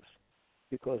racist.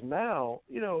 Because now,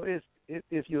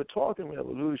 if you're talking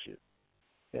revolution,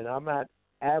 and I'm not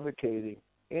advocating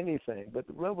anything, but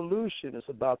the revolution is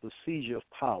about the seizure of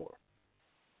power.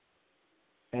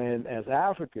 And as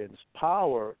Africans,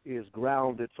 power is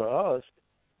grounded for us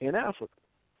in Africa.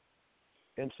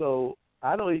 And so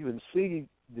I don't even see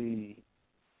the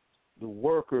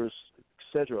workers, et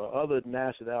cetera, or other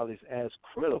nationalities as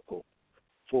critical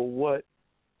for what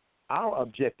our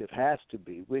objective has to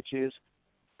be, which is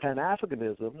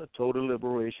Pan-Africanism, the total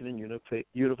liberation and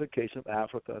unification of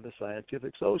Africa under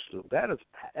scientific socialism. That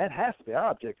has to be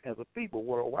our objective as a people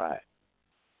worldwide.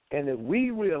 And if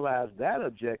we realize that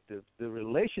objective, the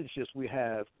relationships we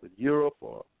have with Europe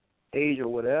or Asia or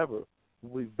whatever,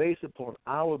 we base upon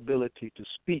our ability to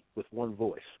speak with one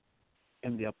voice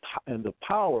and the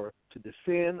power to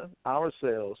defend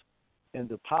ourselves and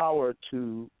the power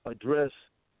to address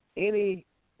any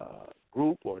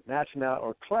group or nationality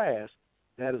or class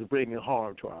that is bringing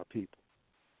harm to our people.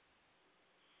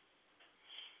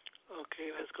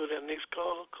 Okay, let's go to the next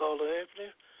call. Caller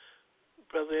Anthony.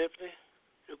 Brother Anthony,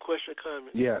 your question or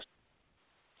comment?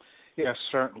 Yes,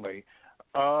 certainly.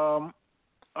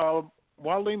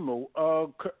 Walimu,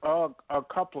 a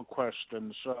couple of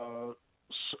questions,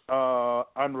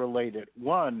 unrelated.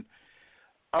 One,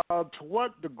 to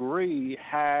what degree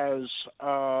has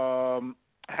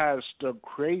the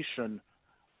creation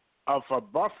of a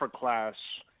buffer class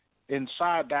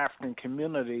inside the African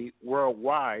community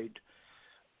worldwide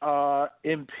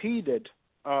impedes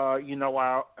our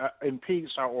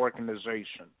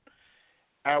organization?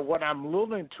 What I'm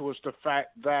alluding to is the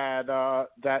fact that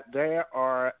there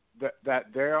are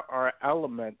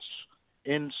elements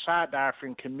inside the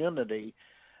African community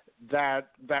that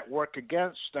work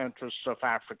against the interests of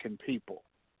African people.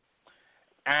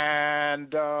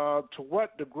 And to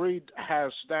what degree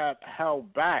has that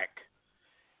held back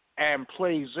and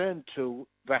plays into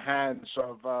the hands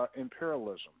of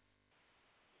imperialism?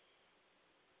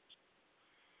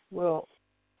 Well,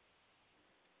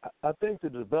 I think the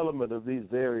development of these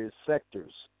various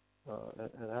sectors,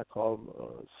 and I call them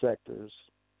sectors,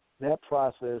 that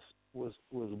process was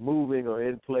moving or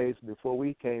in place before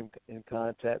we came in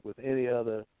contact with any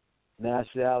other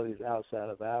nationalities outside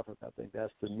of Africa. I think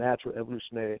that's the natural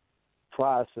evolutionary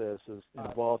processes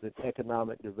involved in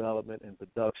economic development and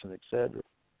production, etc.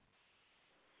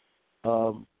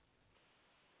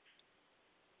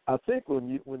 I think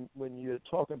when you're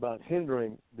talking about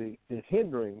hindering, the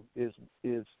hindering is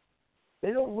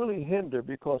they don't really hinder,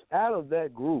 because out of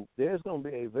that group there's going to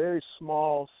be a very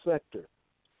small sector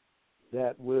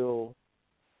that will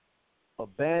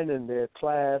abandon their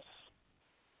class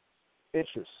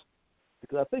interests.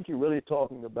 Because I think you're really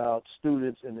talking about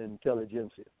students and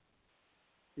intelligentsia.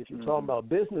 If you're talking about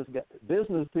business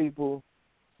people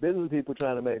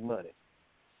trying to make money,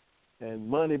 and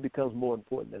money becomes more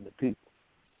important than the people.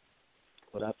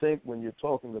 But I think when you're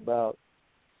talking about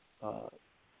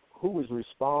who is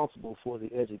responsible for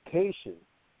the education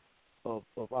of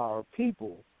our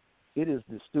people, it is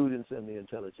the students and the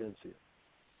intelligentsia.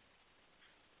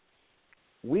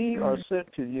 We are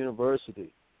sent to the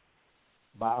university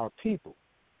by our people.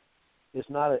 It's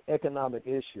not an economic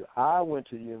issue. I went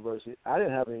to the university. I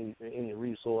didn't have any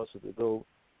resources to go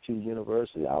to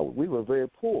university. We were very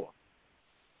poor.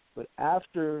 But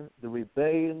after the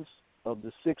rebellions of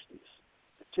the 60s,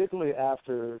 particularly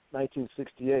after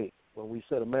 1968, when we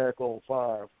set America on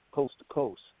fire coast to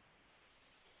coast,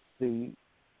 the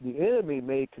enemy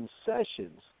made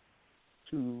concessions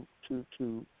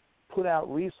to put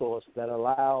out resources that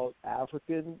allowed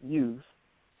African youth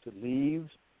to leave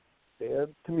their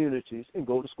communities and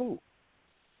go to school.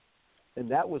 And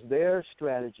that was their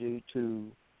strategy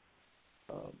to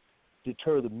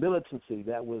deter the militancy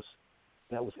that was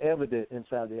evident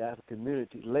inside the African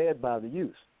community, led by the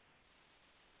youth.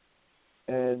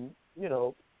 And, you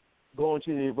know, going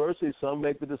to the university, some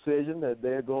make the decision that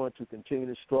they're going to continue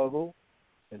to struggle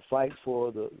and fight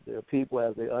for their people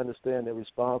as they understand their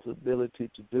responsibility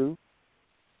to do.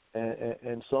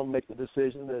 And some make the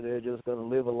decision that they're just going to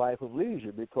live a life of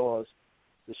leisure, because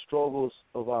the struggles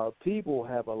of our people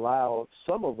have allowed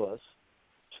some of us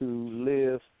to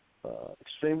live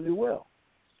extremely well.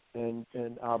 And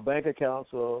our bank accounts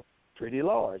are pretty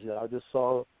large. I just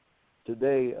saw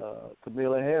today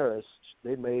Kamala Harris,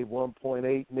 they made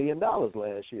 $1.8 million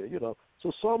last year. You know,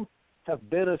 so some have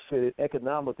benefited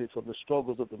economically from the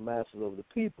struggles of the masses of the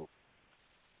people.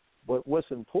 But what's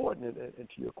important, and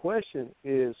to your question,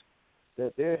 is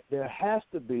that there has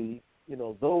to be, you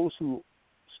know, those who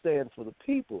stand for the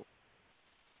people.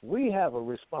 We have a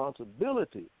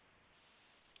responsibility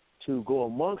to go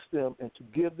amongst them and to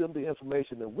give them the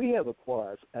information that we have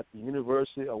acquired at the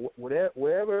university or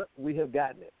wherever we have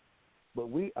gotten it. But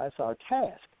that's our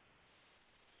task.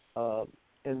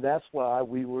 And that's why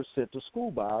we were sent to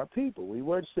school by our people. We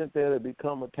weren't sent there to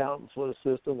become accountants for the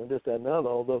system and this, that, and the other,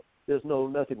 although there's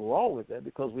nothing wrong with that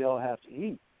because we all have to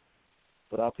eat.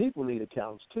 But our people need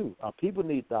accountants too. Our people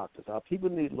need doctors. Our people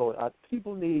need lawyers. Our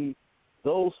people need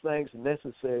those things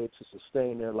necessary to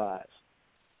sustain their lives.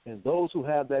 And those who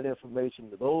have that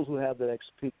information, those who have that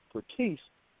expertise,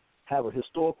 have a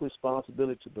historical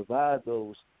responsibility to provide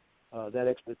that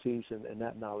expertise and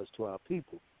that knowledge to our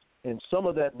people. And some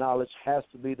of that knowledge has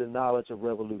to be the knowledge of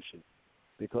revolution,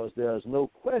 because there is no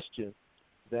question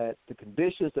that the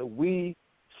conditions that we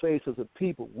face as a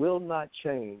people will not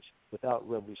change without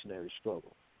revolutionary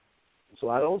struggle. And so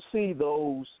I don't see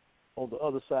those on the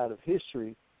other side of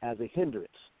history as a hindrance.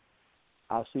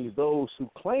 I see those who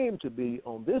claim to be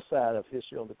on this side of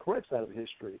history, on the correct side of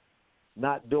history,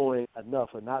 not doing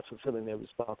enough or not fulfilling their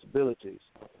responsibilities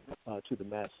to the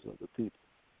masses of the people.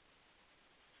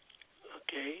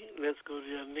 Okay, let's go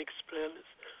to our next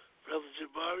panelist, Brother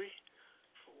Jabari.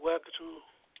 Welcome to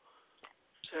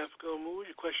Africa on the Move.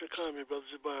 Your question or comment, Brother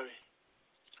Jabari?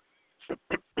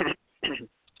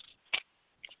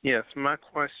 Yes, my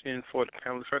question for the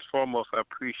panel. First and foremost, I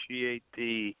appreciate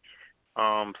the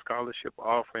scholarship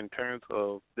offer in terms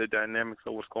of the dynamics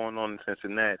of what's going on in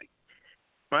Cincinnati.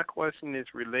 My question is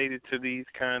related to these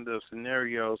kind of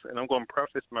scenarios, and I'm going to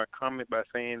preface my comment by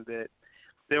saying that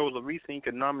there was a recent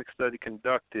economic study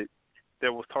conducted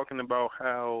that was talking about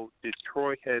how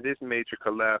Detroit had its major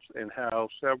collapse and how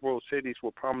several cities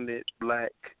with prominent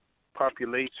black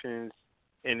populations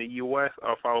in the U.S.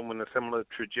 are following a similar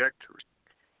trajectory.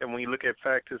 And when you look at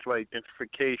factors like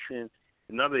gentrification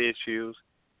and other issues,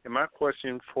 and my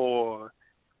question for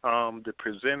the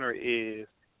presenter is,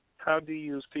 how do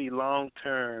you see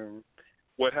long-term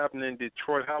what happened in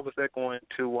Detroit? How is that going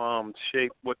to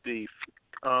shape what the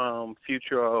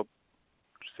future of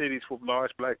cities with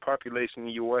large black population in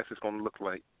the U.S. is going to look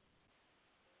like?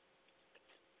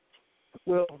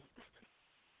 Well,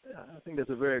 I think that's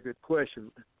a very good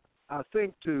question. I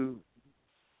think to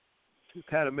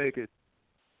kind of make it,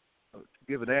 to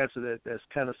give an answer that's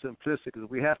kind of simplistic, is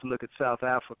we have to look at South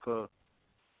Africa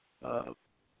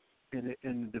in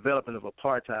the development of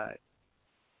apartheid.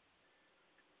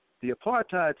 The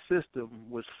apartheid system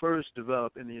was first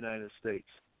developed in the United States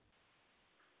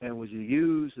and was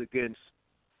used against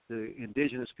the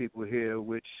indigenous people here,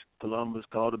 which Columbus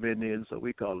called them Indians, or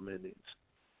we call them Indians.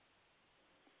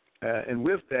 And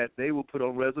with that, they were put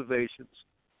on reservations,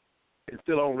 and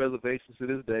still on reservations to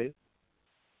this day.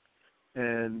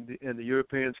 And the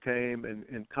Europeans came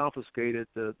and confiscated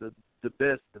the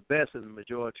best in the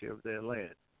majority of their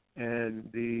land. And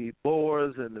the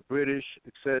Boers and the British,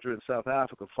 et cetera, in South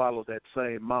Africa followed that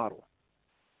same model.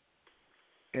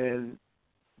 And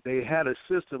they had a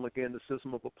system, again, the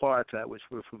system of apartheid, which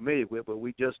we're familiar with, but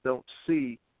we just don't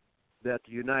see that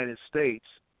the United States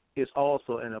is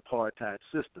also an apartheid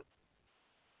system.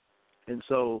 And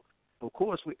so, of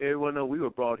course, everyone knows we were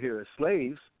brought here as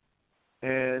slaves,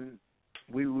 and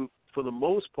we, for the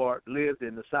most part, lived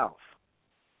in the South.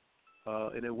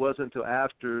 And it wasn't until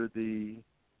after the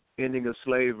ending of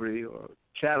slavery, or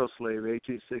chattel slavery,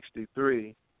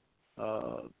 1863,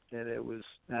 and it was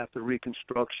after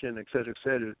Reconstruction, et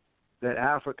cetera, that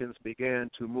Africans began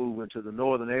to move into the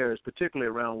northern areas,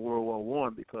 particularly around World War I,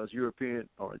 because European,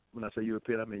 or when I say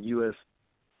European, I mean U.S.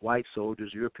 white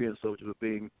soldiers, European soldiers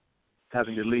were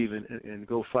having to leave and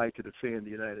go fight to defend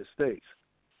the United States.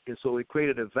 And so it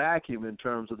created a vacuum in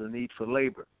terms of the need for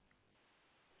labor.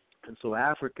 And so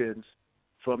Africans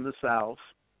from the South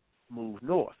moved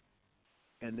north.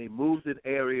 And they moved in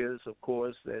areas, of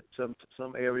course, that some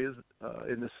areas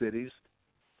in the cities,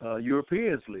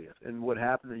 Europeans lived. And what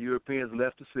happened, the Europeans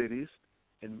left the cities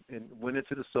and went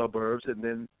into the suburbs, and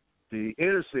then the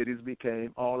inner cities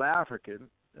became all African,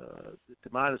 to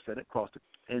my understanding,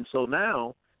 and so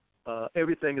now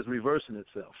everything is reversing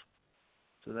itself.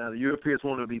 So now the Europeans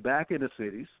want to be back in the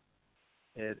cities,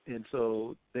 and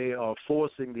so they are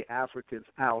forcing the Africans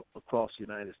out across the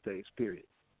United States, period.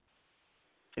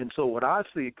 And so what I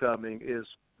see coming is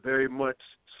very much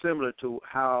similar to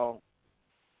how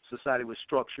society was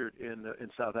structured in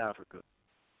South Africa,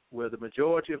 where the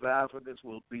majority of Africans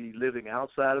will be living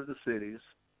outside of the cities,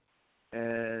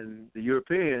 and the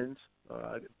Europeans,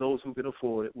 those who can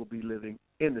afford it, will be living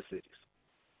in the cities.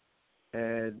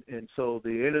 And so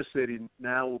the inner city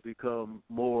now will become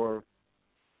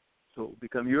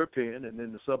European, and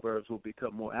then the suburbs will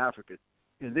become more African.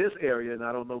 In this area, and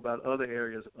I don't know about other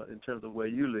areas in terms of where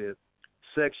you live,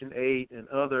 Section 8 and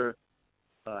other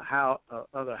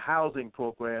housing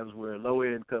programs where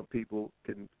low-income people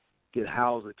can get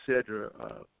housed, etc.,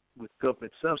 with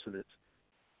government subsidies,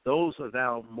 those are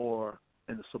now more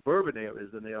in the suburban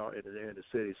areas than they are in the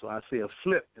city. So I see a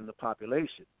flip in the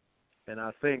population. And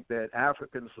I think that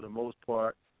Africans, for the most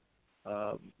part,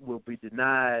 will be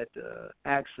denied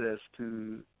access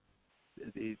to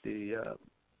the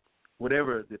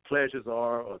whatever the pleasures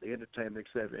are or the entertainment,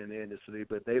 etc., in the industry.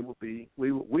 But we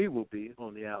will be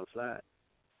on the outside,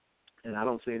 and I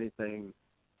don't see anything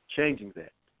changing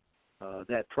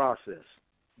that process,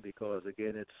 because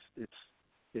again, it's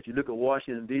if you look at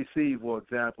Washington D.C., for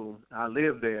example, I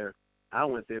lived there. I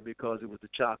went there because it was the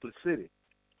chocolate city.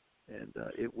 And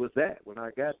it was that when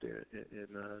I got there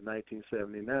in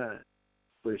 1979.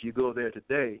 But if you go there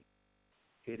today,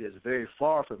 it is very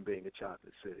far from being a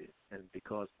chocolate city. And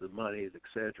because the money is, et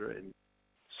cetera, and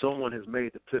someone has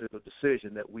made the political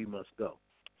decision that we must go.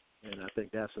 And I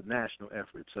think that's a national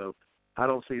effort. So I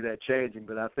don't see that changing.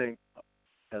 But I think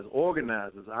as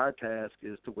organizers, our task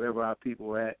is to wherever our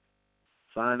people are at,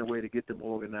 find a way to get them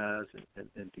organized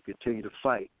and to continue to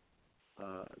fight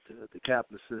the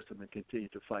capitalist system and continue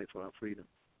to fight for our freedom.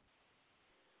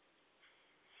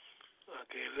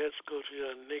 Okay, let's go to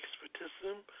our next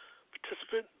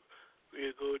participant.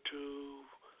 We'll go to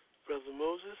Brother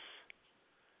Moses.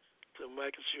 The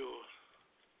mic is yours.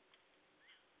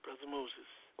 Brother Moses.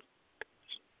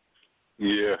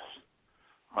 Yes.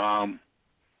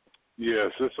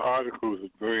 Yes, this article is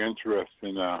very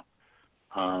interesting.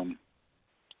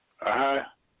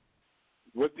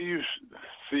 What do you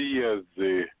see as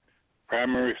the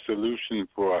primary solution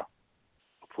for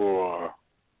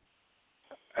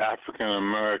African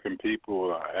American people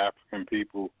or African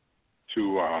people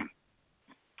to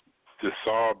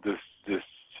solve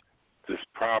this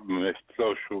problem, this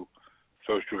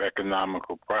social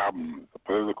economical problem, the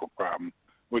political problem?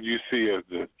 What do you see as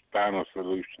the final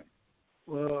solution?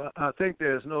 Well, I think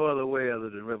there's no other way other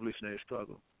than revolutionary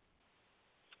struggle.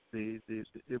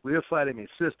 We're fighting a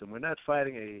system. We're not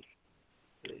fighting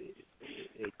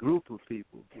a group of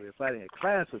people. We're fighting a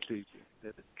class of people.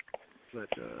 But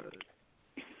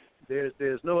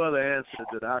there's no other answer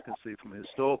that I can see from a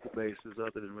historical basis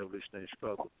other than revolutionary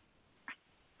struggle.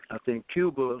 I think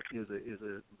Cuba is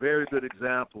a very good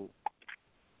example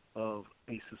of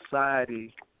a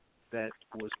society that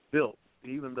was built,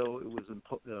 even though it was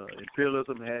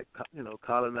imperialism had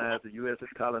colonized, the U.S.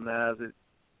 had colonized it.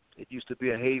 It used to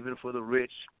be a haven for the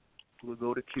rich who would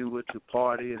go to Cuba to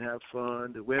party and have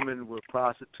fun. The women were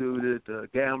prostituted.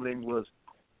 Gambling was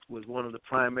one of the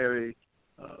primary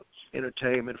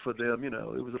entertainment for them. It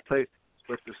was a place.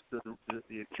 But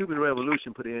the Cuban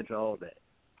Revolution put an end to all that.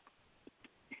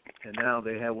 And now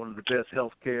they have one of the best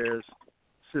health care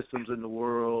systems in the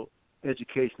world.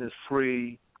 Education is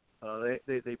free.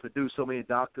 They produce so many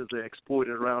doctors. They're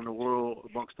exported around the world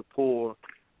amongst the poor.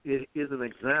 It is an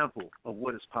example of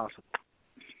what is possible.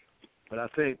 But I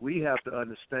think we have to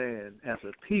understand as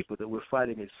a people that we're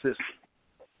fighting a system.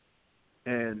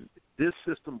 And this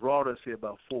system brought us here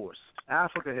by force.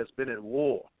 Africa has been at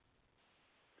war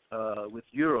with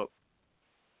Europe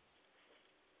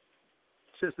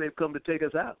since they've come to take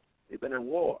us out. They've been at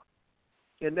war.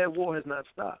 And that war has not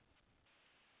stopped.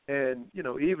 And,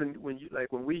 even when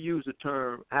we use the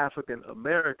term African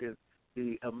American,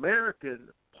 the American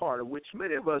part of which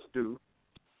many of us do,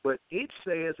 but it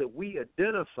says that we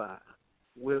identify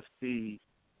with the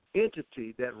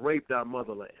entity that raped our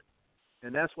motherland.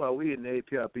 And that's why we in the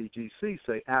APRPGC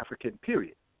say African,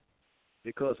 period.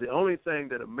 Because the only thing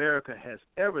that America has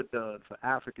ever done for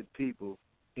African people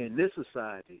in this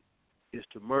society is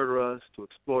to murder us, to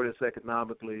exploit us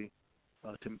economically,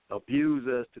 to abuse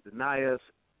us, to deny us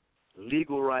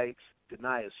legal rights,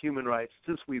 deny us human rights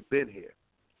since we've been here.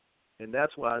 And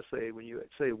that's why I say, when you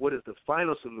say what is the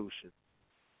final solution,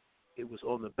 it was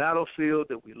on the battlefield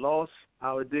that we lost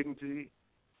our dignity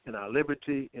and our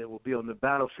liberty, and it will be on the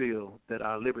battlefield that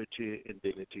our liberty and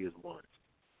dignity is won.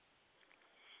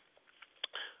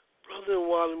 Brother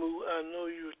Walimu, I know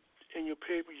you in your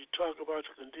paper you talk about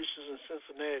the conditions in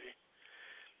Cincinnati.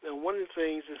 Now, one of the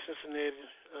things in Cincinnati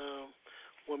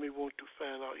when we want to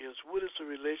find out is what is the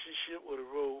relationship or the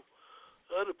role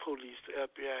of the police, the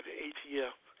FBI, the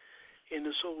ATF, in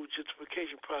this whole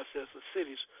gentrification process of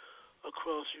cities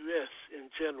across U.S. in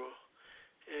general,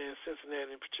 and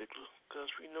Cincinnati in particular,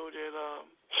 because we know that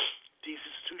these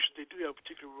institutions, they do have a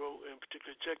particular role and a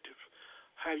particular objective.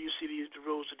 How do you see the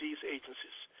roles of these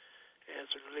agencies as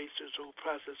it relates to this whole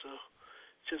process of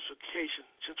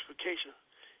gentrification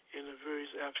in the various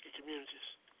African communities?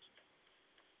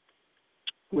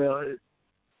 Well,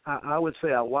 I would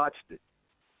say I watched it.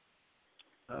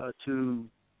 To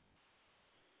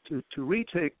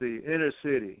retake the inner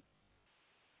city,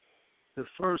 the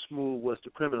first move was to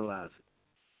criminalize it.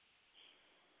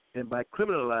 And by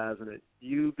criminalizing it,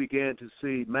 you began to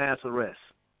see mass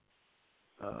arrests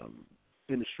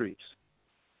in the streets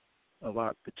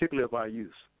particularly of our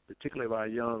youth, particularly of our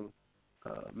young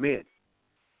men.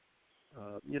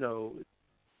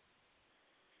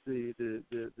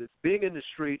 The being in the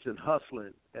streets and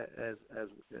hustling, as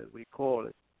we call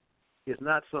it, is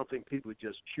not something people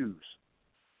just choose.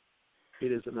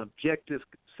 It is an objective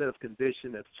set of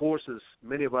conditions that forces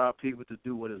many of our people to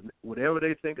do whatever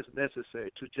they think is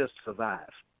necessary to just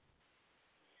survive.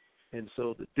 And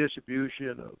so the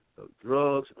distribution of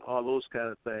drugs and all those kind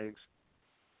of things,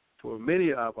 for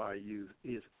many of our youth,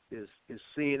 is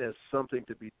seen as something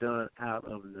to be done out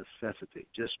of necessity,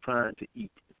 just trying to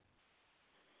eat.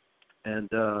 And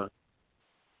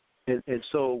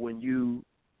so when you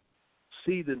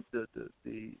see the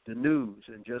news,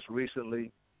 and just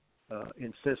recently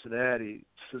in Cincinnati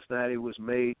was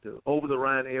made, the over the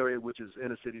Rhine area, which is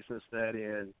inner city Cincinnati,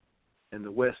 and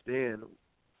the West End,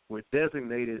 were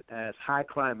designated as high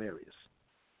crime areas.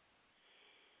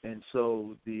 And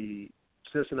so the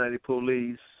Cincinnati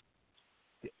police,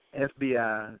 the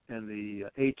FBI, and the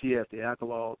ATF, the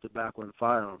Alcohol, Tobacco, and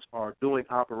Firearms, are doing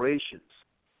operations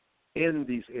in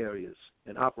these areas.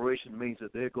 And operation means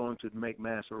that they're going to make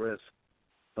mass arrests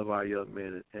of our young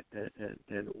men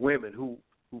and women who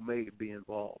may be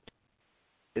involved.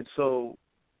 And so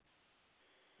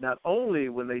not only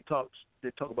when they talk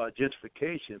about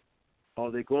gentrification, are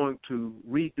they going to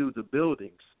redo the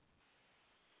buildings,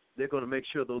 they're going to make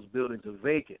sure those buildings are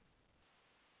vacant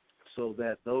so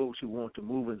that those who want to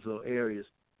move into those areas,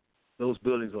 those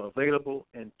buildings are available,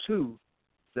 and two,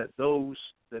 that those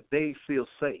that they feel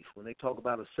safe. When they talk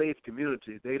about a safe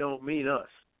community, they don't mean us.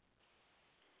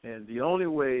 And the only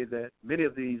way that many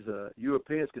of these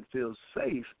Europeans can feel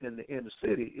safe in the inner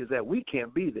city is that we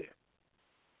can't be there,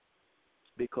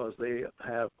 because they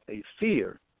have a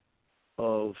fear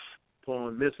of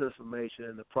foreign misinformation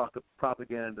and the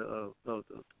propaganda of the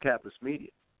capitalist media,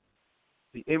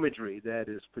 the imagery that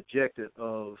is projected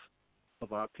of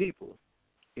our people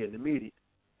in the media.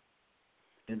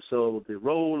 And so the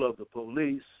role of the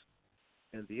police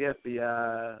and the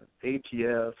FBI,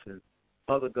 ATF, and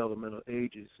other governmental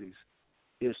agencies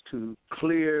is to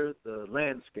clear the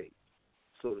landscape,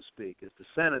 so to speak, is to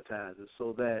sanitize it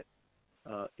so that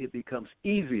it becomes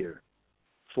easier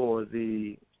for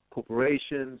the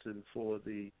corporations and for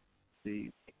the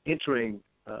entering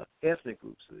ethnic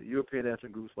groups, the European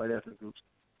ethnic groups, white ethnic groups,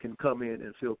 can come in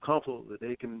and feel comfortable that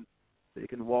they can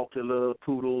walk their little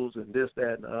poodles and this,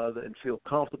 that, and the other, and feel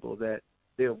comfortable that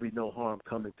there will be no harm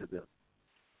coming to them.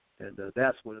 And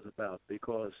that's what it's about,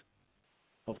 because,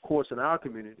 of course, in our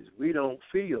communities, we don't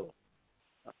feel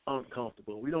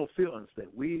uncomfortable. We don't feel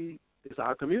unsafe. It's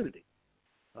our community.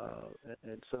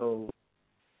 And so,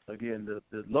 again, the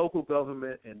local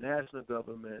government and national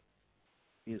government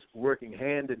is working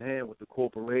hand in hand with the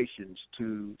corporations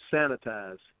to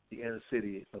sanitize the inner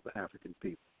city of the African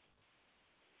people.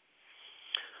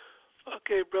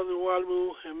 Okay, Brother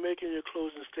Walimu, in making your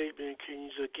closing statement, can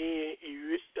you again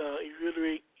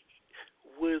reiterate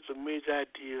what is the major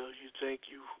idea you think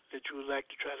that you would like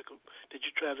to try to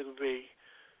convey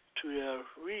to your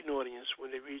reading audience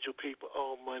when they read your paper,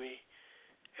 All Money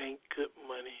Ain't Good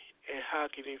Money, and how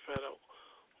can they find out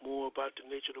more about the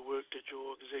nature of the work that your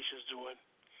organization is doing?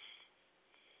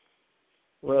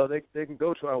 Well, they can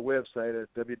go to our website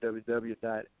at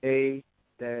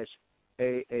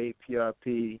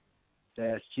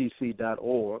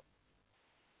www.a-aaprp-gc.org,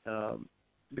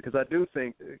 Because I do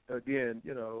think, again,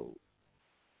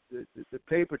 the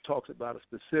paper talks about a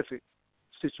specific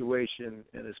situation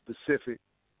in a specific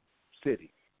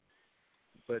city.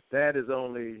 But that is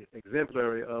only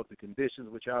exemplary of the conditions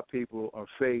which our people are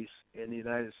faced in the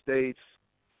United States,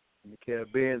 in the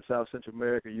Caribbean, South Central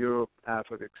America, Europe,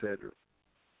 Africa, etc.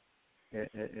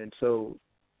 And so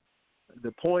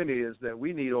the point is that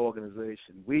we need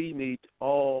organization. We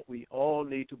all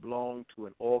need to belong to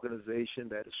an organization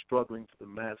that is struggling for the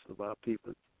mass of our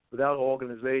people. Without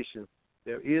organization,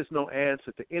 there is no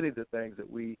answer to any of the things that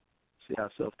we see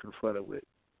ourselves confronted with.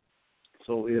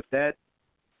 So if that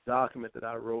document that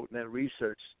I wrote and that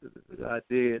research that I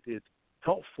did is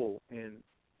helpful in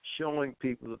showing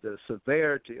people the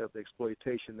severity of the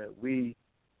exploitation that we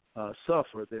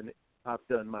suffer, then I've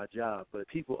done my job. But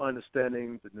people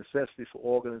understanding the necessity for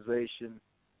organization,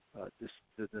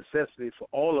 the necessity for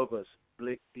all of us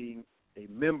being a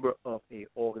member of an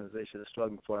organization that's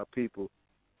struggling for our people,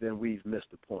 then we've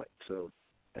missed the point. So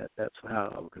that's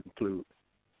how I would conclude.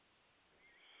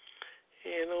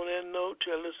 And on that note,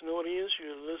 to our listening audience,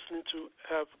 you're listening to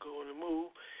Africa on the Move.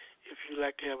 If you'd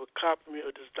like to have a copy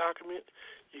of this document,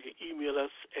 you can email us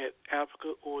at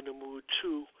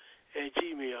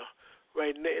africaonthemove2@gmail.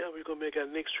 Right now, we're going to make our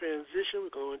next transition. We're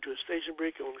going to a station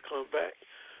break, and when we come back,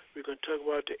 we're going to talk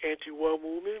about the anti-war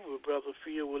movement with Brother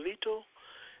Fio Walito.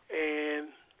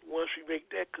 And once we make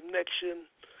that connection,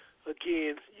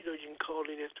 again, you can call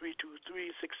in at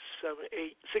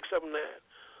 323-678-679.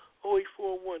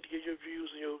 0841 to get your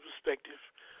views and your perspective.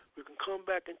 We can come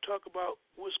back and talk about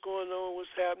what's going on,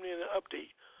 what's happening, and an update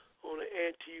on the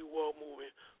anti-war movement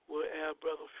with our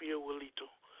brother Fio Walito.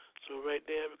 So right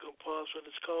now we're going to pause for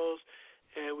this cause,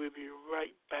 and we'll be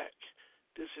right back.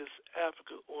 This is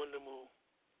Africa on the Move.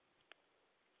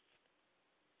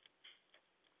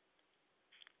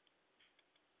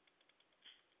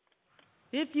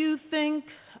 If you think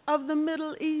of the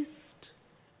Middle East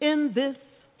in this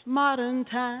modern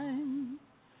time,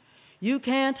 you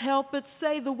can't help but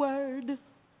say the word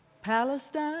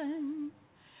Palestine.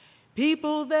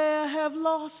 People there have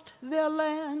lost their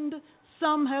land,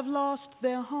 some have lost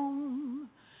their home.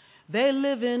 They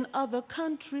live in other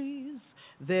countries,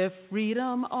 their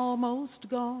freedom almost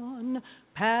gone.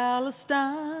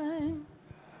 Palestine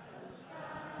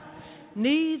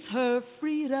needs her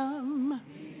freedom.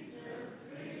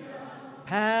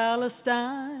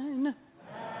 Palestine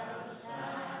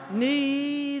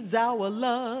needs our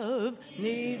love,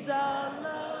 needs our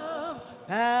love.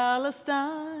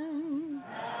 Palestine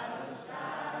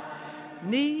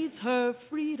needs her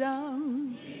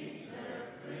freedom.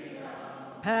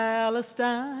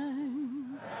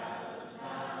 Palestine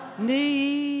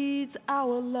needs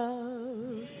our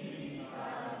love.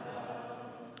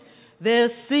 There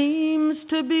seems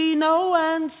to be no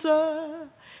answer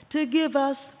to give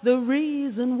us the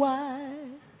reason why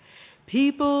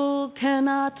people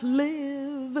cannot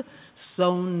live,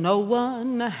 so no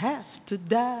one has to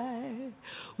die.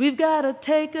 We've got to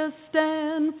take a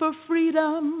stand for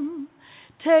freedom,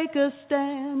 take a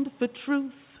stand for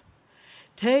truth,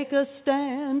 take a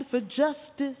stand for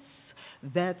justice.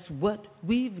 That's what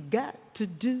we've got to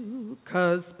do,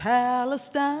 'cause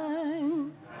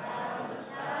Palestine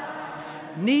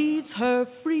needs her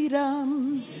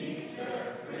freedom.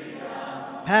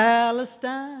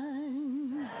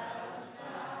 Palestine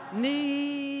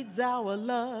needs our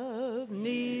love,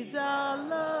 needs our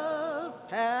love.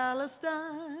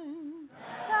 Palestine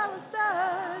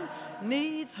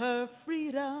needs her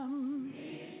freedom.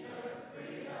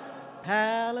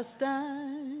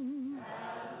 Palestine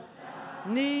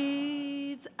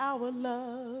needs our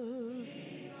love.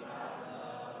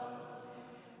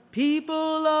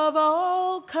 People of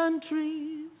all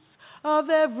countries, of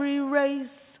every race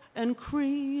and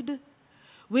creed,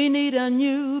 we need a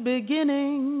new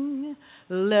beginning.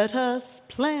 Let us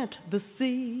plant the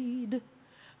seed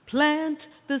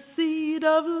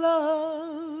of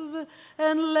love,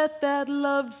 and let that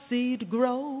love seed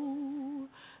grow.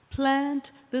 Plant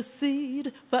the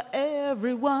seed for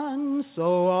everyone,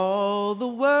 so all the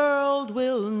world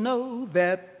will know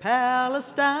that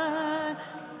Palestine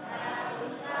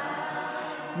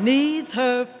needs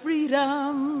her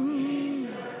freedom.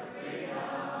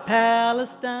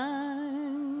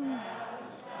 Palestine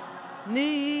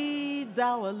needs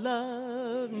our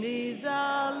love, needs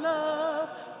our love.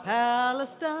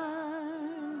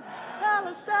 Palestine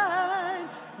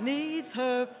needs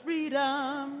her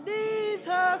freedom, needs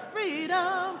her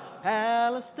freedom.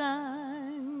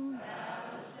 Palestine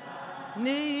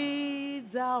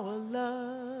needs our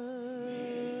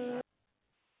love.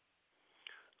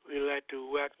 We'd like to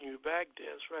welcome you back.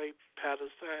 That's right,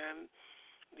 Palestine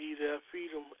need our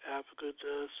freedom. Africa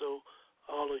does, so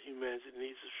all of humanity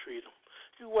needs is freedom.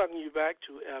 We welcome you back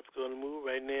to Africa on the Move.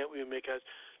 Right now, we'll make our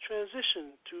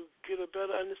transition to get a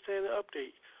better understanding and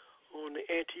update on the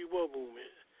anti-war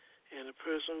movement. And the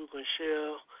person who can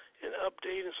share an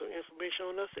update and some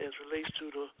information on us as relates to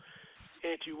the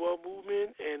anti-war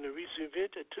movement and the recent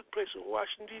event that took place in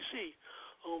Washington, D.C.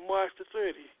 on March the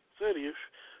 30th,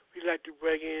 we'd like to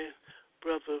bring in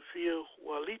Brother Phil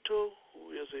Walito,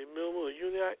 who is a member of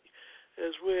UNIAC,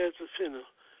 as well as the Finner.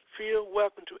 Phil,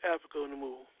 welcome to Africa on the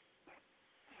Move.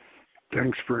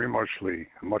 Thanks very much, Lee.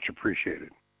 Much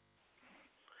appreciated.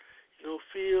 You know,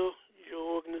 Phil, your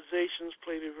organizations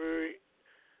played a very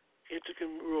intricate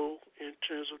role in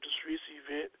terms of this recent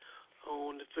event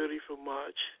on the 30th of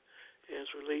March as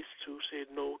relates to, say,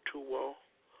 no to war.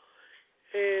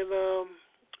 And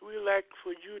we'd like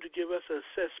for you to give us an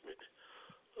assessment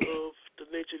of the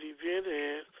nature of the event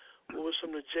and what were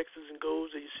some of the objectives and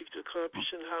goals that you seek to accomplish,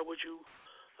 and how would you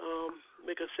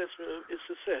make an assessment of its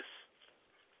success?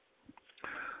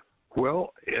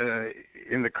 Well,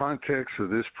 in the context of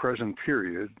this present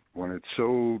period, when it's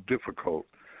so difficult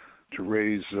to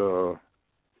raise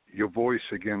your voice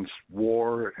against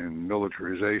war and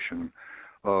militarization,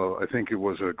 I think it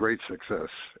was a great success.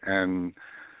 And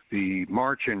the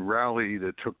march and rally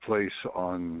that took place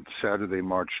on Saturday,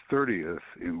 March 30th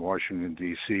in Washington,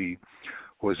 D.C.,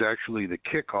 was actually the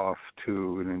kickoff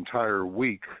to an entire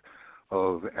week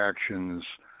of actions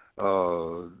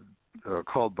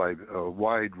called by a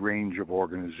wide range of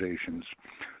organizations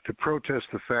to protest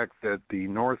the fact that the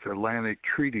North Atlantic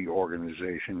Treaty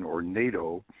Organization, or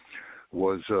NATO,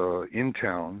 was in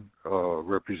town,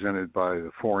 represented by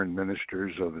the foreign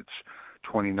ministers of its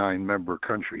 29 member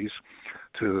countries,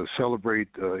 to celebrate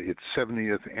its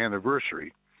 70th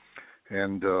anniversary.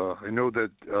 And I know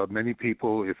that many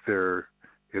people,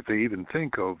 if they even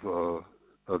think of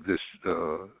this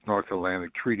North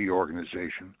Atlantic Treaty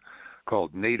Organization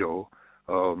called NATO,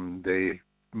 they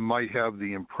might have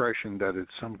the impression that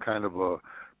it's some kind of a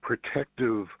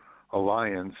protective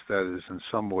alliance that is in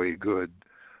some way good,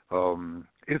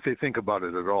 if they think about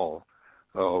it at all,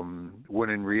 when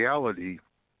in reality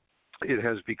it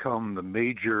has become the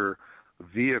major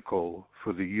vehicle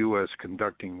for the U.S.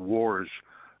 conducting wars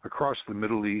across the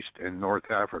Middle East and North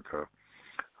Africa.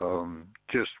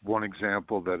 Just one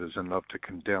example that is enough to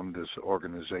condemn this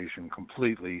organization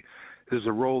completely is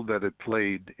the role that it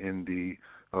played in the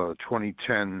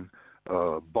 2010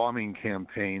 bombing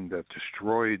campaign that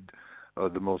destroyed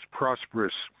the most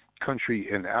prosperous country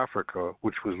in Africa,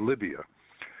 which was Libya,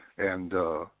 and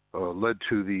led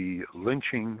to the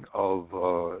lynching of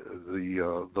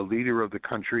the leader of the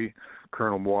country,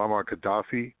 Colonel Muammar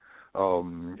Gaddafi,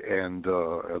 and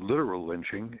a literal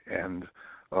lynching. And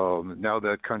now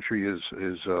that country is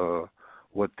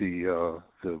what the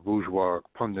bourgeois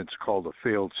pundits call a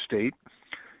failed state,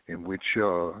 in which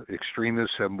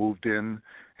extremists have moved in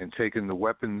and taken the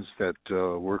weapons that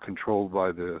were controlled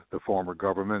by the former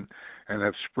government and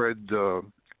have spread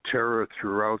terror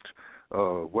throughout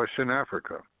Western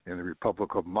Africa, in the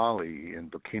Republic of Mali, in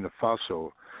Burkina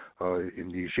Faso,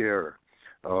 in Niger,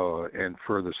 and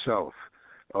further south.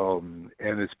 And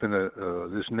it's been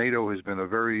this NATO has been a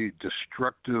very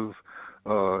destructive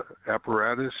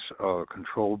apparatus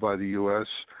controlled by the U.S.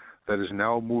 that is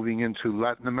now moving into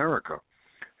Latin America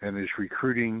and is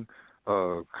recruiting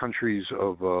countries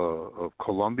of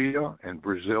Colombia and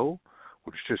Brazil,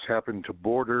 which just happen to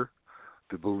border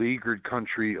the beleaguered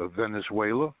country of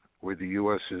Venezuela, where the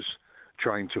U.S. is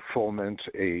trying to foment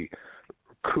a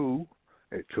coup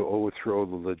to overthrow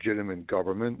the legitimate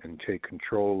government and take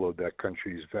control of that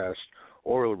country's vast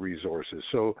oil resources.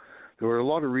 So there were a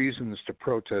lot of reasons to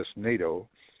protest NATO,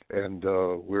 and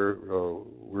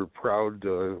we're proud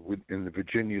in the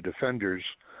Virginia Defenders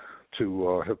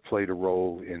to have played a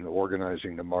role in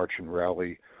organizing the march and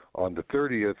rally on the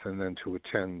 30th, and then to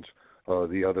attend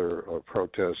the other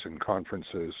protests and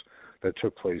conferences that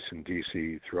took place in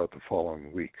D.C. throughout the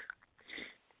following week.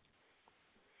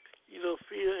 You know,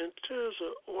 Phil, in terms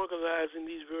of organizing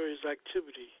these various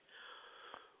activities,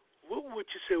 what would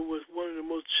you say was one of the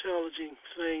most challenging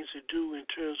things to do in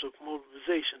terms of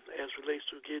mobilization as relates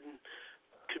to getting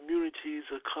communities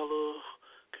of color,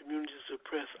 communities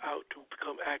oppressed out to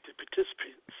become active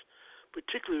participants?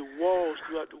 Particularly wars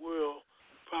throughout the world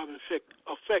probably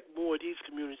affect more of these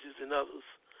communities than others.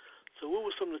 So what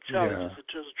were some of the challenges in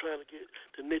terms of trying to get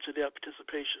the nature of their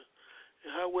participation?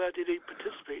 And how well did they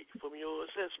participate from your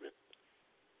assessment?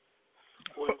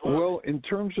 Well, in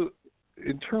terms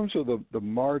of the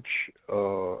march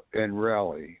and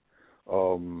rally,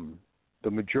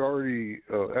 the majority,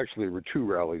 actually there were two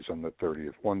rallies on the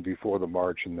 30th, one before the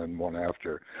march and then one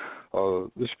after.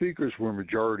 The speakers were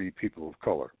majority people of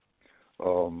color.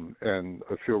 And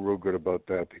I feel real good about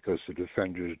that because the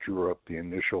defenders drew up the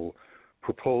initial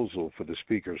proposal for the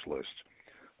speakers list.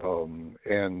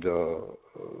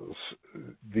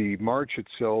 The march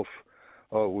itself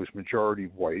was majority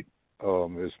white,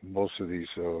 as most of these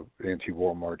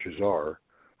anti-war marches are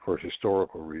for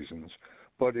historical reasons.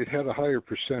 But it had a higher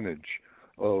percentage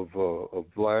of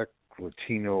black,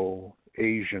 Latino,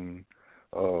 Asian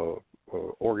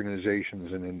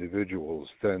organizations and individuals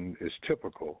than is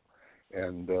typical.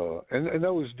 And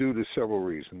that was due to several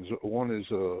reasons. One is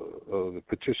the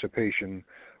participation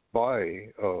by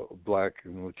black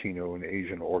and Latino and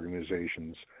Asian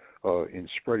organizations in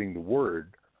spreading the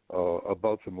word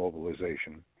about the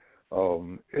mobilization,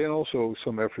 and also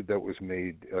some effort that was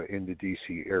made in the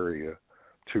D.C. area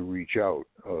to reach out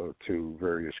to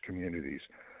various communities.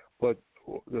 But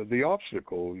the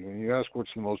obstacle, when you ask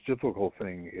what's the most difficult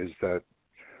thing, is that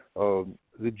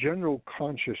the general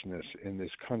consciousness in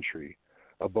this country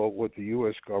about what the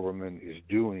U.S. government is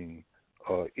doing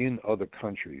in other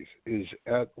countries is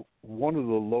at one of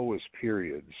the lowest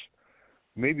periods,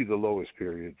 maybe the lowest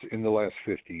periods in the last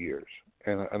 50 years.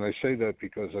 And I say that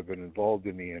because I've been involved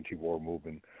in the anti-war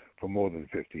movement for more than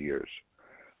 50 years.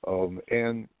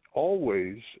 And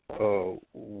always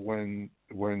when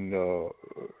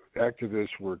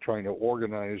activists were trying to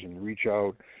organize and reach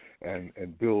out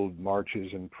and build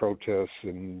marches and protests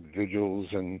and vigils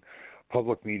and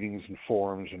public meetings and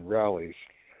forums and rallies,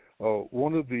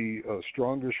 one of the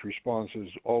strongest responses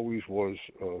always was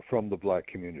from the black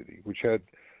community, which had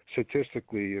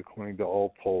statistically, according to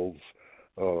all polls,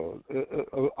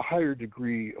 a higher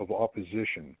degree of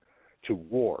opposition to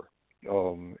war.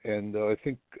 And I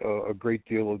think a great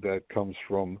deal of that comes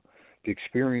from the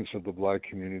experience of the black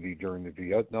community during the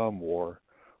Vietnam War,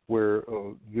 where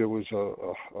there was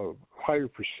a higher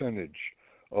percentage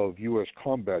of U.S.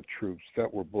 combat troops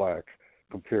that were black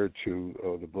compared to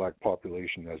the black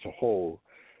population as a whole.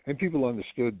 And people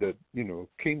understood that,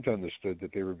 came to understand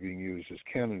that they were being used as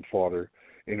cannon fodder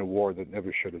in a war that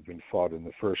never should have been fought in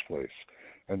the first place.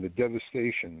 And the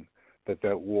devastation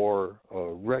that war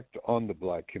wreaked on the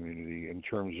black community in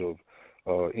terms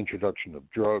of introduction of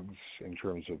drugs, in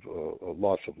terms of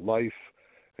loss of life,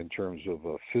 in terms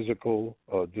of physical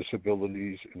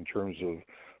disabilities, in terms of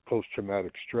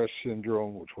post-traumatic stress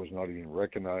syndrome, which was not even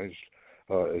recognized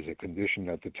as a condition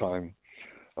at the time,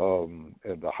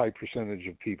 and the high percentage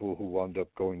of people who wound up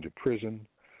going to prison,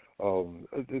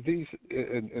 these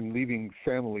and leaving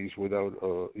families without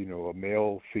a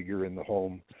male figure in the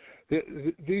home.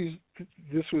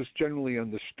 This was generally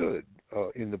understood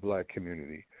in the black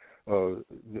community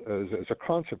as a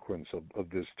consequence of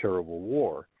this terrible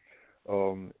war,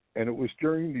 and it was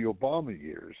during the Obama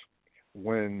years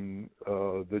when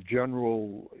the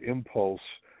general impulse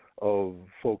of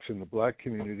folks in the black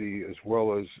community, as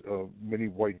well as many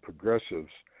white progressives,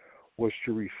 was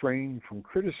to refrain from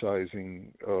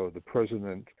criticizing the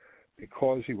president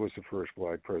because he was the first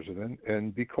black president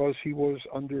and because he was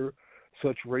under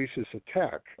such racist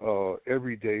attack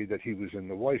every day that he was in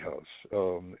the White House.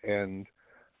 And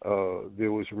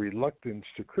there was reluctance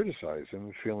to criticize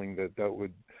him, feeling that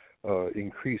would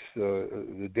increase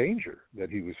the danger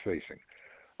that he was facing.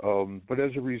 But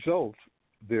as a result,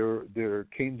 there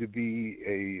came to be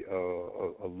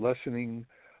a lessening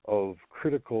of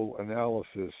critical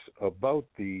analysis about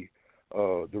the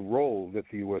role that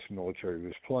the U.S. military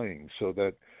was playing, so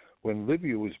that when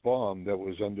Libya was bombed, that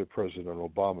was under President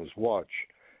Obama's watch,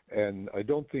 and I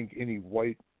don't think any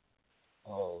white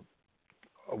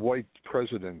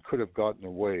president could have gotten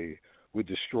away with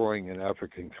destroying an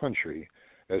African country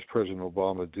as President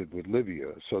Obama did with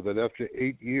Libya, so that after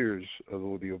 8 years of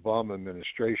the Obama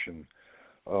administration,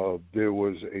 there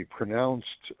was a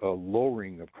pronounced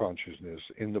lowering of consciousness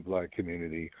in the black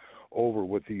community over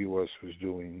what the U.S. was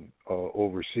doing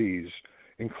overseas,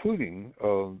 including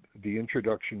the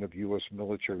introduction of U.S.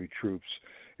 military troops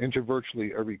into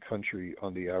virtually every country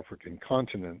on the African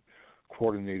continent,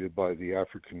 coordinated by the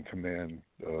African Command,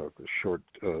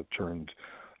 short-termed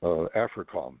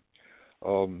AFRICOM.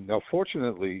 Now,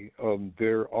 fortunately,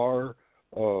 there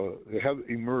have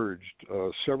emerged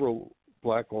several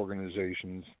black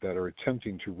organizations that are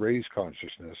attempting to raise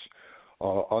consciousness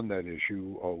on that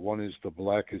issue. One is the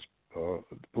Black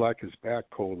is Back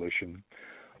Coalition,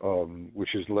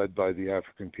 which is led by the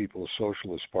African People's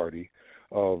Socialist Party,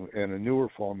 and a newer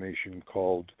formation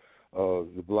called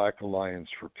the Black Alliance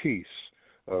for Peace,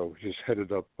 which is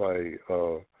headed up by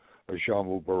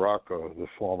Jamu Baraka, the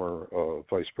former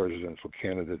vice presidential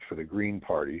candidate for the Green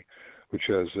Party, which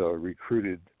has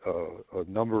recruited a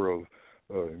number of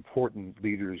important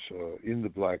leaders in the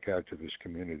black activist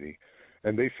community.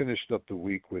 And they finished up the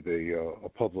week with a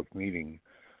public meeting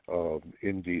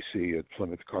in D.C. at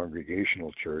Plymouth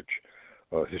Congregational Church,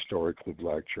 historically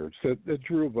black church, that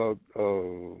drew about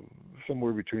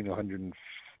somewhere between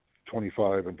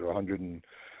 125 and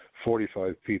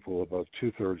 145 people, about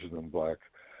 2/3 of them black,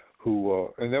 who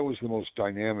and that was the most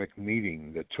dynamic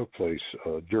meeting that took place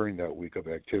during that week of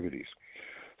activities.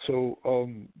 So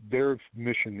their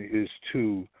mission is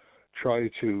to try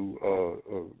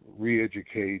to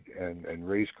re-educate and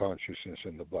raise consciousness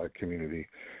in the black community,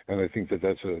 and I think that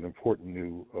that's an important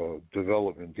new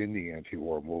development in the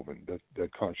anti-war movement.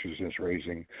 That consciousness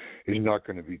raising is not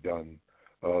going to be done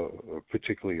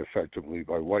particularly effectively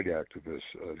by white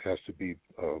activists. It has to be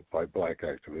by black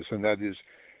activists, and that is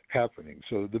happening.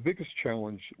 So the biggest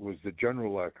challenge was the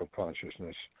general lack of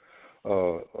consciousness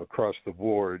across the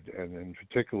board, and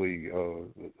particularly a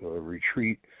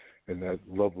retreat in that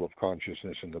level of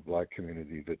consciousness in the black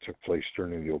community that took place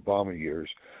during the Obama years.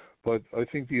 But I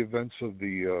think the events of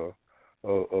the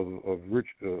of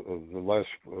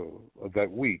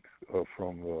that week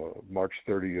from March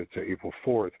 30th to April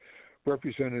 4th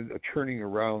represented a turning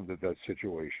around of that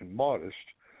situation. Modest,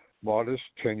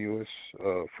 tenuous,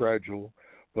 fragile,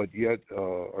 but yet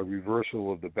a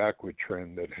reversal of the backward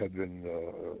trend that had been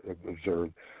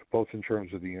observed, both in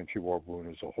terms of the anti-war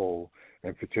movement as a whole,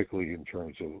 and particularly in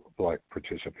terms of black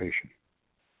participation.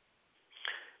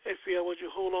 Hey, Phil, would you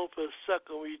hold on for a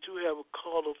second? We do have a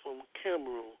caller from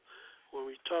Cameroon. When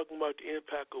we're talking about the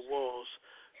impact of wars,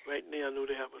 right now I know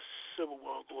they have a civil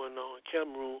war going on in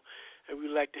Cameroon, and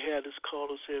we'd like to have this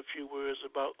caller say a few words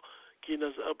about getting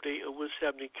us an update of what's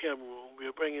happening in Cameroon.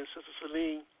 We're bringing Sister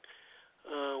Celine.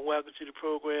 Welcome to the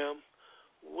program.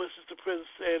 What is the present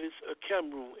status of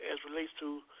Cameroon as relates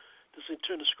to this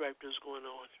internal strife that's going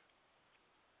on?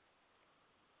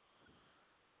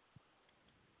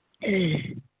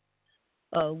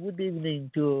 Good evening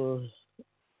to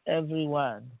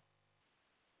everyone.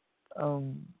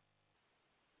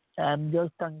 I'm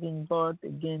just thanking God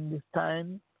again this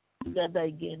time that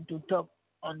I get to talk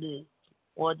on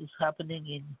what is happening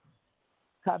in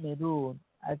Cameroon.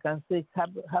 I can say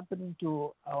happening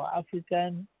to our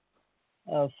African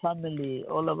family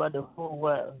all over the whole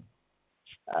world.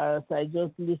 As I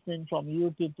just listened from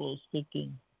you people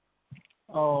speaking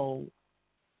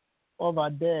over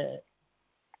there,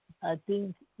 I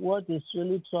think what is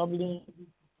really troubling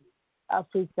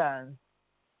Africans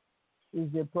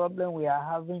is the problem we are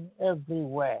having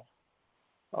everywhere,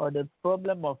 or the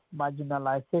problem of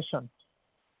marginalization.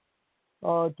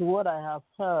 To what I have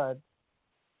heard,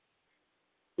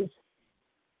 it's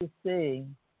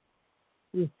saying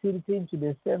is tilting to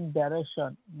the same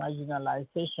direction,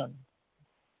 marginalization,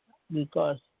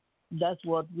 because that's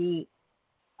what we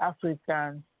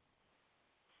Africans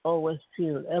always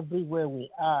feel everywhere we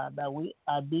are, that we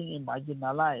are being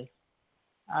marginalized.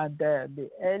 And the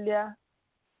earlier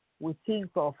we think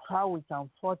of how we can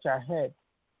forge ahead,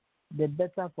 the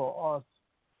better for us,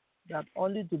 than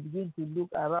only to begin to look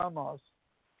around us,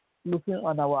 looking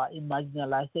on our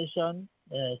marginalization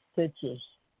status.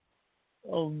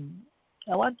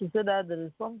 I want to say that there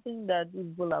is something that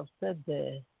people have said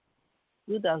there.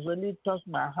 It has really touched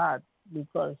my heart,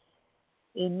 because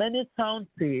in many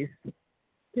countries,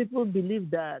 people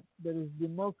believe that there is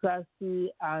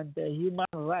democracy and human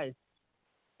rights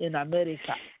in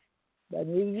America. That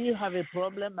if you have a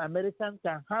problem, Americans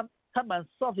can come and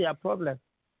solve your problem.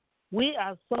 We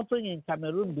are suffering in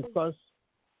Cameroon because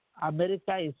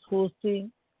America is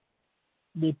hosting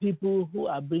the people who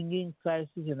are bringing crisis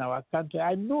in our country.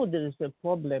 I know there is a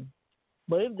problem,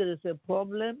 but if there is a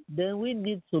problem, then we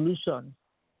need solutions.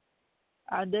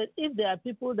 And then if there are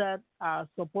people that are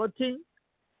supporting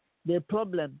the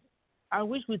problem, and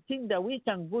which we think that we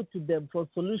can go to them for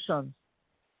solutions,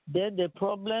 then the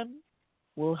problem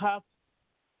will have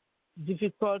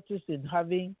difficulties in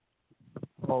having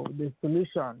the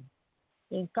solution.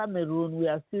 In Cameroon, we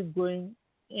are still going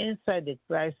inside the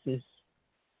crisis.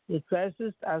 The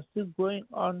crises are still going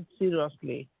on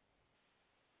seriously.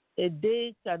 A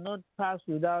day cannot pass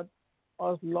without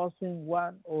us losing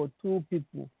one or two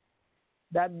people.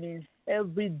 That means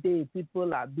every day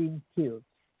people are being killed.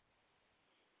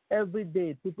 Every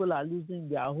day people are losing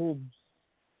their homes.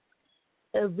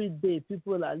 Every day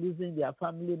people are losing their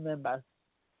family members.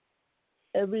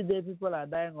 Every day people are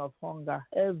dying of hunger.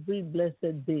 Every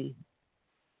blessed day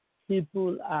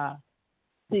people are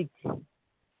sick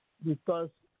because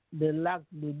they lack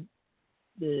the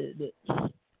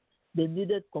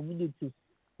needed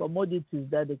commodities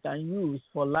that they can use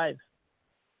for life.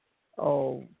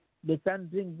 They can't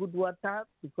drink good water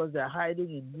because they're hiding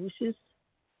in bushes.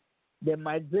 They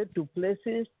migrate to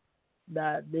places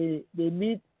that they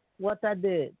meet water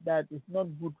there that is not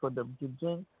good for them to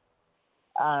drink.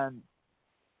 And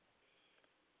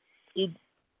it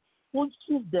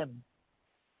pushes them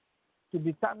to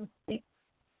become sick,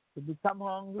 to become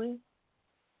hungry,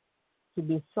 to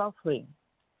be suffering.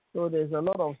 So there's a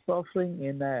lot of suffering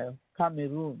in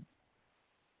Cameroon.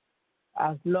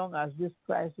 As long as this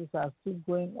crisis are still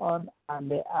going on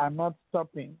and they are not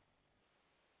stopping,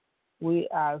 we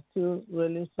are still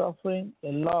really suffering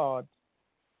a lot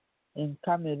in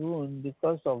Cameroon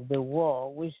because of the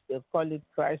war, which they call it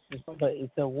crisis, but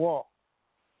it's a war.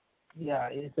 Yeah,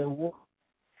 it's a war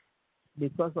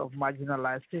because of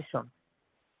marginalization.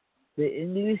 The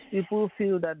English people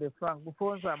feel that the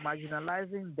Francophones are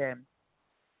marginalizing them,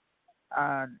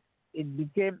 and it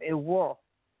became a war,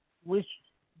 which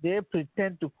they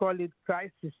pretend to call it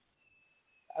crisis.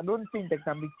 I don't think they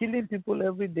can be killing people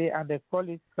every day and they call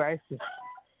it crisis.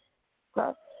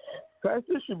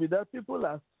 Crisis should be that people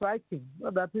are striking,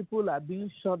 not that people are being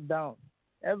shot down.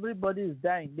 Everybody is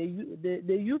dying.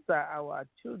 The youth are our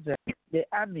children. The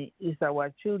army is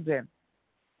our children.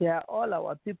 They are all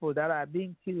our people that are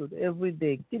being killed every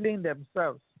day, killing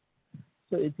themselves.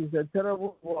 So it is a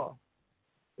terrible war.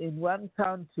 In one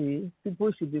country,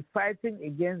 people should be fighting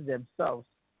against themselves.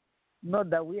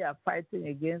 Not that we are fighting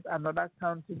against another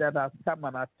country that has come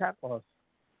and attacked us,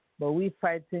 but we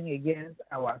fighting against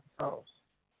ourselves.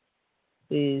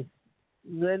 It's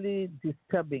really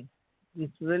disturbing.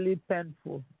 It's really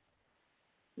painful.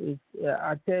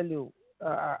 I tell you,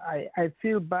 I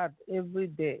feel bad every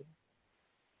day.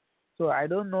 So I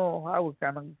don't know how we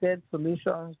can get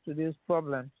solutions to these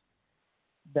problems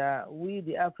that we,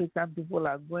 the African people,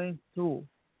 are going through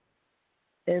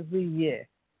every year.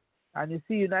 And you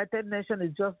see, United Nations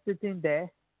is just sitting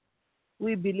there.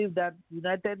 We believe that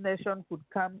United Nations could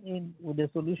come in with a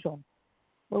solution.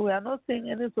 But we are not seeing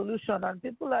any solution, and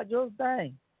people are just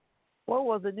dying. What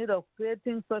was the need of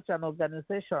creating such an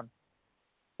organization,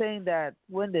 saying that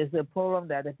when there's a problem,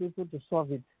 there are the people to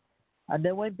solve it? And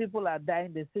then when people are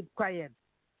dying, they sit quiet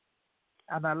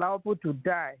and allow people to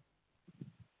die.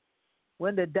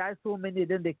 When they die so many,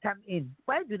 then they come in.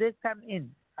 Why do they come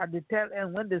in at the tail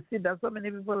end when they see that so many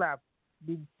people have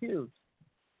been killed?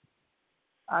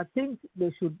 I think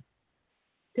they should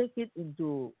take it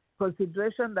into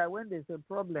consideration that when there's a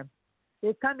problem,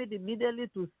 they come in immediately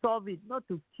to solve it, not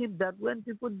to keep that when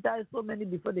people die so many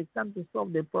before they come to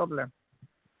solve the problem.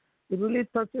 It really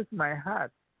touches my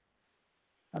heart.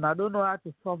 And I don't know how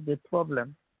to solve the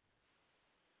problem.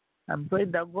 I'm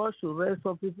praying that God should raise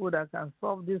up people that can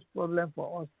solve this problem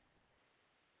for us.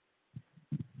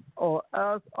 Or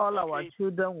else all our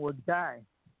children will die.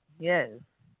 Yes.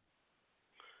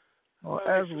 Or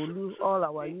else we'll lose all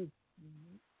our youth.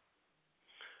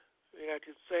 I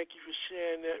just thank you for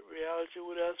sharing that reality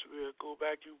with us. We'll go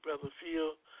back to Brother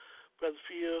Field. Brother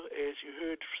Field, as you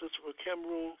heard Sister from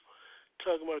Cameroon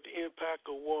talking about the impact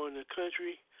of war in the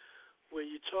country, when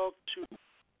you talk to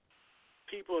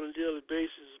people on a daily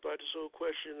basis about this whole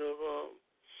question of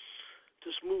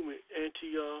this movement,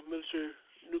 anti-military,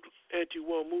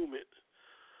 anti-war movement,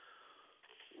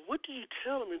 what do you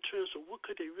tell them in terms of what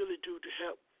could they really do to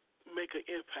help make an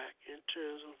impact in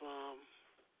terms of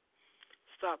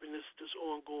stopping this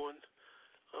ongoing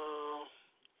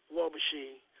war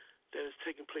machine that is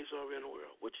taking place all around the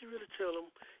world? What do you really tell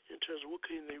them in terms of what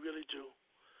can they really do?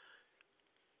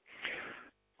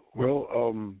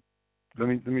 Well, let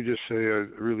me just say I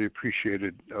really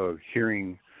appreciated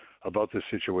hearing about the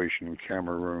situation in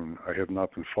Cameroon. I have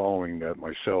not been following that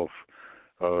myself,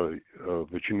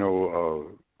 but you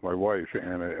know, my wife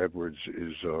Anna Edwards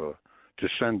is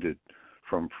descended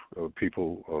from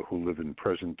people who live in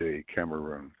present-day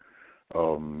Cameroon,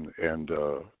 and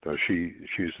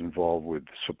she's involved with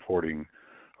supporting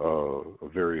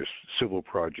various civil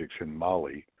projects in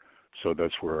Mali. So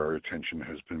that's where our attention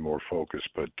has been more focused.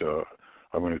 But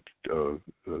I'm going to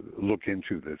look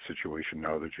into that situation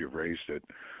now that you've raised it,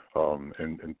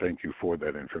 and thank you for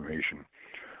that information.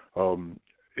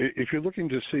 If you're looking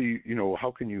to see, you know,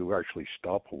 how can you actually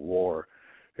stop a war,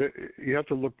 you have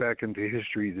to look back into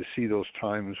history to see those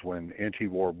times when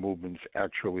anti-war movements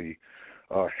actually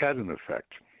had an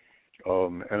effect.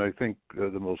 And I think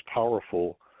the most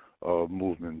powerful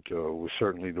movement was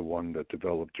certainly the one that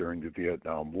developed during the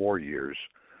Vietnam War years,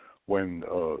 when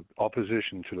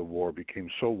opposition to the war became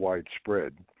so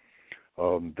widespread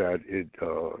that it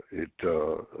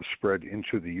spread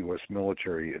into the U.S.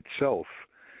 military itself,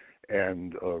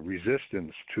 and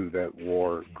resistance to that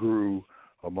war grew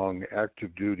among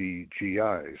active duty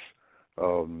GIs,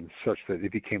 such that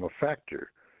it became a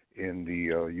factor in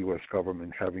the U.S.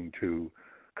 government having to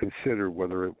consider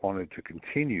whether it wanted to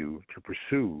continue to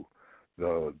pursue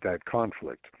that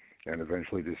conflict, and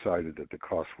eventually decided that the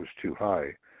cost was too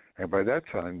high. And by that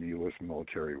time, the U.S.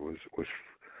 military was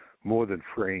more than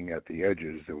fraying at the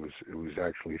edges. It was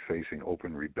actually facing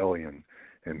open rebellion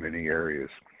in many areas.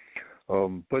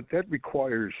 But that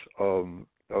requires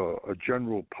a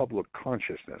general public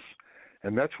consciousness,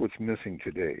 and that's what's missing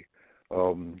today.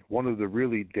 One of the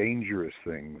really dangerous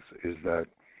things is that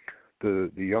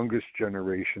the youngest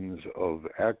generations of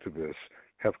activists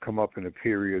have come up in a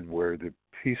period where the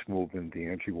peace movement, the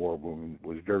anti-war movement,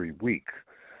 was very weak.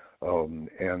 And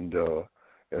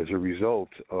as a result,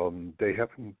 they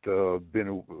haven't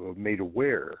been made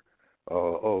aware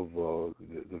of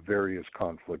the various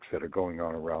conflicts that are going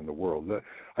on around the world.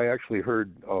 I actually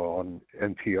heard on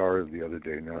NPR the other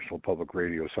day, National Public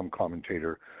Radio, some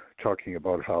commentator talking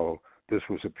about how this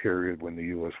was a period when the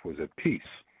U.S. was at peace.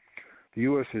 The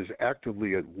U.S. is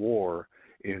actively at war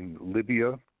in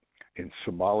Libya, in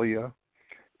Somalia,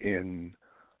 in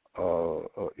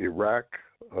Iraq,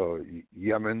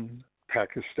 Yemen,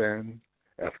 Pakistan,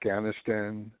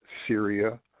 Afghanistan,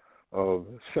 Syria,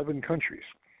 7 countries.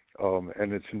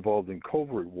 And it's involved in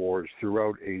covert wars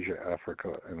throughout Asia,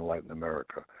 Africa, and Latin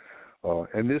America.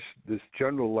 And this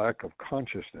general lack of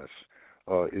consciousness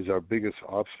is our biggest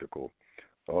obstacle.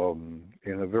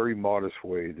 In a very modest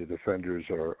way, the defenders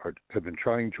have been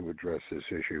trying to address this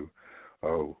issue.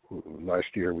 Last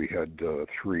year we had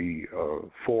 3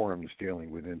 forums dealing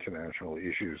with international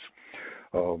issues,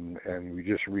 and we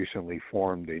just recently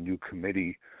formed a new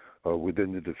committee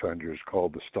within the defenders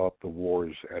called the Stop the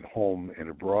Wars at Home and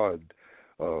Abroad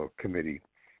Committee,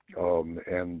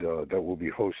 and that will be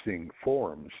hosting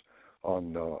forums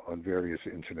on various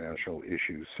international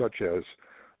issues, such as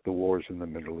the wars in the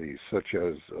Middle East, such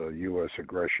as U.S.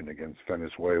 aggression against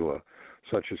Venezuela,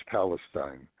 such as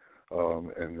Palestine.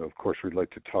 And of course, we'd like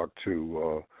to talk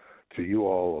to you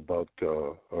all about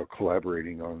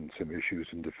collaborating on some issues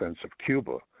in defense of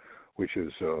Cuba, which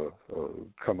has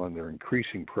come under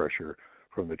increasing pressure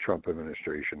from the Trump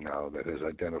administration now, that has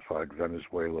identified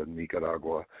Venezuela,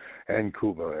 Nicaragua, and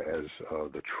Cuba as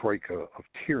the troika of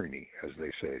tyranny, as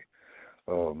they say.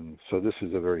 So this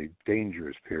is a very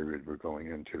dangerous period we're going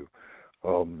into.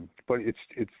 But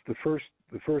it's the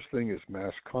first thing is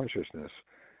mass consciousness,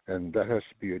 and that has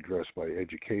to be addressed by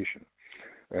education.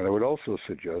 And I would also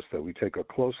suggest that we take a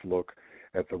close look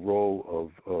at the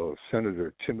role of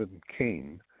Senator Tim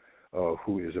Kaine,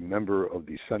 who is a member of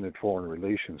the Senate Foreign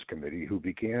Relations Committee, who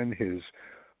began his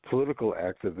political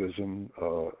activism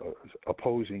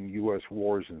opposing U.S.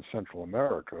 wars in Central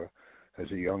America as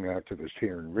a young activist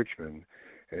here in Richmond,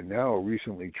 and now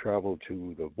recently traveled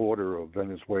to the border of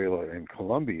Venezuela and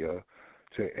Colombia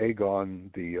to egg on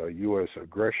the U.S.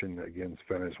 aggression against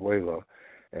Venezuela,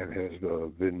 and has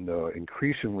been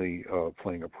increasingly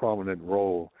playing a prominent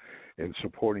role in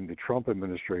supporting the Trump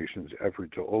administration's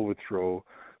effort to overthrow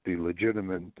the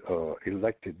legitimate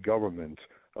elected government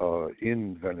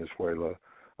in Venezuela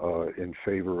in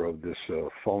favor of this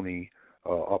phony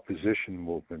opposition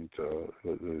movement,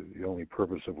 the only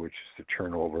purpose of which is to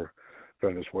turn over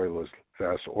Venezuela's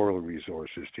vast oil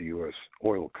resources to U.S.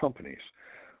 oil companies.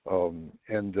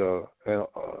 And a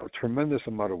tremendous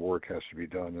amount of work has to be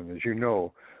done. And as you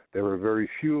know, there are very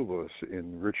few of us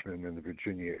in Richmond and the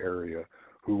Virginia area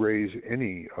who raise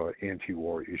any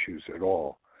anti-war issues at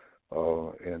all.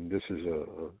 And this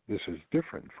is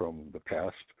different from the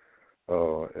past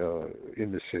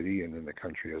in the city and in the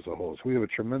country as a whole. So we have a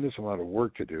tremendous amount of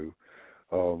work to do.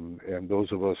 And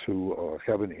those of us who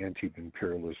have an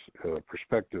anti-imperialist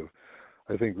perspective,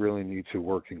 I think, really need to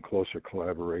work in closer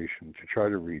collaboration to try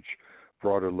to reach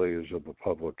broader layers of the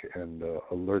public and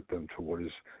alert them to what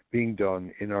is being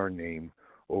done in our name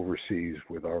overseas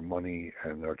with our money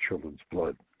and our children's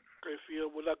blood. Okay, Phil,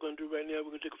 what I'm going to do right now,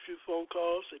 we're going to take a few phone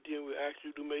calls, and then we'll ask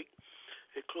you to make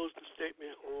a closing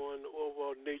statement on the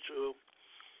overall nature of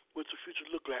what the future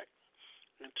look like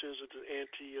in terms of the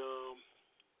anti-war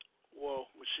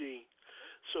machine.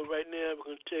 So right now,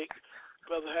 we're going to take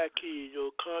Brother Haki,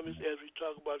 your comments as we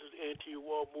talk about this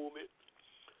anti-war movement.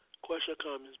 Question or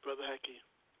comments, Brother Haki?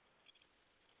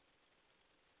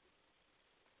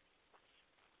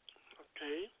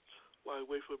 Okay. While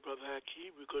we wait for Brother Haki,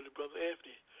 we go to Brother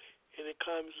Anthony. Any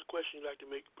comments or questions you'd like to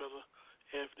make, Brother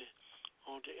Anthony,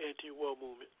 on the anti-war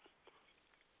movement?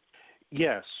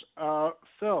 Yes.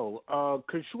 Phil,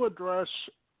 could you address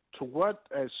to what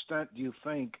extent do you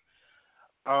think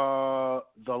the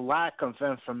lack of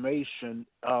information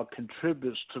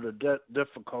contributes to the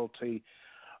difficulty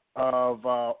of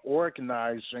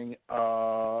organizing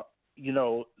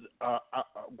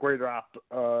greater,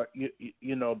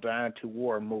 the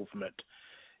anti-war movement.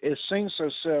 It seems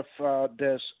as if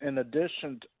there's, in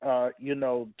addition, to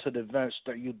the events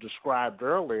that you described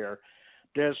earlier,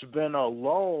 there's been a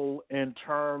lull in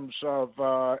terms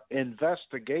of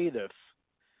investigative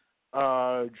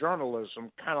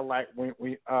journalism, kind of like when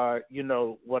we,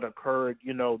 what occurred,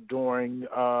 during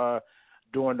the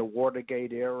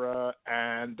Watergate era,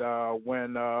 and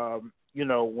when the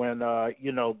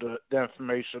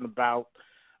information about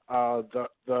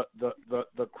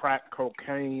the crack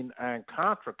cocaine and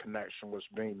Contra connection was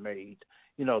being made,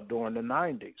 during the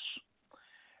 90s.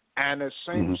 And it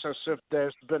seems as if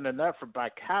there's been an effort by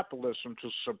capitalism to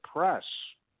suppress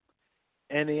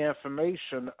any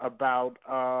information about,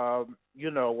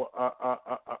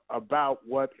 about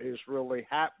what is really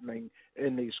happening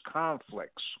in these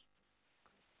conflicts,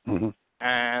 and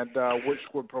which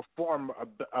would perform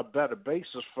a better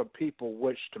basis for people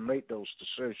which to make those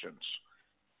decisions.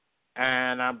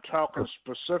 And I'm talking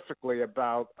specifically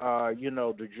about,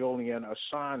 the Julian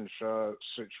Assange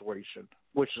situation,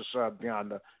 which is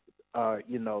beyond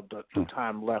the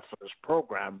time left for this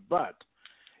program. But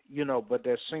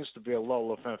there seems to be a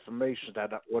lull of information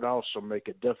that would also make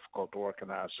it difficult to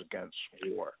organize against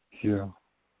war. Yeah.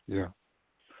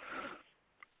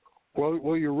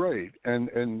 Well, you're right,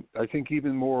 and I think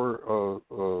even more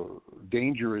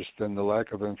dangerous than the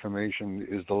lack of information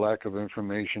is the lack of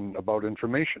information about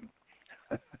information.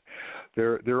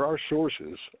 There are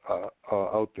sources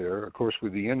out there. Of course,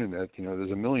 with the internet,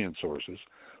 there's a million sources,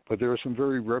 but there are some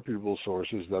very reputable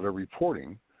sources that are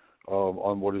reporting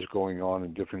on what is going on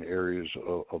in different areas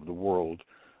of the world,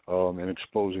 and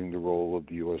exposing the role of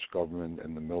the U.S. government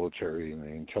and the military and the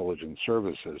intelligence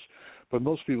services. But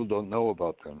most people don't know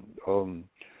about them.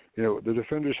 The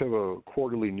Defenders have a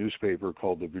quarterly newspaper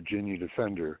called the Virginia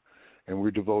Defender, and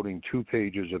we're devoting 2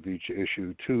 pages of each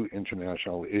issue to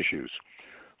international issues.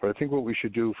 But I think what we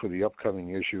should do for the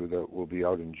upcoming issue that will be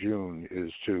out in June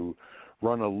is to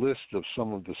run a list of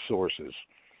some of the sources.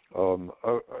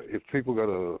 If people got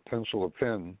a pencil or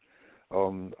pen,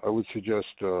 I would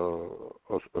suggest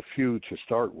a few to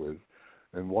start with.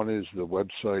 And one is the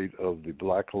website of the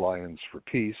Black Alliance for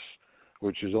Peace,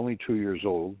 which is only 2 years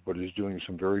old, but is doing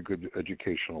some very good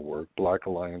educational work, Black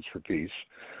Alliance for Peace.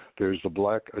 There's the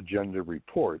Black Agenda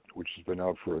Report, which has been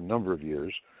out for a number of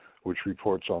years, which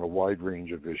reports on a wide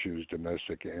range of issues,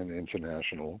 domestic and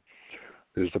international.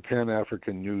 There's the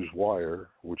Pan-African News Wire,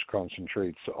 which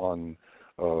concentrates on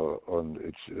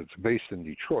it's based in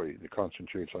Detroit. It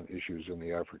concentrates on issues in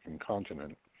the African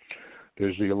continent.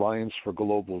 There's the Alliance for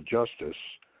Global Justice,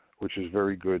 which is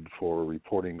very good for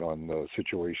reporting on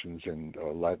situations in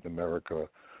Latin America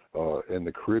and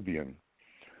the Caribbean.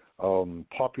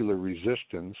 Popular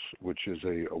Resistance, which is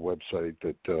a website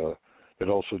that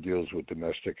also deals with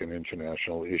domestic and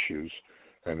international issues,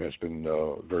 and has been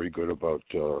very good about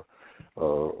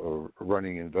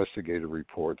running investigative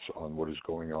reports on what is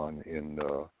going on in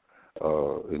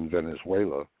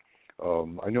Venezuela.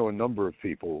 I know a number of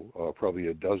people, probably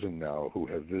a dozen now, who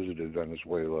have visited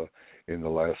Venezuela in the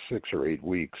last 6 or 8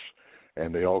 weeks,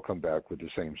 and they all come back with the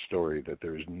same story, that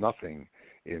there is nothing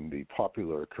in the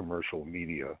popular commercial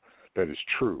media that is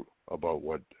true about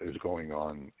what is going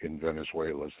on in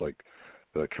Venezuela. It's like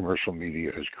the commercial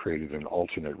media has created an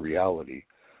alternate reality.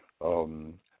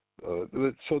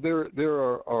 So there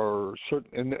are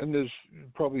certain, and there's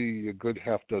probably a good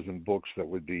half dozen books that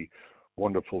would be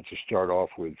wonderful to start off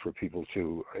with for people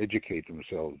to educate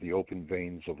themselves. The Open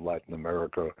Veins of Latin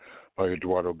America by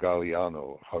Eduardo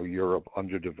Galeano, How Europe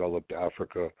Underdeveloped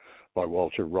Africa by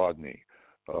Walter Rodney,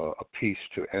 A Peace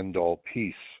to End All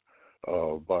Peace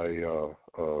by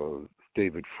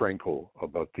David Frankel,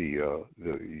 about the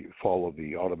fall of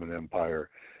the Ottoman Empire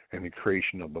and the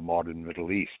creation of the modern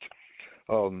Middle East.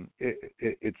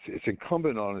 It's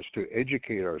incumbent on us to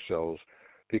educate ourselves,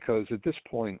 because at this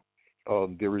point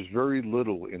there is very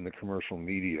little in the commercial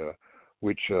media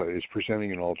which is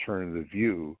presenting an alternative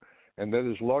view, and that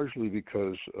is largely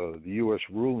because the U.S.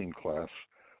 ruling class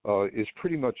is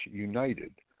pretty much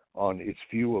united on its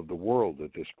view of the world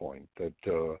at this point, that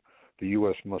the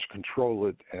U.S. must control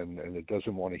it, and it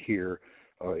doesn't want to hear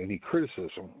any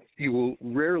criticism. You will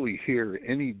rarely hear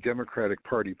any Democratic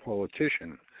Party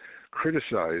politician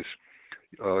criticize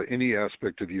any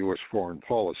aspect of U.S. foreign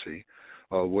policy,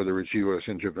 whether it's U.S.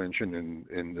 intervention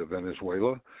in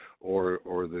Venezuela or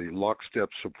the lockstep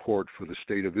support for the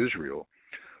State of Israel.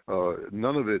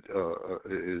 None of it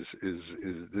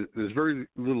there's very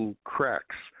little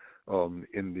cracks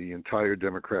in the entire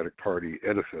Democratic Party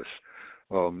edifice.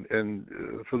 And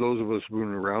for those of us who've been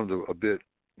around a bit,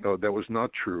 that was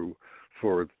not true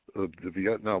for the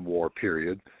Vietnam War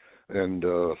period, and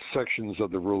sections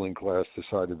of the ruling class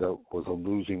decided that was a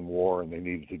losing war and they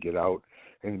needed to get out,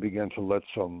 and began to let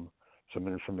some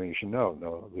information out.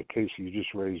 Now, the case you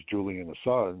just raised, Julian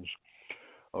Assange,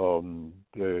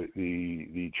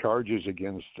 the charges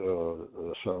against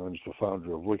Assange, the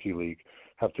founder of WikiLeaks,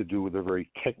 have to do with a very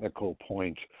technical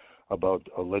point about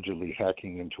allegedly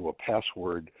hacking into a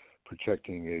password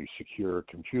protecting a secure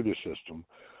computer system,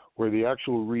 where the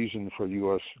actual reason for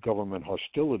U.S. government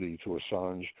hostility to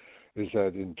Assange is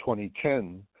that in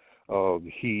 2010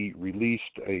 he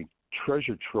released a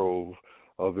treasure trove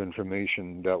of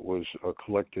information that was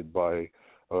collected by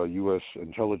U.S.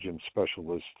 intelligence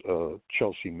specialist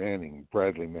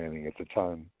Bradley Manning at the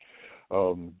time,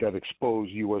 that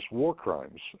exposed U.S. war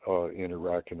crimes in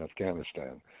Iraq and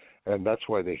Afghanistan. And that's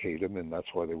why they hate him, and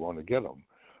that's why they want to get him.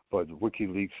 But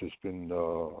WikiLeaks has been,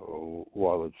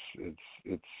 while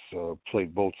it's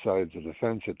played both sides of the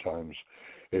fence at times,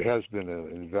 it has been an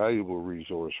invaluable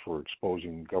resource for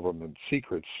exposing government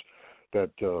secrets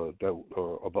that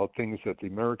about things that the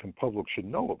American public should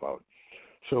know about.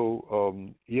 So,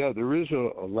 there is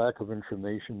a lack of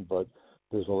information, but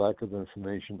there's a lack of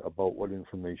information about what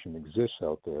information exists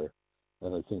out there.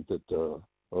 And I think that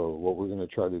what we're going to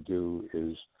try to do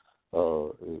is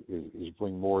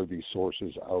bring more of these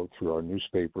sources out through our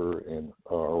newspaper and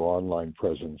our online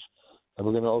presence. And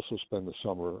we're going to also spend the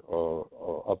summer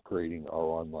upgrading our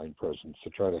online presence to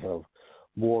try to have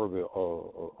more of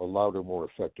a louder, more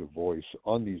effective voice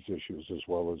on these issues, as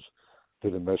well as the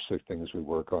domestic things we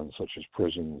work on, such as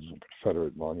prisons and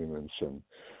Confederate monuments and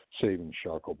saving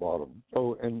Shockoe Bottom.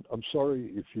 Oh, and I'm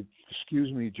sorry if you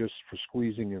excuse me just for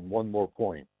squeezing in one more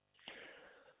point.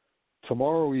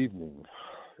 Tomorrow evening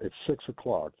at 6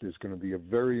 o'clock, there's going to be a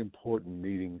very important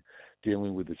meeting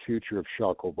dealing with the future of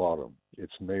Shockoe Bottom.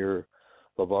 It's Mayor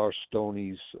LeVar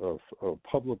Stoney's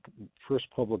first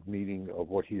public meeting of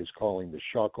what he is calling the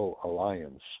Shockoe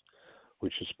Alliance,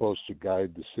 which is supposed to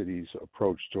guide the city's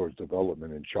approach towards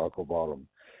development in Shockoe Bottom.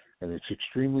 And it's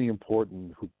extremely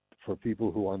important for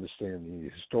people who understand the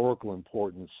historical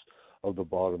importance of the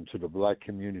bottom to the black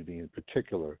community in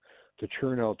particular to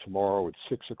turn out tomorrow at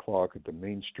 6 o'clock at the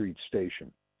Main Street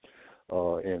station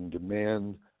and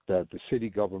demand that the city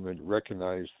government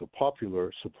recognize the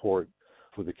popular support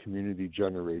for the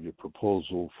community-generated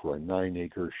proposal for a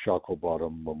 9-acre Shockoe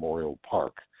Bottom Memorial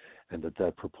Park, and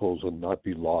that proposal not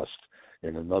be lost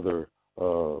in another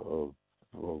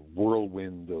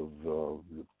whirlwind of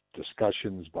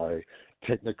discussions by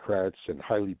technocrats and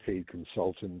highly paid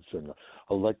consultants and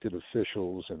elected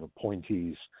officials and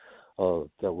appointees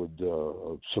that would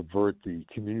subvert the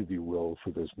community will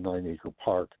for this 9-acre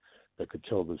park that could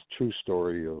tell this true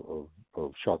story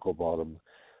of Shockoe Bottom,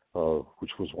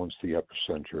 which was once the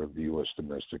epicenter of the U.S.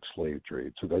 domestic slave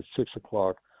trade. So that's 6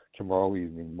 o'clock tomorrow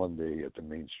evening, Monday, at the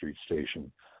Main Street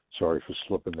station. Sorry for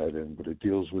slipping that in, but it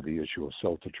deals with the issue of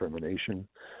self-determination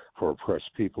for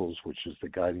oppressed peoples, which is the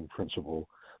guiding principle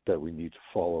that we need to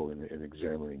follow in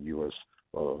examining U.S.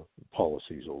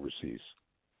 Policies overseas.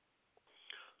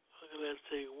 Okay, let's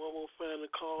take one more final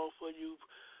call for you,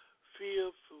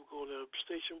 Fia. We'll go to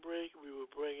station break. We will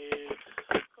bring in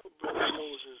Brother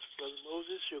Moses. Brother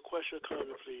Moses, your question or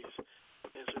comment, please,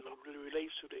 as it really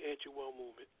relates to the anti-war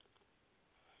movement.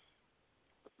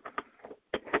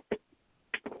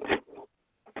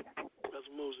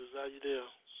 Brother Moses, are you there?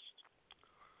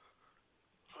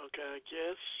 Okay, I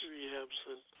guess we have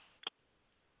some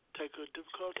technical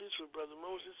difficulties with Brother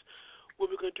Moses. What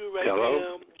we're going to do right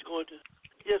now is going to...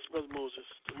 Yes, Brother Moses,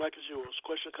 the mic is yours.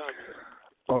 Question or comment?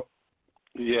 Oh,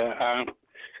 yeah,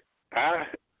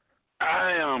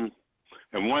 I am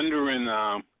wondering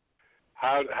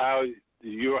how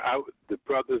the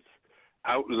brothers'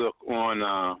 outlook on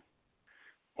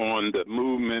the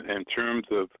movement in terms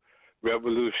of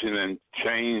revolution and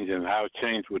change and how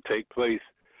change would take place.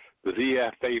 Does he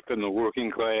have faith in the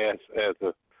working class as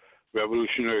a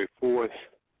revolutionary force,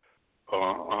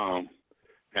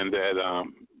 and that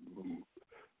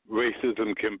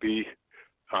racism can be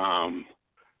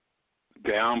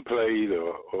downplayed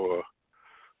or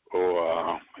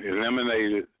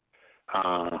eliminated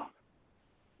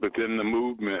within the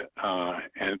movement,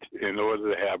 and in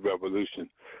order to have revolution?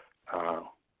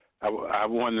 I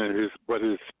wonder what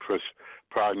his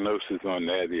prognosis on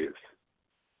that is.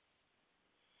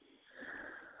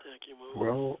 Thank you,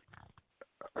 Well,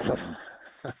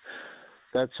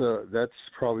 that's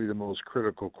probably the most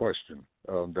critical question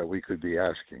that we could be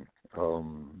asking,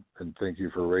 and thank you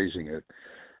for raising it.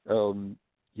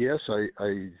 Yes,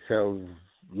 I have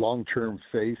long-term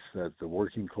faith that the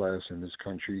working class in this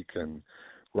country can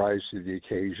rise to the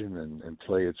occasion and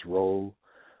play its role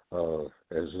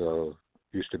as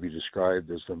used to be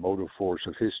described as the motive force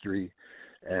of history,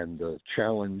 and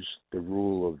challenge the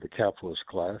rule of the capitalist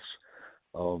class.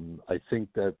 I think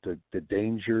that the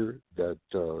danger that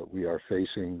we are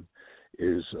facing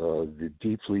is the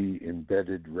deeply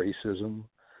embedded racism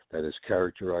that has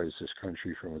characterized this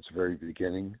country from its very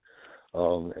beginning,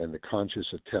 and the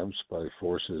conscious attempts by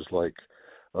forces like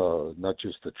not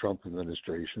just the Trump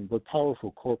administration, but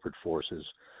powerful corporate forces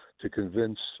to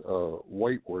convince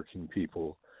white working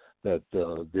people that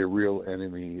their real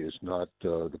enemy is not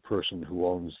the person who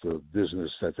owns the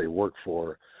business that they work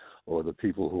for, or the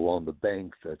people who own the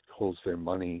bank that holds their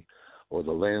money, or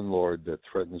the landlord that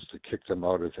threatens to kick them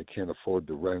out if they can't afford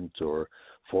the rent, or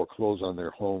foreclose on their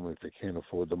home if they can't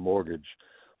afford the mortgage.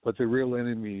 But the real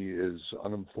enemy is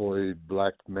unemployed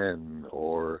black men,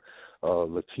 or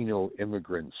Latino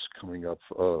immigrants coming up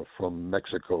from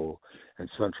Mexico and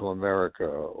Central America,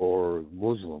 or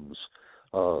Muslims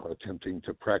attempting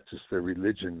to practice their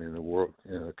religion in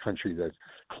a country that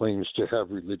claims to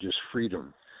have religious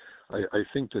freedom. I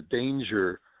think the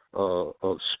danger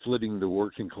of splitting the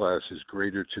working class is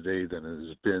greater today than it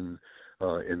has been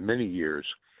in many years,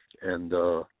 and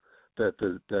that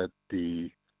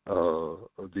the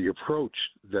approach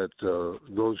that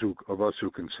those of us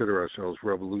who consider ourselves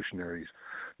revolutionaries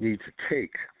need to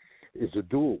take is a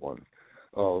dual one,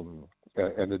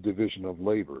 and a division of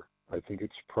labor. I think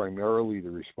it's primarily the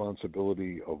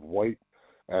responsibility of white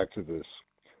activists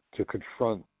to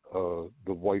confront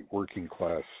the white working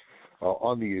class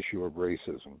on the issue of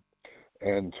racism,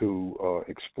 and to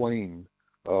explain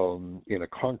in a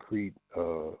concrete,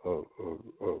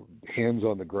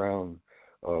 hands-on-the-ground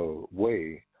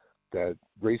way that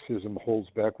racism holds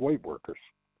back white workers.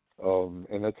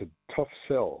 And that's a tough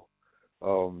sell.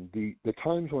 The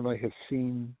times when I have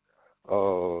seen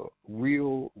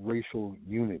real racial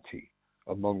unity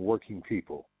among working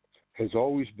people has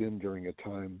always been during a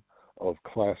time of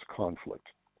class conflict.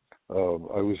 I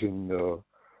was in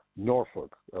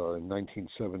Norfolk in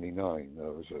 1979. I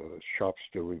was a shop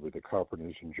steward with the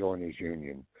Carpenters and Joiners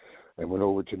Union, and went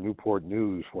over to Newport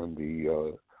News when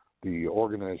the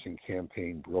organizing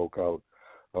campaign broke out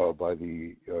by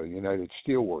the United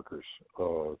Steelworkers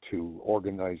to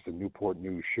organize the Newport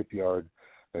News Shipyard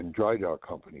and Dry Dock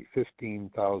Company.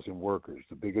 15,000 workers,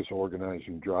 the biggest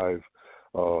organizing drive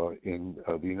in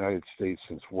the United States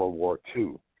since World War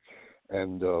II.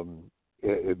 And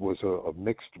it was a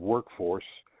mixed workforce,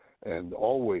 and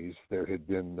always there had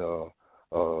been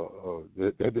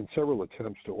several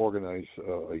attempts to organize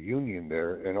a union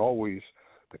there, and always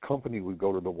the company would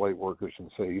go to the white workers and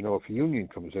say, if a union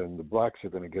comes in, the blacks are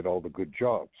going to get all the good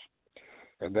jobs.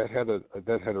 And that had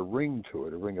a ring to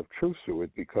it, a ring of truth to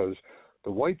it, because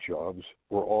the white jobs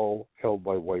were all held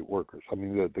by white workers. I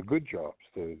mean, the good jobs,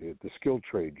 the skilled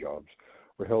trade jobs,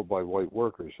 were held by white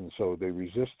workers, and so they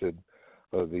resisted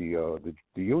the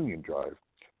union drive.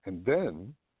 And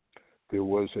then there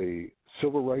was a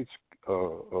civil rights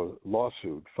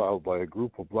lawsuit filed by a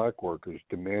group of black workers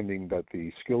demanding that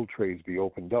the skilled trades be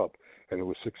opened up, and it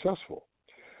was successful.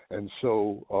 And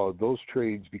so those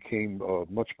trades became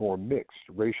much more mixed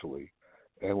racially.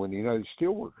 And when the United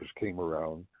Steelworkers came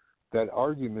around, that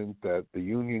argument that the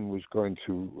union was going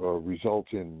to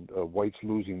result in whites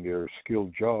losing their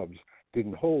skilled jobs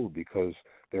didn't hold, because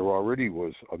there already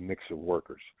was a mix of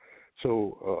workers.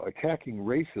 So attacking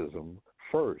racism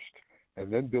first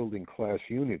and then building class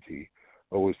unity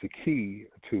was the key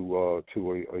to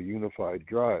a unified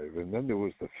drive. And then there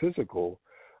was the physical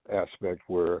aspect,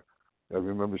 where I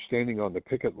remember standing on the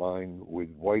picket line with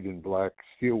white and black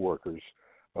steelworkers,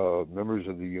 members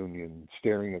of the union,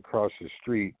 staring across the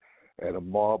street at a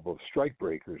mob of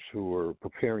strikebreakers who were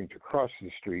preparing to cross the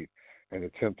street and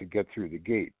attempt to get through the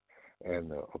gate.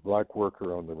 And a black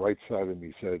worker on the right side of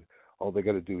me said, all they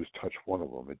got to do is touch one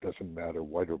of them. It doesn't matter,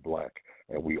 white or black,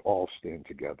 and we all stand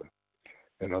together.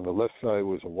 And on the left side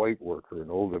was a white worker,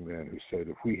 an older man, who said,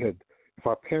 if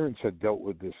our parents had dealt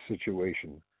with this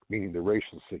situation, meaning the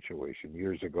racial situation,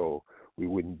 years ago, we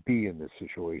wouldn't be in this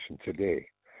situation today.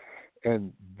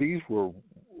 And these were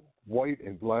white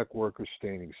and black workers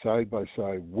standing side by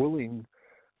side, willing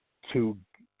to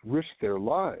risk their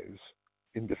lives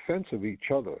in defense of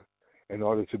each other in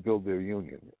order to build their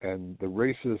union. And the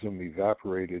racism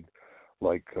evaporated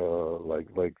like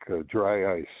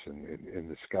dry ice in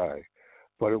the sky.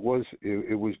 But it was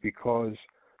because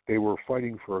they were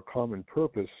fighting for a common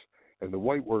purpose, and the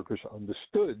white workers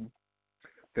understood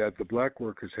that the black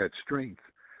workers had strength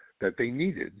that they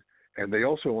needed, and they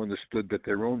also understood that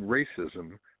their own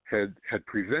racism had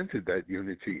prevented that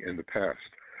unity in the past.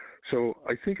 So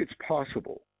I think it's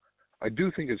possible. I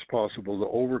do think it's possible to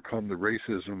overcome the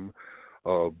racism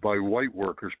by white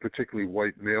workers, particularly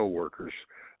white male workers,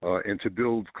 and to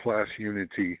build class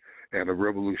unity and a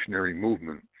revolutionary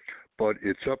movement. But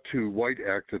it's up to white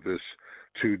activists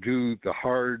to do the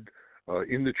hard,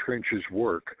 in the trenches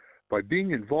work by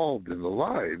being involved in the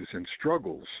lives and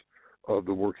struggles of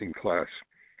the working class,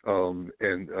 and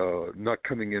not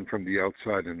coming in from the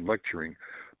outside and lecturing,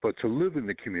 but to live in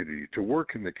the community, to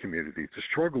work in the community, to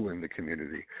struggle in the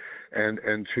community,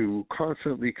 and to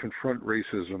constantly confront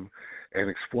racism and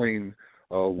explain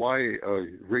why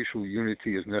racial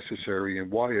unity is necessary and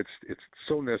why it's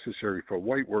so necessary for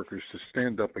white workers to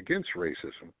stand up against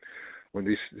racism. When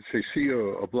they see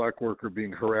a black worker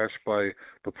being harassed by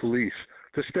the police,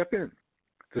 to step in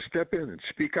and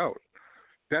speak out.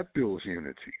 That builds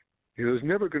unity. There's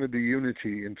never going to be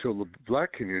unity until the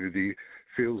black community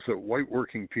feels that white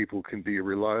working people can be a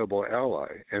reliable ally.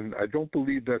 And I don't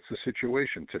believe that's the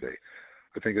situation today.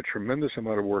 I think a tremendous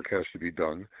amount of work has to be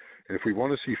done. And if we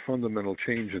want to see fundamental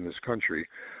change in this country,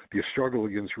 the struggle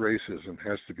against racism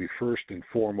has to be first and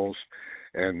foremost,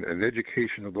 and an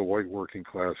education of the white working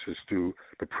class as to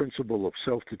the principle of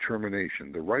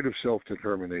self-determination, the right of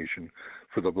self-determination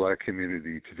for the black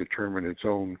community to determine its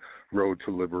own road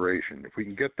to liberation. If we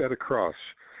can get that across,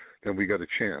 then we got a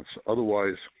chance.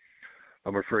 Otherwise,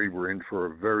 I'm afraid we're in for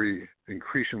a very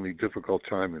increasingly difficult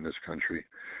time in this country,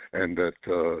 and that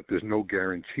there's no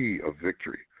guarantee of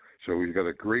victory. So we've got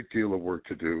a great deal of work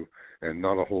to do and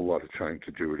not a whole lot of time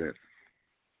to do it in.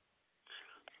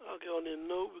 Okay, on that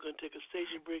note, we're going to take a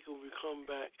station break. When we come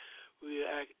back, we'll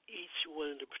ask each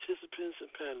one of the participants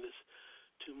and panelists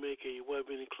to make a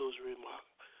 1-minute closing remark.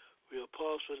 We'll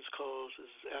pause for this call. This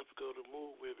is Africa on the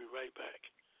Move. We'll be right back.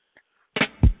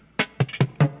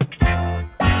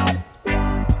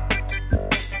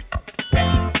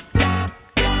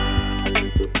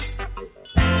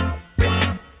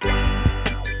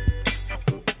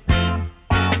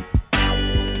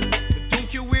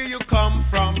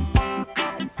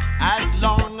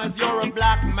 You're a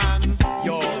black man,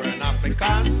 you're an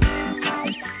African.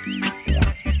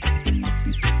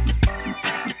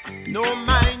 No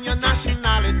mind your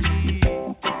nationality,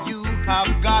 you have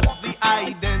got the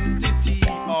identity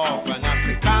of an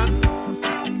African.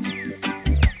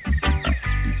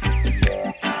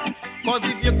 'Cause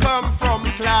if you come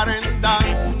from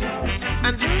Clarendon,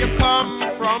 and if you come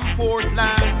from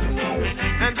Portland,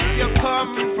 and if you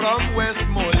come from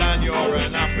Westmoreland, you're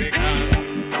an African.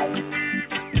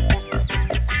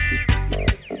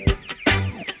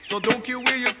 So don't care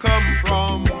where you come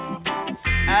from,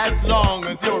 as long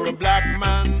as you're a black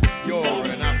man, you're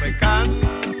an African.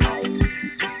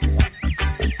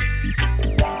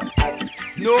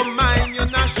 No mind your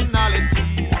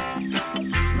nationality,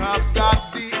 you have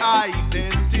got the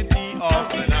identity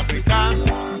of an African.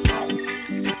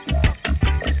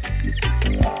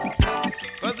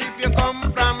 'Cause if you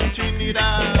come from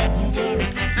Trinidad,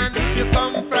 and if you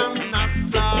come from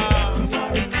Nassau,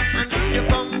 and if you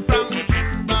come from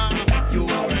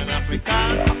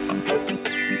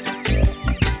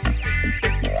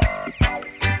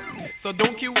so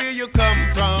don't care where you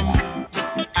come from,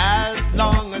 as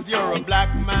long as you're a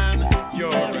black man,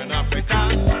 you're an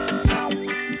African.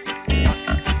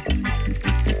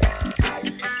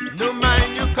 No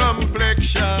mind your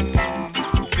complexion,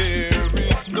 there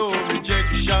is no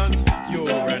rejection,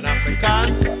 you're an African.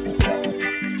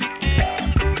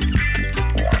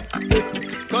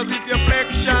 'Cause if your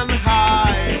flexion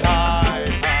high,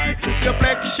 if your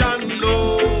flexion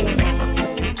low,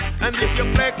 and if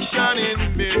your flexion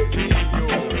in between,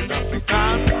 you're an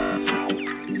African.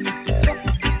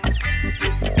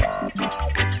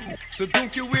 So don't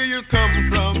care where you come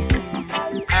from,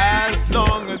 as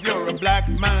long as you're a black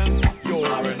man, you're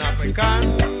an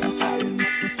African.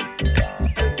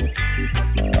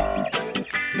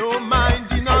 No mind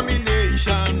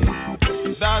denomination,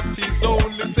 that is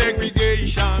only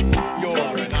segregation,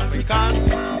 you're an African.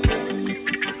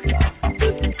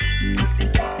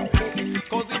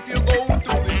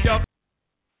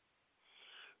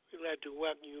 We'd like to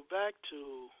welcome you back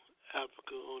to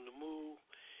Africa on the Move.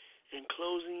 In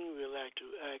closing, we'd like to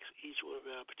ask each one of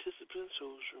our participants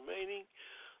who's remaining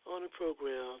on the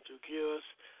program to give us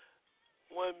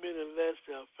 1 minute less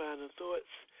their final thoughts.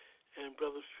 And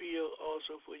Brother Phil,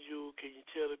 also for you, can you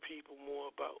tell the people more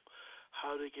about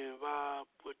how they get involved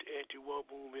with the anti-war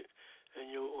movement and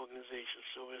your organization?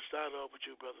 So we'll start off with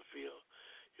you, Brother Phil.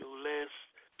 Your last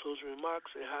closing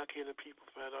remarks, and how can the people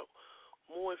find out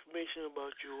more information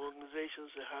about your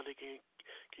organizations and how they can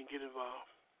get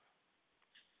involved?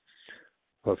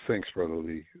 Thanks, Brother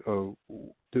Lee.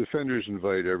 Defenders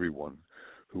invite everyone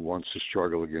who wants to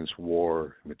struggle against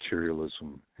war,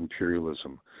 materialism,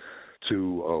 imperialism,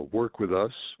 to work with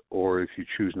us, or if you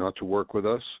choose not to work with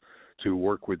us, to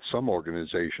work with some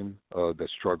organization that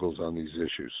struggles on these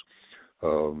issues.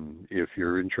 If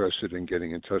you're interested in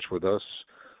getting in touch with us,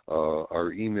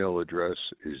 our email address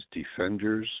is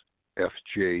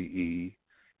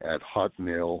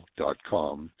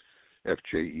defendersfje@hotmail.com,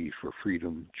 FJE for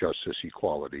freedom, justice,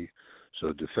 equality.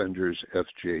 So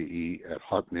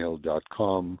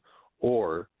defendersfje@hotmail.com,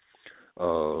 or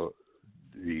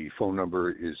the phone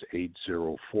number is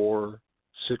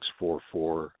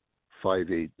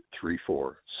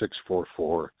 804-644-5834,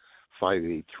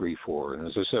 644-5834. And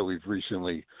as I said, we've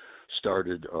recently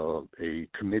started a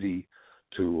committee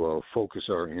to focus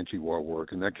our anti-war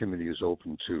work, and that committee is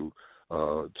open to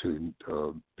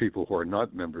people who are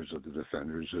not members of the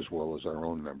Defenders, as well as our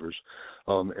own members.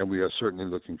 And we are certainly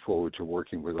looking forward to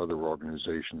working with other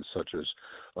organizations such as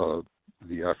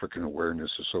the African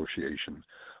Awareness Association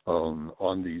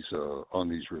on these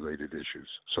related issues.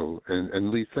 So, and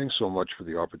Lee, thanks so much for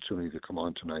the opportunity to come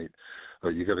on tonight.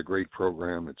 You got a great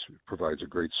program. It provides a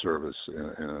great service in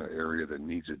an area that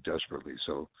needs it desperately.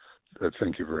 So,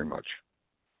 thank you very much.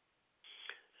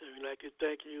 We'd like to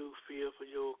thank you, Phil, for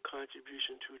your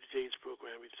contribution to today's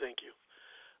program. We thank you.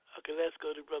 Okay, let's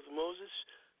go to Brother Moses.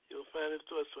 Your final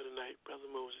thoughts for tonight, Brother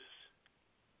Moses.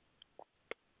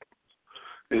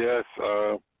 Yes,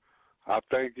 I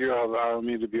thank you for allowing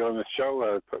me to be on the show.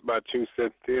 I put my 2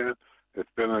 cents in.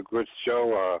 It's been a good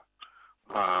show.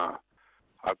 I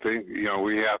think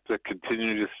we have to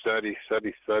continue to study,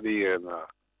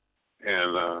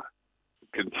 and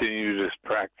continue to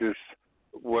practice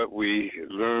what we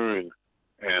learn,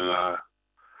 and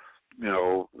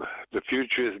the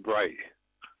future is bright.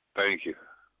 Thank you,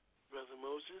 Brother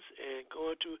Moses. And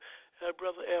going to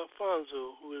Brother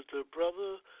Alfonso, who is the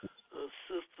brother of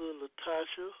Sister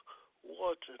Latasha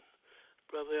Walton.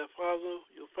 Brother Alfonso,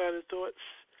 your final thoughts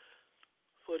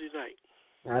for tonight?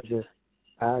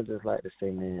 I just like to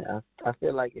say, man, I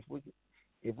feel like if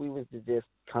we was to just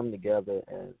come together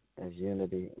as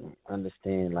unity and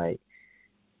understand, like,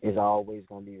 it's always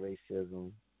going to be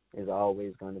racism. There's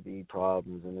always going to be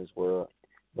problems in this world.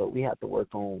 But we have to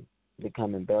work on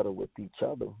becoming better with each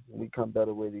other. When we become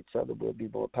better with each other, we'll be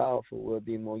more powerful. We'll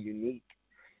be more unique.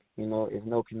 If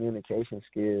no communication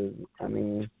skills, I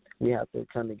mean, we have to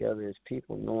come together as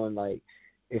people knowing, like,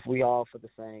 if we all for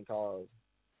the same cause,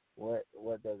 what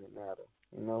does it matter?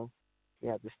 We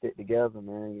have to stick together,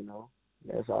 man,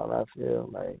 That's all I feel.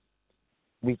 Like,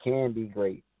 we can be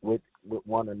great with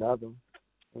one another,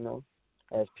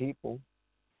 as people.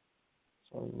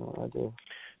 So, I do.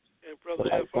 And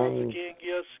Brother Alfonso, can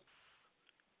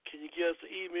you give us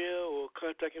an email or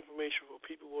contact information for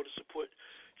people who want to support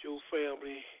your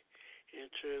family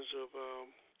in terms of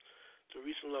the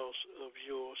recent loss of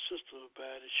your sister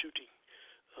by the shooting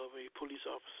of a police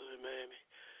officer in Miami?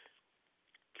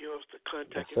 Give us the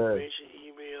contact information,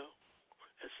 email,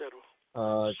 etc.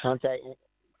 Contact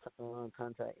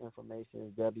information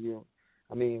is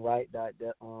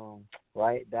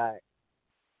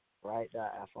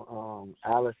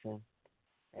Allison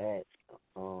at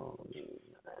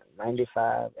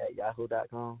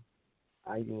 95@yahoo.com.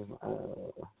 I use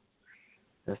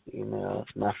that's the email.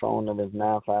 My phone number is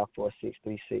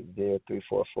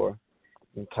 954-636-0344. You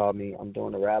can call me. I'm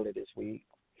doing a rally this week,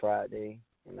 Friday,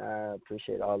 and I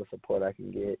appreciate all the support I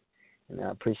can get, and I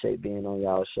appreciate being on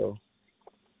y'all's show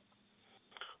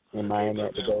in Miami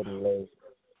at the Golden Lake.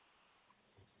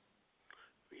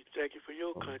 We thank you for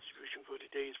your contribution for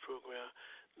today's program.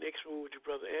 Next one with your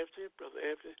Brother Anthony. Brother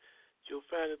Anthony, your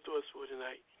final thoughts for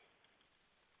tonight.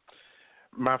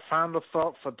 My final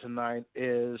thought for tonight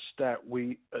is that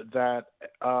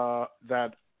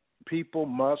that people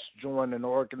must join an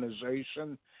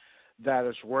organization that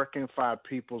is working for our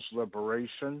people's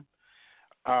liberation.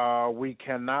 We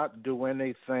cannot do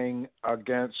anything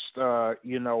against our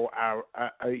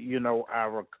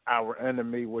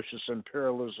enemy, which is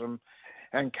imperialism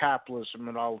and capitalism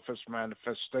in all of its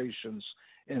manifestations,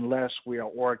 unless we are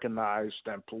organized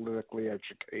and politically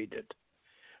educated.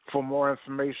 For more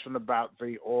information about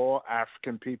the All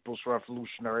African People's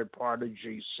Revolutionary Party,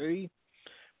 GC,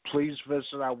 please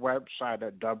visit our website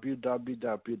at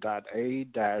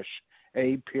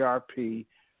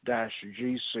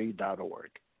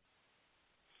www.aprp-gc.org.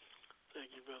 Thank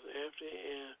you, Brother Anthony.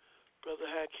 And Brother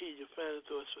Haki, your final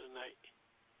thoughts for tonight.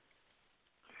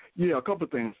 Yeah, a couple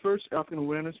of things. First, African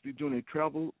Awareness, we're doing a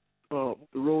travel, the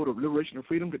road of liberation and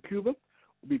freedom to Cuba.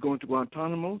 We'll be going to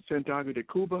Guantanamo, Santiago de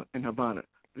Cuba, and Havana.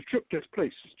 The trip takes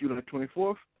place July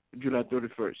 24th to July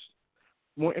 31st.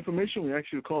 For more information, we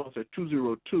actually call us at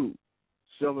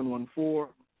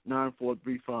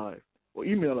 202-714-9435. or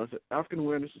email us at African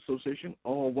Awareness Association,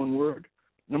 all one word,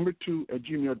 number 2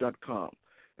 @gmail.com.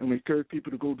 And we encourage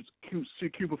people to go to see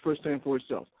Cuba firsthand for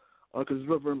itself, because it's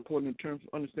very, very important in terms of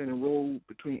understanding the role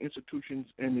between institutions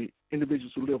and the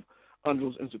individuals who live under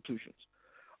those institutions.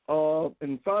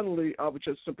 And finally, I would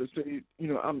just simply say,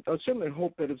 I certainly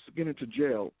hope that it's getting to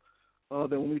jail, that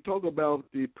when we talk about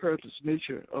the perilous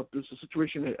nature of this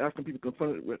situation that African people are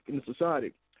confronted with in the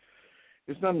society,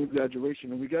 it's not an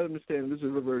exaggeration, and we got to understand this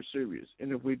is very, very serious.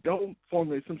 And if we don't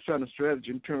formulate some kind of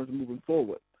strategy in terms of moving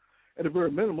forward, at a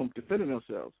very minimum, defending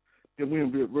ourselves, then we're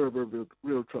in very, very, very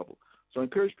real trouble. So I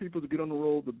encourage people to get on the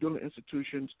road of building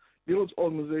institutions, deal with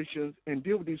organizations, and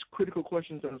deal with these critical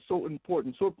questions that are so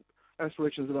important, so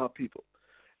aspirations of our people.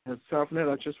 And aside from that,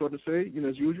 I just want to say,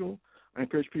 as usual, I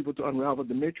encourage people to unravel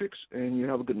the matrix, and you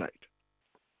have a good night.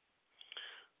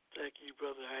 Thank you,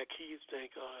 Brother Hakeem.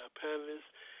 Thank our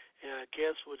panelists and our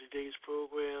guests for today's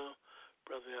program,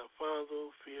 Brother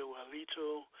Alfonso, Phil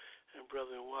Walito, and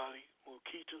Brother Wally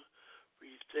Mukita. We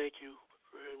thank you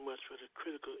very much for the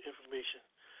critical information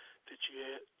that you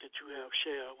have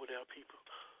shared with our people.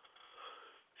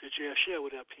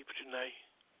 Tonight.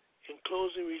 In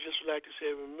closing, we just would like to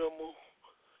say, remember,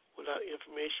 without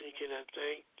information you cannot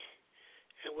think,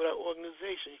 and without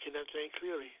organization you cannot think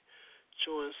clearly.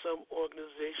 Join some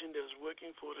organization that is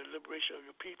working for the liberation of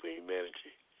your people and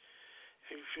humanity.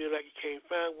 If you feel like you can't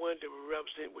find one that will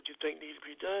represent what you think needs to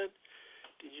be done,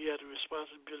 then you have the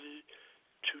responsibility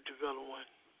to develop one.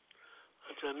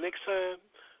 Until next time,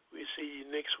 we'll see you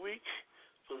next week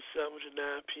from 7 to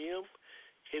 9 p.m.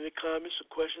 Any comments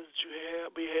or questions that you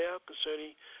have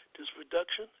concerning this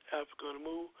production, Africa on the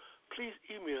Move, please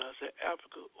email us at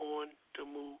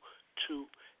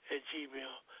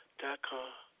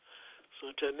africaonthemove2@gmail.com. So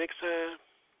until next time,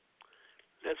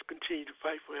 let's continue to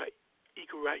fight for our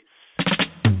equal rights.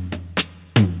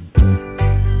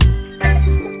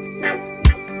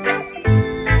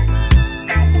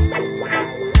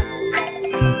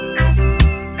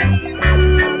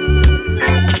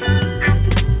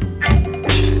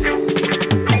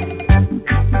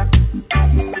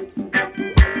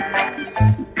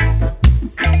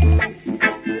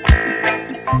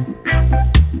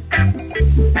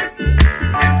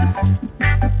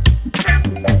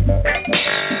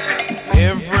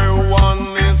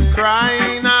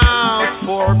 Crying out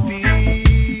for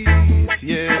peace,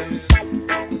 yes.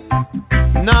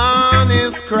 None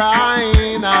is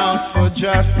crying out for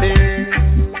justice.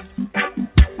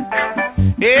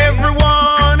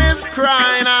 Everyone is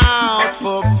crying out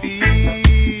for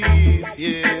peace,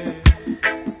 yes.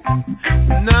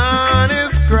 None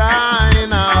is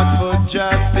crying out for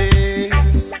justice.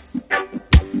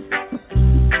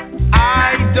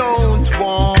 I don't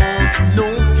want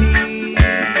no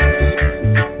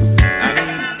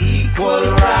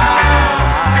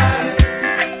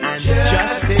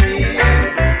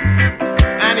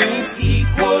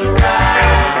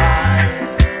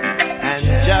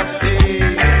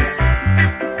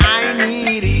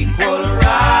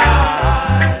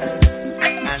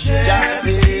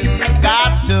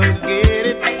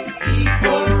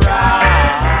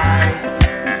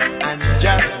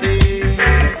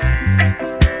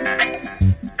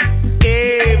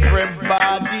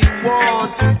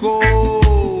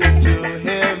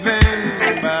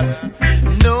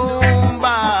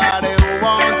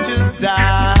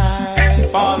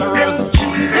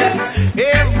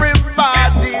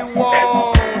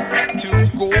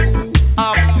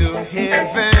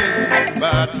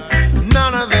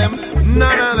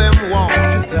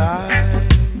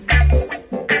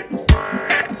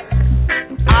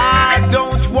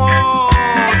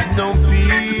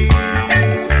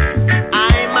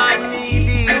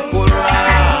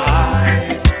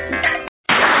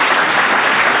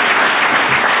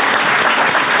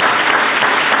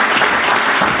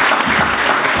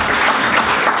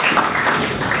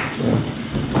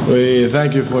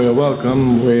Thank you for your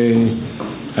welcome. We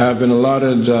have been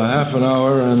allotted half an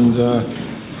hour, and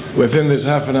within this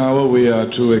half an hour we are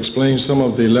to explain some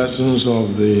of the lessons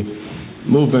of the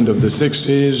movement of the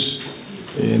 60s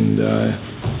and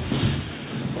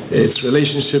its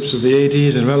relationships with the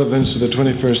 80s and relevance to the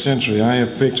 21st century. I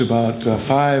have picked about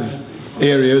five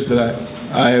areas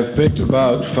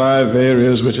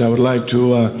which I would like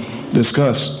to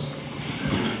discuss.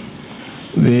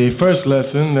 The first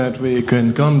lesson that we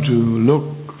can come to look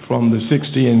from the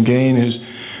 60 and gain is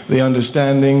the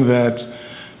understanding that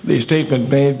the statement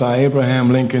made by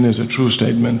Abraham Lincoln is a true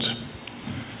statement.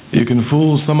 You can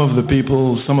fool some of the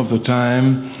people some of the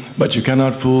time, but you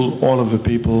cannot fool all of the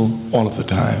people all of the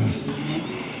time.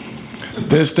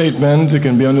 This statement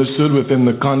can be understood within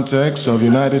the context of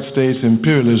United States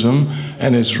imperialism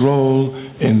and its role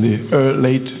in the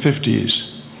late 50s.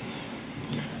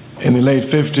 In the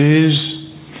late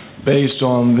 50s, based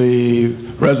on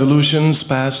the resolutions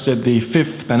passed at the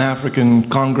 5th Pan-African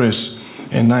Congress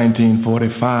in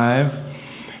 1945,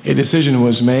 a decision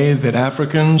was made that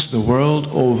Africans the world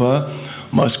over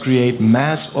must create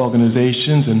mass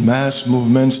organizations and mass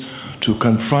movements to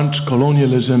confront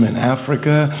colonialism in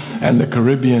Africa and the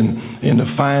Caribbean in the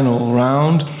final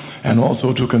round, and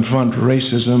also to confront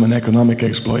racism and economic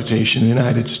exploitation in the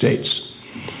United States.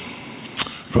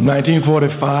 From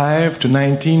 1945 to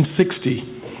 1960,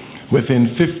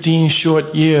 within 15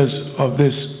 short years of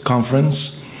this conference,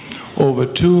 over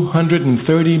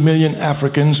 230 million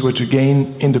Africans were to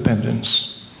gain independence.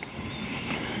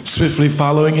 Swiftly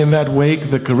following in that wake,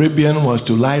 the Caribbean was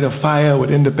to light a fire with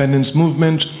independence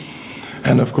movement,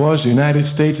 and of course the United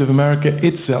States of America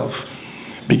itself,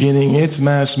 beginning its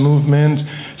mass movement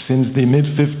since the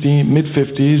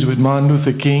mid-50s with Martin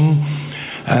Luther King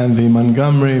and the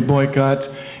Montgomery boycott,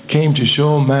 came to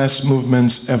show mass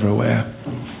movements everywhere.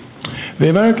 The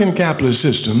American capitalist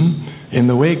system, in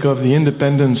the wake of the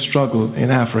independence struggle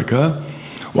in Africa,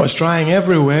 was trying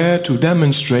everywhere to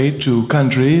demonstrate to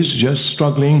countries just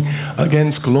struggling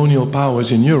against colonial powers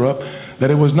in Europe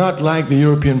that it was not like the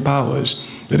European powers,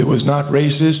 that it was not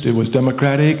racist, it was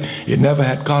democratic, it never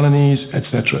had colonies,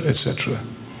 etc., etc.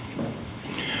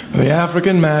 The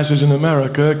African masses in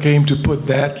America came to put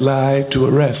that lie to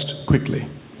rest quickly.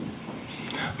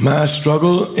 Mass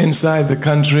struggle inside the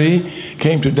country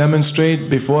came to demonstrate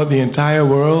before the entire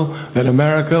world that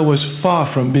America was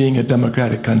far from being a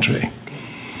democratic country.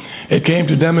 It came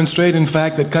to demonstrate, in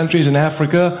fact, that countries in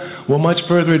Africa were much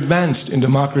further advanced in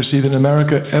democracy than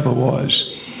America ever was.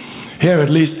 Here, at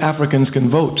least, Africans can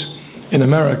vote. In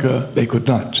America, they could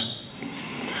not.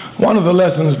 One of the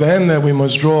lessons, then, that we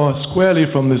must draw squarely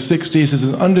from the 60s is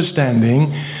an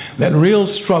understanding that real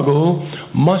struggle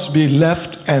must be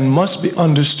left and must be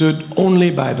understood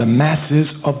only by the masses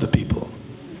of the people.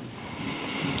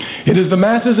 It is the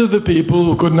masses of the people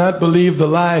who could not believe the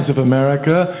lies of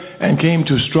America and came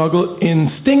to struggle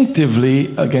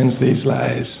instinctively against these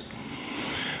lies.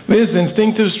 This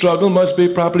instinctive struggle must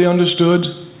be properly understood.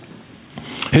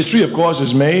 History, of course,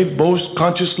 is made both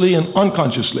consciously and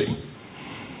unconsciously.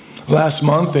 Last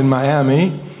month in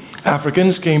Miami,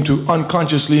 Africans came to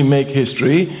unconsciously make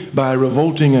history by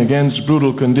revolting against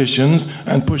brutal conditions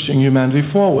and pushing humanity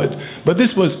forward. But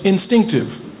this was instinctive,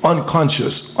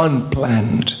 unconscious,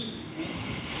 unplanned.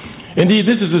 Indeed,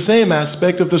 this is the same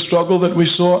aspect of the struggle that we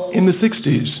saw in the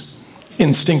 60s,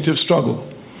 instinctive struggle.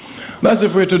 Thus,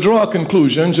 if we're to draw a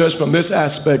conclusion just from this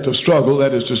aspect of struggle,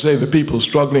 that is to say the people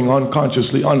struggling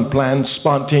unconsciously, unplanned,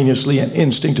 spontaneously, and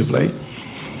instinctively,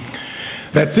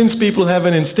 that since people have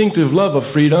an instinctive love of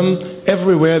freedom,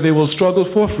 everywhere they will struggle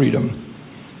for freedom.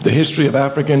 The history of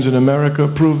Africans in America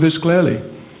proved this clearly.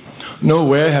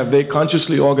 Nowhere have they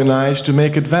consciously organized to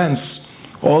make advance.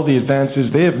 All the advances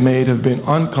they have made have been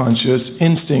unconscious,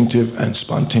 instinctive, and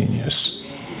spontaneous.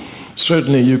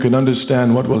 Certainly you can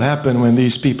understand what will happen when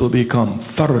these people become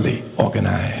thoroughly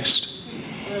organized.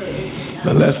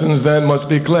 The lessons then must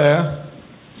be clear.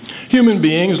 Human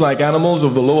beings, like animals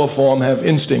of the lower form, have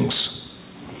instincts.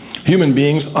 Human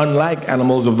beings, unlike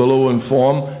animals of the lower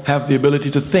form, have the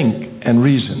ability to think and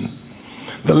reason.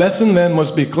 The lesson then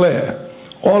must be clear.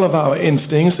 All of our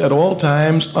instincts at all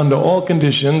times, under all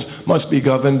conditions, must be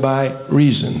governed by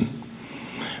reason.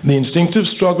 The instinctive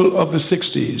struggle of the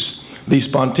 60s, the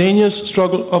spontaneous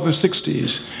struggle of the 60s,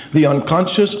 the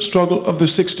unconscious struggle of the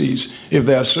 60s, if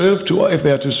they are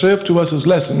to serve to us as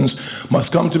lessons,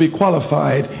 must come to be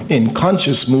qualified in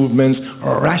conscious movements,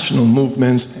 rational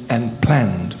movements, and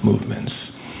planned movements.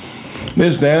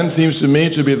 This then seems to me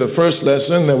to be the first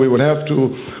lesson that we would have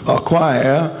to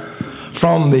acquire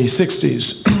from the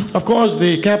 60s. Of course,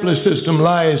 the capitalist system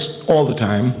lies all the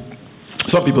time.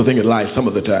 Some people think it lies some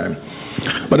of the time,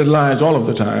 but it lies all of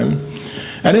the time.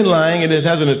 And in lying, it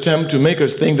has an attempt to make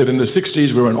us think that in the 60s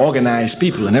we were an organized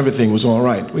people and everything was all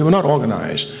right. We were not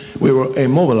organized. We were a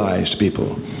mobilized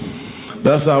people.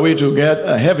 Thus are we to get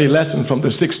a heavy lesson from the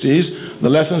 60s. The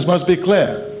lessons must be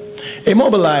clear. A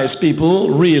mobilized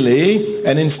people, really,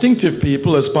 an instinctive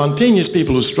people, a spontaneous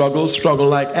people who struggle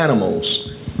like animals.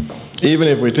 Even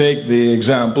if we take the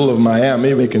example of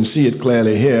Miami, we can see it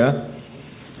clearly here.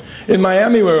 In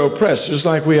Miami, we're oppressed just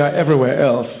like we are everywhere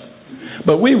else.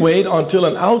 But we wait until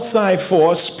an outside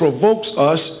force provokes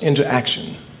us into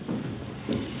action.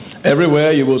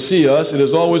 Everywhere you will see us, it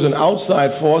is always an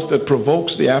outside force that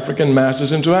provokes the African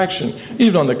masses into action,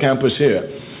 even on the campus here.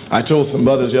 I told some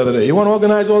brothers the other day, you want to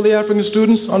organize all the African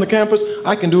students on the campus?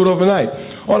 I can do it overnight.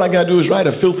 All I got to do is write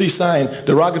a filthy sign,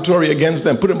 derogatory against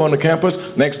them, put them on the campus.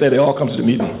 Next day, they all come to the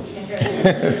meeting.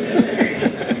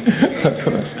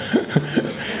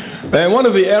 And one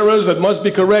of the errors that must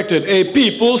be corrected, a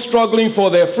people struggling for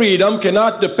their freedom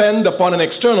cannot depend upon an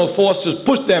external force to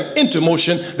push them into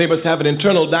motion. They must have an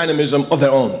internal dynamism of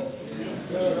their own.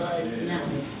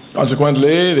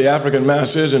 Consequently, the African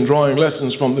masses, in drawing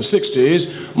lessons from the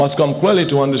 60s, must come clearly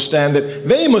to understand that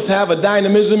they must have a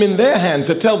dynamism in their hands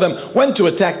to tell them when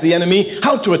to attack the enemy,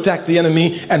 how to attack the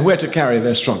enemy, and where to carry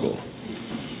their struggle.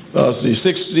 Thus, the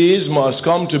 60s must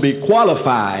come to be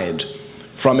qualified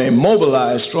from a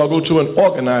mobilized struggle to an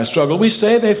organized struggle. We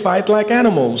say they fight like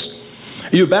animals.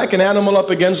 You back an animal up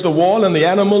against the wall, and the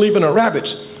animal, even a rabbit,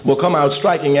 will come out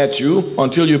striking at you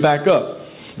until you back up.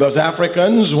 Thus,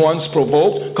 Africans, once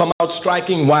provoked, come out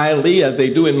striking wildly, as they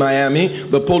do in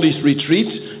Miami. The police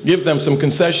retreats, give them some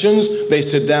concessions, they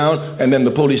sit down, and then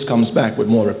the police comes back with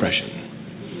more repression.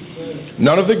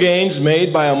 None of the gains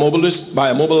made by a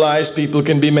mobilized people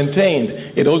can be maintained.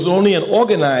 It is only an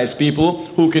organized people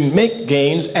who can make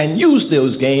gains and use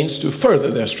those gains to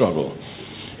further their struggle.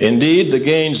 Indeed, the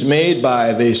gains made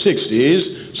by the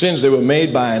 60s, since they were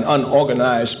made by an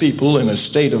unorganized people in a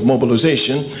state of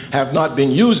mobilization, have not been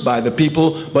used by the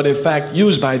people, but in fact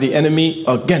used by the enemy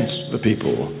against the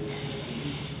people.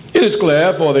 It is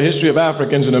clear for the history of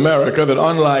Africans in America that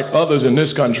unlike others in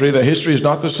this country, their history is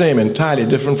not the same, entirely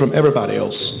different from everybody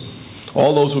else.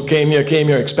 All those who came here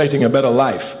expecting a better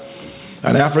life.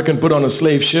 An African put on a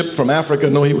slave ship from Africa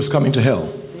knew he was coming to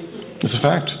hell. It's a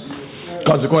fact.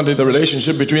 Consequently, the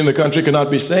relationship between the country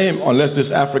cannot be same unless this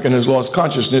African has lost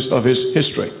consciousness of his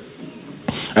history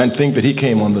and think that he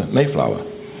came on the Mayflower.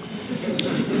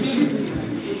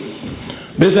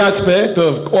 This aspect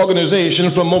of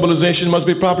organization from mobilization must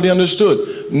be properly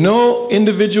understood. No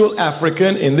individual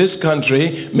African in this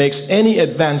country makes any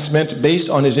advancement based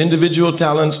on his individual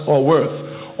talents or worth.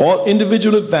 All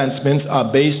individual advancements are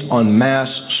based on mass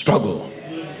struggle.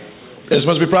 This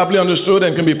must be properly understood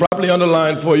and can be properly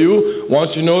underlined for you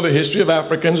once you know the history of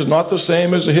Africans is not the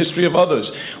same as the history of others.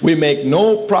 We make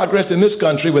no progress in this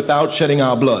country without shedding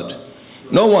our blood.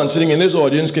 No one sitting in this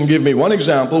audience can give me one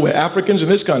example where Africans in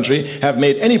this country have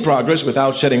made any progress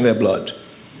without shedding their blood.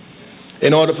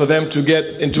 In order for them to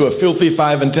get into a filthy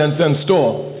 5 and 10 cent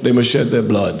store, they must shed their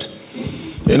blood.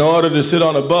 In order to sit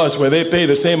on a bus where they pay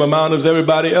the same amount as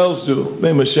everybody else do,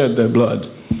 they must shed their blood.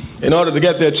 In order to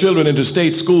get their children into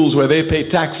state schools where they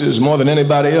pay taxes more than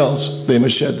anybody else, they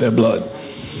must shed their blood.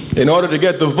 In order to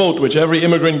get the vote which every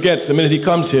immigrant gets the minute he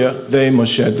comes here, they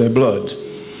must shed their blood.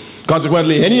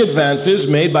 Consequently, any advances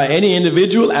made by any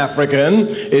individual African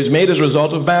is made as a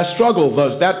result of mass struggle.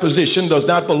 Thus, that position does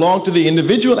not belong to the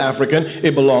individual African,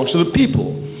 it belongs to the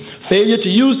people. Failure to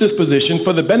use this position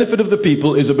for the benefit of the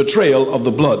people is a betrayal of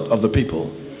the blood of the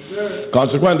people.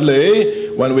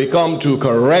 Consequently, when we come to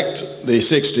correct the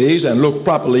 60s and look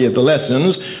properly at the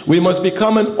lessons, we must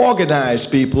become an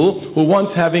organized people who, once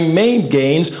having made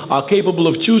gains, are capable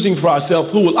of choosing for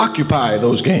ourselves who will occupy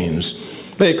those gains.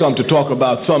 They come to talk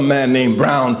about some man named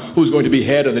Brown who's going to be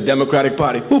head of the Democratic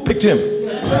Party. Who picked him? Who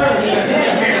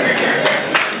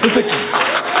picked him?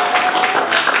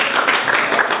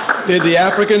 Did the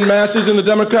African masses in the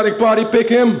Democratic Party pick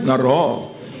him? Not at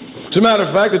all. As a matter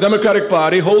of fact, the Democratic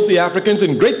Party holds the Africans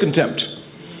in great contempt.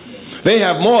 They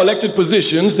have more elected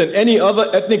positions than any other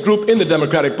ethnic group in the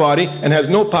Democratic Party and has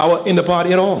no power in the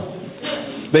party at all.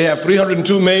 They have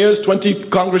 302 mayors, 20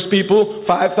 congresspeople,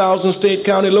 5,000 state,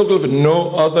 county, local. But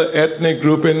no other ethnic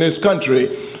group in this country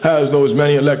has those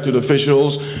many elected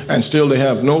officials, and still they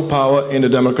have no power in the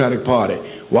Democratic Party.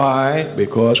 Why?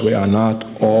 Because we are not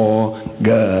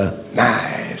organized.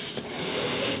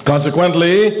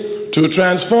 Consequently, to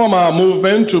transform our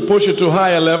movement, to push it to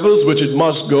higher levels, which it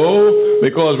must go,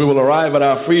 because we will arrive at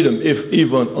our freedom, if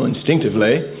even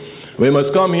instinctively, we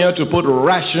must come here to put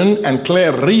ration and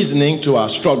clear reasoning to our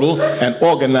struggle and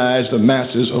organize the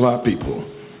masses of our people.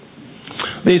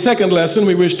 The second lesson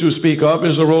we wish to speak of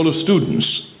is the role of students.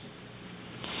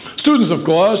 Students, of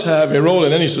course, have a role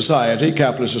in any society,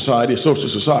 capitalist society, social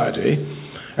society,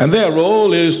 and their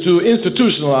role is to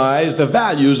institutionalize the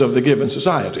values of the given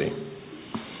society.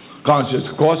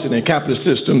 Of course, in a capitalist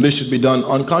system, this should be done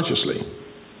unconsciously.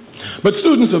 But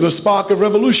students are the spark of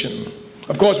revolution.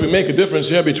 Of course, we make a difference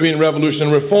here between revolution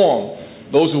and reform.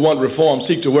 Those who want reform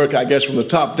seek to work, I guess, from the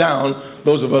top down.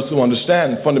 Those of us who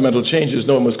understand fundamental changes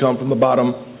know it must come from the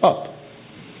bottom up.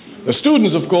 The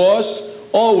students, of course,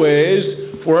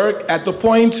 always work at the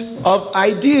point of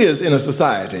ideas in a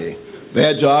society.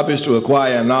 Their job is to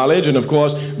acquire knowledge, and of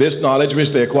course, this knowledge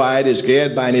which they acquired is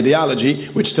geared by an ideology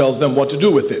which tells them what to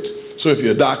do with it. So if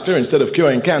you're a doctor, instead of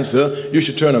curing cancer, you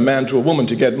should turn a man to a woman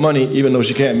to get money even though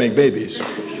she can't make babies.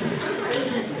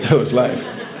 That was life.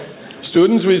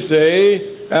 Students, we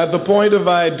say, at the point of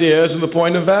ideas and the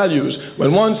point of values.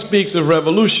 When one speaks of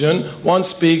revolution, one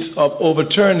speaks of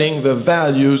overturning the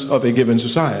values of a given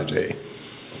society.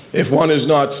 If one is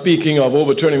not speaking of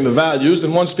overturning the values,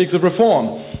 then one speaks of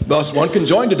reform. Thus, one can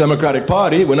join the Democratic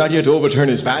Party. We're not here to overturn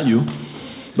its value.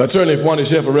 But certainly if one is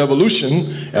here for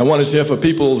revolution and one is here for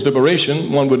people's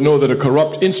liberation, one would know that a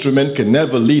corrupt instrument can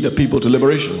never lead a people to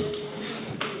liberation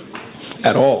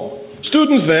at all.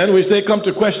 Students, then, we say, come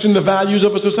to question the values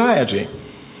of a society.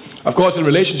 Of course, in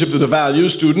relationship to the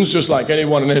values, students, just like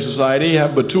anyone in their society,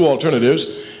 have but two alternatives.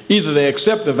 Either they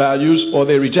accept the values or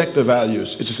they reject the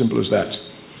values. It's as simple as that.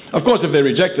 Of course, if they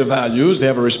reject the values, they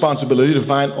have a responsibility to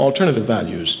find alternative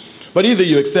values. But either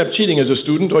you accept cheating as a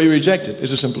student or you reject it.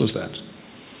 It's as simple as that.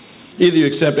 Either you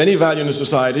accept any value in the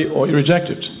society or you reject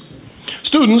it.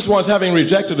 Students, once having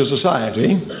rejected a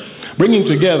society, bringing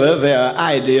together their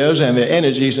ideas and their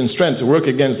energies and strength to work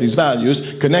against these values,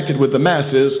 connected with the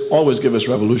masses, always give us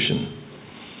revolution.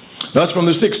 Thus, from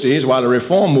the 60s, while a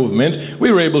reform movement,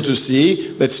 we were able to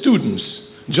see that students,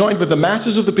 joined with the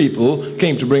masses of the people,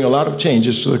 came to bring a lot of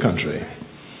changes to the country.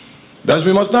 Thus,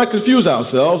 we must not confuse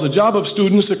ourselves. The job of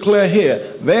students is clear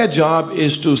here. Their job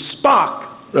is to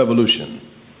spark revolution.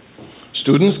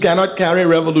 Students cannot carry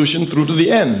revolution through to the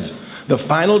end. The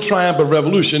final triumph of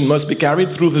revolution must be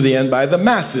carried through to the end by the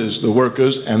masses, the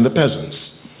workers and the peasants.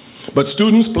 But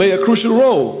students play a crucial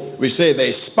role. We say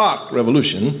they spark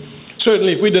revolution.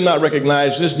 Certainly, if we did not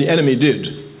recognize this, the enemy did.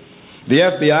 The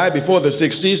FBI, before the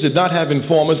 60s, did not have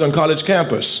informers on college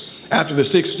campus. After the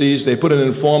 60s, they put an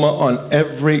informer on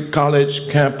every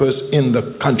college campus in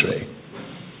the country.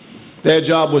 Their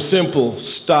job was simple: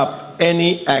 stop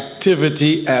any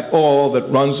activity at all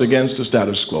that runs against the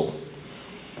status quo.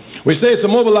 We say it's the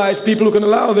mobilized people who can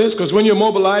allow this, because when you're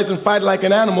mobilized and fight like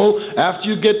an animal, after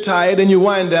you get tired and you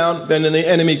wind down, then the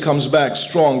enemy comes back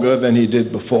stronger than he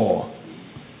did before.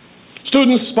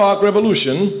 Students spark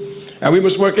revolution. And we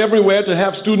must work everywhere to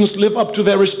have students live up to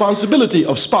their responsibility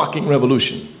of sparking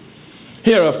revolution.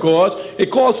 Here, of course,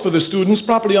 it calls for the students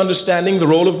properly understanding the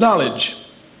role of knowledge.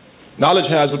 Knowledge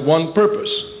has but one purpose.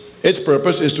 Its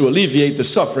purpose is to alleviate the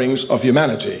sufferings of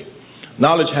humanity.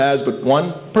 Knowledge has but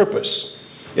one purpose.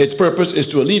 Its purpose is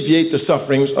to alleviate the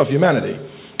sufferings of humanity.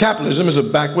 Capitalism is a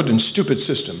backward and stupid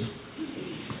system.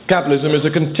 Capitalism is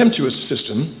a contemptuous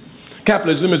system.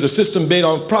 Capitalism is a system based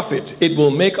on profit. It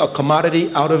will make a commodity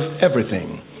out of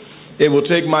everything. It will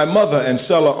take my mother and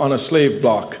sell her on a slave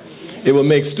block. It will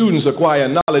make students acquire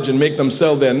knowledge and make them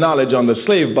sell their knowledge on the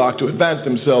slave block to advance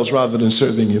themselves rather than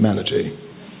serving humanity.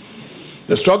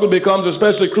 The struggle becomes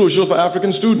especially crucial for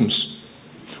African students.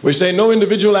 We say no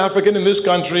individual African in this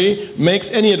country makes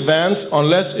any advance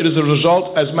unless it is a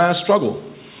result as mass struggle.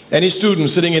 Any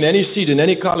student sitting in any seat in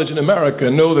any college in America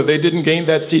know that they didn't gain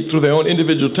that seat through their own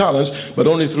individual talents, but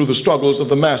only through the struggles of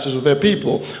the masses of their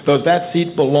people. Thus, that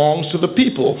seat belongs to the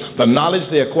people. The knowledge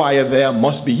they acquire there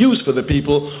must be used for the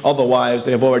people, otherwise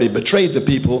they have already betrayed the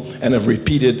people and have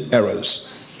repeated errors.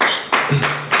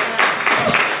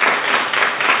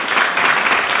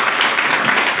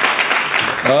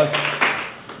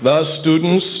 Thus,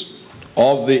 students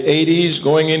of the 80s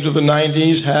going into the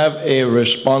 90s have a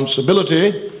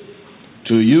responsibility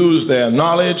to use their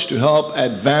knowledge to help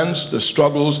advance the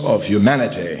struggles of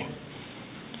humanity.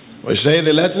 We say the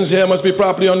lessons here must be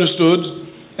properly understood,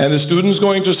 and the students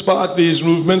going to spark these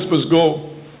movements must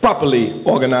go properly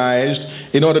organized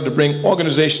in order to bring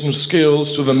organizational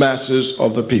skills to the masses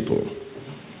of the people.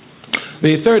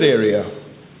 The third area.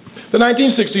 The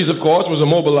 1960s, of course, was a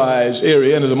mobilized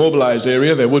area, and as a mobilized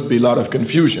area, there would be a lot of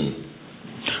confusion.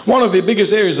 One of the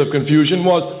biggest areas of confusion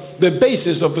was the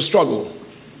basis of the struggle.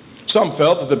 Some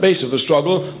felt that the base of the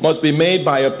struggle must be made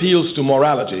by appeals to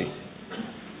morality.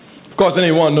 Of course,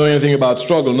 anyone knowing anything about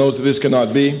struggle knows that this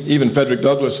cannot be. Even Frederick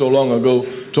Douglass so long ago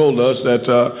told us that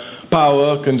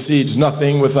power concedes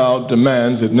nothing without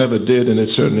demands. It never did, and it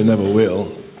certainly never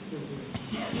will.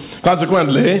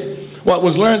 Consequently, what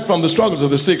was learned from the struggles of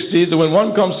the 60s is that when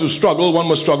one comes to struggle, one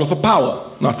must struggle for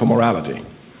power, not for morality.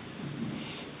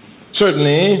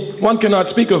 Certainly, one cannot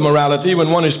speak of morality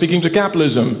when one is speaking to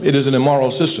capitalism. It is an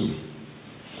immoral system.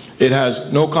 It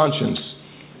has no conscience.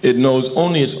 It knows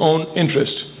only its own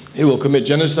interest. It will commit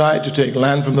genocide to take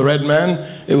land from the red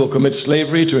man. It will commit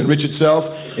slavery to enrich itself.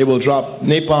 It will drop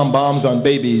napalm bombs on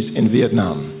babies in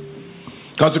Vietnam.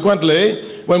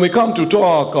 Consequently, when we come to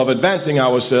talk of advancing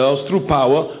ourselves through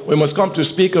power, we must come to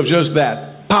speak of just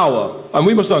that, power. And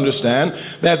we must understand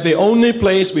that the only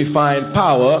place we find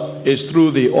power is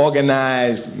through the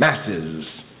organized masses.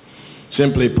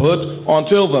 Simply put,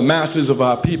 until the masses of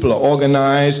our people are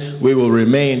organized, we will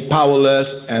remain powerless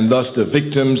and thus the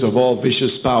victims of all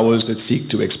vicious powers that seek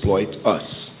to exploit us.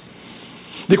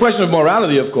 The question of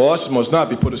morality, of course, must not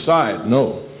be put aside,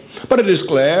 no. But it is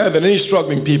clear that any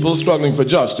struggling people struggling for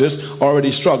justice are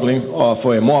already struggling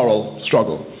for a moral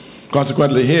struggle.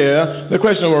 Consequently here, the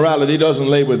question of morality doesn't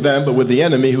lay with them, but with the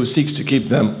enemy who seeks to keep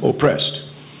them oppressed.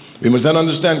 We must then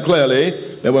understand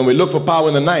clearly that when we look for power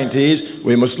in the 90s,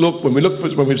 when we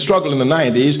struggle in the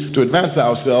 90s to advance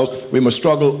ourselves, we must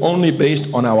struggle only based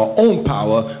on our own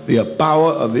power, the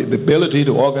power of the ability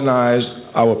to organize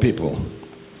our people.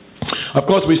 Of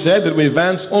course, we said that we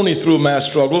advance only through mass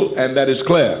struggle, and that is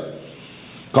clear.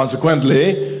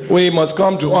 Consequently, we must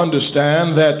come to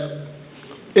understand that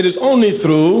it is only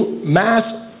through mass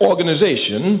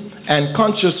organization and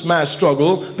conscious mass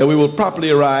struggle that we will properly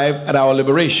arrive at our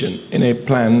liberation in a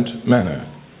planned manner.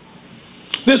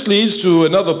 This leads to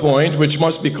another point which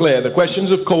must be clear, the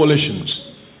questions of coalitions.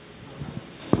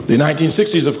 The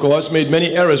 1960s, of course, made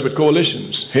many errors with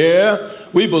coalitions. Here,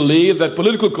 we believe that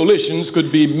political coalitions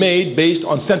could be made based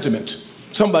on sentiment.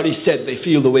 Somebody said they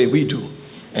feel the way we do,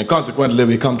 and consequently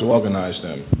we come to organize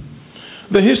them.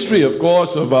 The history, of course,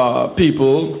 of our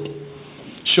people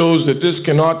shows that this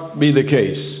cannot be the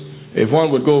case. If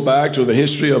one would go back to the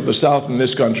history of the South in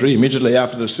this country, immediately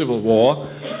after the Civil War,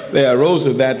 there arose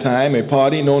at that time a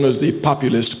party known as the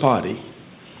Populist Party.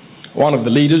 One of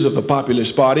the leaders of the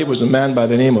Populist Party was a man by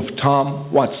the name of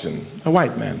Tom Watson, a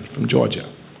white man from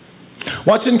Georgia.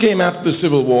 Watson came after the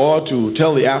Civil War to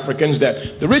tell the Africans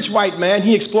that the rich white man,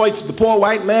 he exploits the poor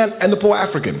white man and the poor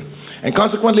African. And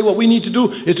consequently, what we need to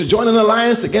do is to join an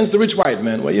alliance against the rich white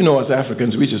man. Well, you know, as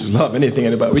Africans, we just love anything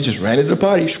anybody. We just ran into the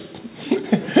party.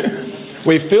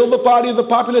 We filled the party of the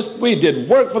Populists. We did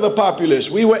work for the Populists.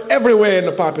 We were everywhere in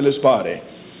the Populist Party.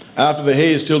 After the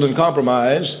Hayes-Tilden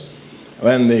Compromise,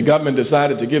 when the government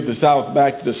decided to give the South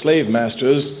back to the slave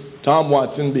masters, Tom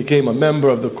Watson became a member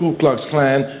of the Ku Klux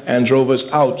Klan and drove us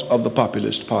out of the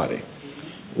Populist Party.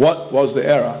 What was the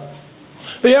error?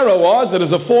 The error was that as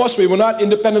a force we were not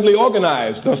independently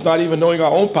organized, thus not even knowing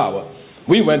our own power.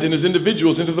 We went in as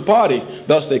individuals into the party,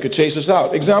 thus they could chase us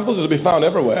out. Examples are to be found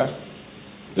everywhere.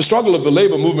 The struggle of the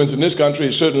labor movements in this country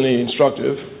is certainly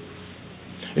instructive.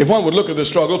 If one would look at the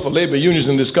struggle for labor unions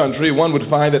in this country, one would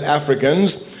find that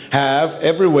Africans have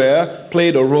everywhere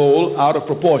played a role out of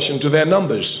proportion to their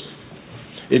numbers.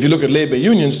 If you look at labor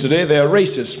unions today, they are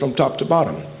racist from top to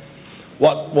bottom.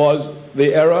 What was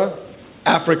the error?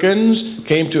 Africans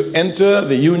came to enter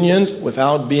the unions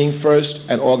without being first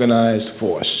an organized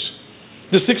force.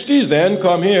 The 60s then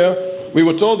come here. We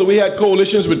were told that we had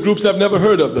coalitions with groups I've never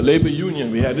heard of, the labor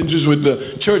union. We had interests with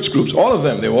the church groups, all of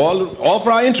them. They were all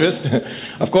for our interest.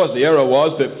 Of course, the error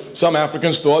was that some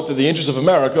Africans thought that the interest of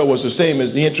America was the same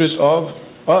as the interest of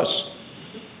us.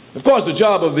 Of course, the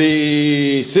job of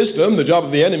the system, the job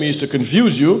of the enemy is to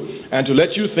confuse you and to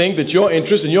let you think that your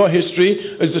interest and your history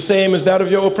is the same as that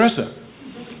of your oppressor.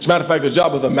 As a matter of fact, the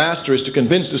job of the master is to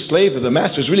convince the slave that the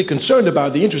master is really concerned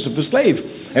about the interest of the slave.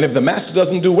 And if the master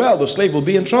doesn't do well, the slave will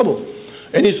be in trouble.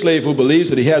 Any slave who believes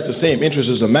that he has the same interest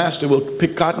as the master will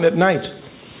pick cotton at night.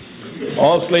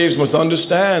 All slaves must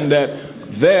understand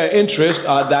that their interests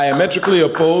are diametrically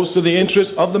opposed to the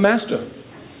interests of the master.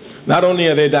 Not only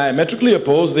are they diametrically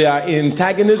opposed, they are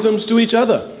antagonisms to each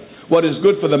other. What is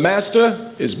good for the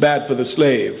master is bad for the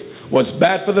slave. What's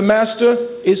bad for the master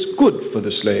is good for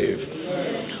the slave.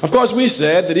 Of course, we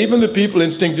said that even the people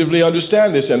instinctively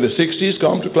understand this, and the 60s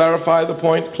come to clarify the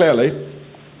point clearly.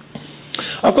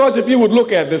 Of course, if you would look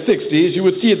at the 60s, you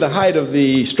would see at the height of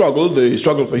the struggle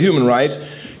for human rights,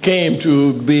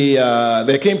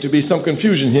 there came to be some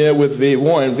confusion here with the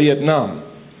war in Vietnam.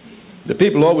 The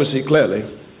people always see clearly.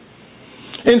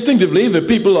 Instinctively, the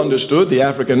people understood, the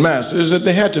African masses, that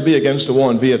they had to be against the war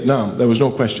in Vietnam. There was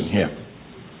no question here.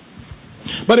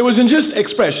 But it was in just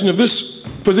expression of this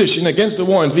position against the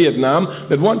war in Vietnam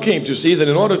that one came to see that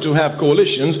in order to have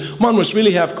coalitions, one must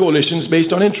really have coalitions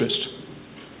based on interest.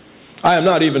 I am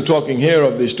not even talking here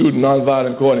of the Student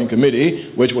Nonviolent Coordinating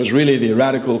Committee, which was really the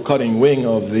radical cutting wing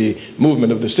of the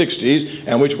movement of the 60s,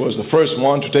 and which was the first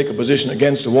one to take a position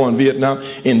against the war in Vietnam.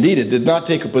 Indeed, it did not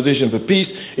take a position for peace.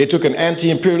 It took an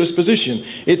anti-imperialist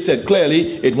position. It said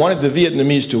clearly it wanted the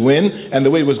Vietnamese to win, and the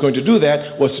way it was going to do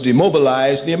that was to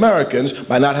demobilize the Americans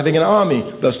by not having an army.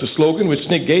 Thus, the slogan which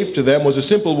SNCC gave to them was a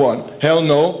simple one: hell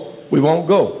no, we won't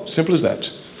go. Simple as that.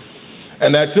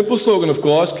 And that simple slogan, of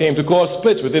course, came to cause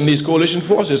splits within these coalition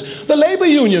forces. The labor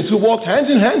unions who walked hand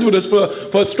in hand with us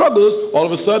for struggles, all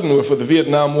of a sudden were for the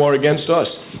Vietnam War against us.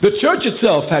 The church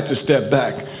itself had to step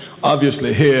back.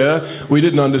 Obviously here, we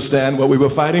didn't understand what we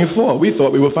were fighting for. We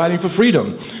thought we were fighting for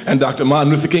freedom. And Dr.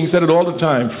 Martin Luther King said it all the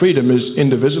time, freedom is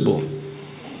indivisible.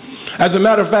 As a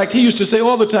matter of fact, he used to say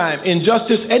all the time,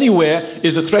 injustice anywhere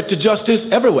is a threat to justice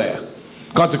everywhere.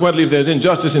 Consequently, if there's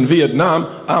injustice in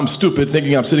Vietnam, I'm stupid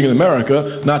thinking I'm sitting in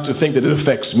America not to think that it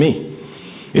affects me.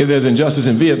 If there's injustice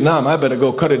in Vietnam, I better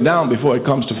go cut it down before it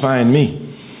comes to find me.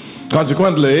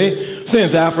 Consequently,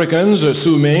 since Africans,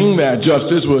 assuming that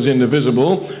justice was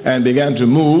indivisible and began to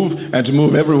move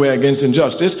everywhere against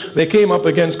injustice, they came up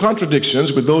against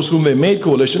contradictions with those whom they made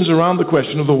coalitions around the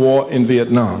question of the war in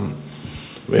Vietnam.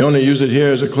 We only use it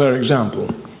here as a clear example.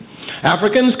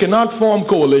 Africans cannot form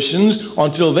coalitions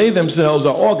until they themselves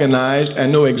are organized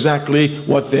and know exactly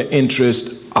what their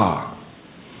interests are.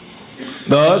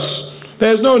 Thus,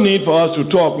 there's no need for us to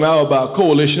talk now about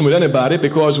coalition with anybody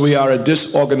because we are a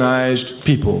disorganized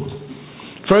people.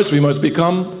 First, we must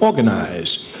become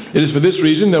organized. It is for this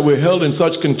reason that we're held in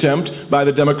such contempt by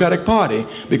the Democratic Party,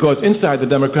 because inside the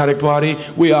Democratic Party,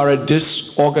 we are a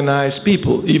disorganized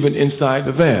people, even inside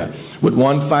there, with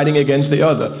one fighting against the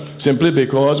other, simply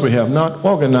because we have not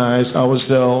organized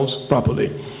ourselves properly.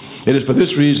 It is for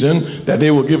this reason that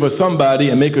they will give us somebody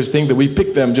and make us think that we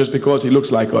picked them just because he looks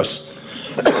like us.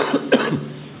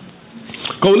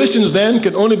 Coalitions then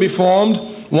can only be formed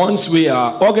once we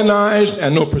are organized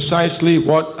and know precisely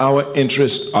what our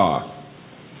interests are.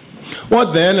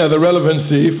 What then are the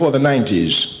relevancy for the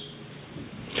 90s?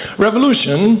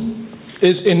 Revolution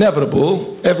is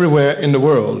inevitable everywhere in the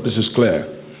world, this is clear.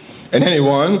 And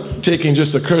anyone taking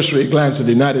just a cursory glance at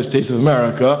the United States of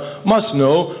America must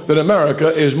know that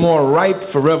America is more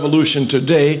ripe for revolution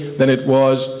today than it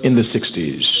was in the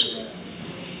 60s.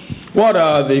 What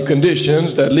are the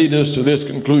conditions that lead us to this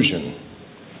conclusion?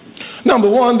 Number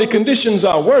one, the conditions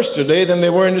are worse today than they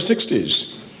were in the 60s.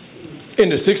 In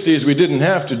the 60s, we didn't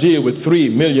have to deal with 3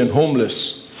 million homeless.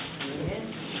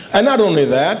 And not only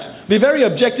that, the very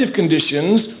objective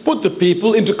conditions put the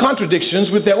people into contradictions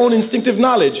with their own instinctive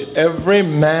knowledge. Every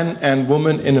man and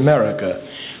woman in America,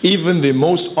 even the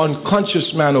most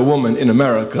unconscious man or woman in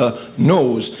America,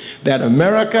 knows that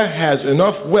America has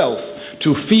enough wealth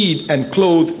to feed and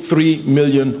clothe 3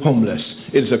 million homeless.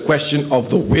 It is a question of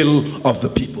the will of the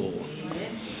people.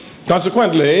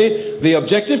 Consequently, the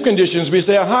objective conditions we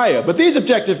say are higher, but these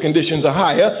objective conditions are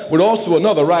higher with also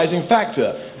another rising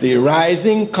factor, the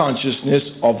rising consciousness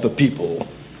of the people.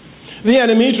 The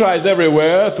enemy tries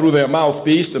everywhere through their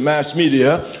mouthpiece, the mass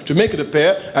media, to make it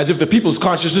appear as if the people's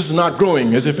consciousness is not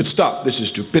growing, as if it stopped. This is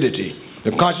stupidity.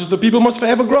 The consciousness of the people must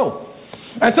forever grow.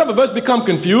 And some of us become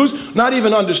confused, not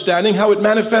even understanding how it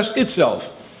manifests itself.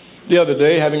 The other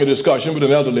day, having a discussion with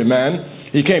an elderly man,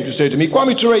 he came to say to me,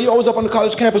 Kwame Ture, you're always up on the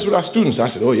college campus with our students.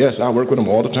 I said, oh yes, I work with them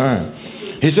all the time.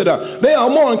 He said, they are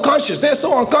more unconscious. They're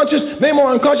so unconscious, they're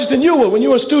more unconscious than you were when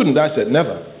you were a student. I said,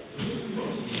 never.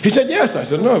 He said, yes. I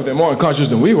said, no, if they're more unconscious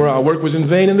than we were, our work was in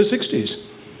vain in the 60s.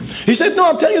 He said, no,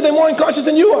 I'm telling you, they're more unconscious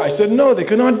than you are. I said, no, they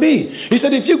cannot be. He said,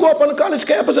 if you go up on the college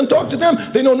campus and talk to them,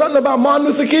 they know nothing about Martin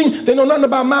Luther King, they know nothing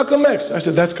about Malcolm X. I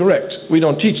said, that's correct. We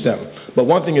don't teach them. But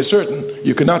one thing is certain,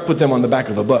 you cannot put them on the back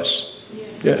of a bus.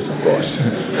 Yes, of course.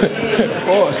 Of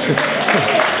course.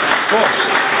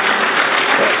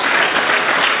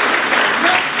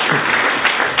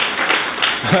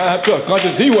 Of course.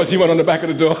 Conscious he went on the back of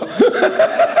the door.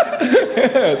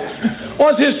 Yes.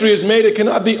 Once history is made, it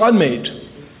cannot be unmade.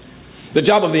 The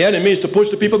job of the enemy is to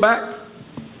push the people back.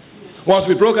 Once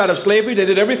we broke out of slavery, they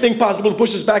did everything possible to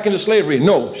push us back into slavery.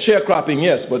 No, sharecropping,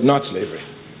 yes, but not slavery.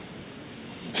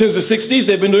 Since the 60s,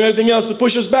 they've been doing everything else to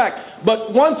push us back.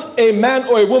 But once a man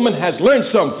or a woman has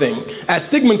learned something,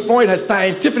 as Sigmund Freud has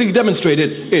scientifically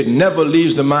demonstrated, it never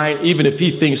leaves the mind, even if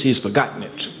he thinks he's forgotten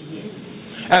it.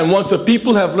 And once the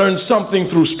people have learned something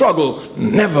through struggle,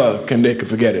 never can they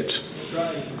forget it.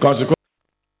 Consequently,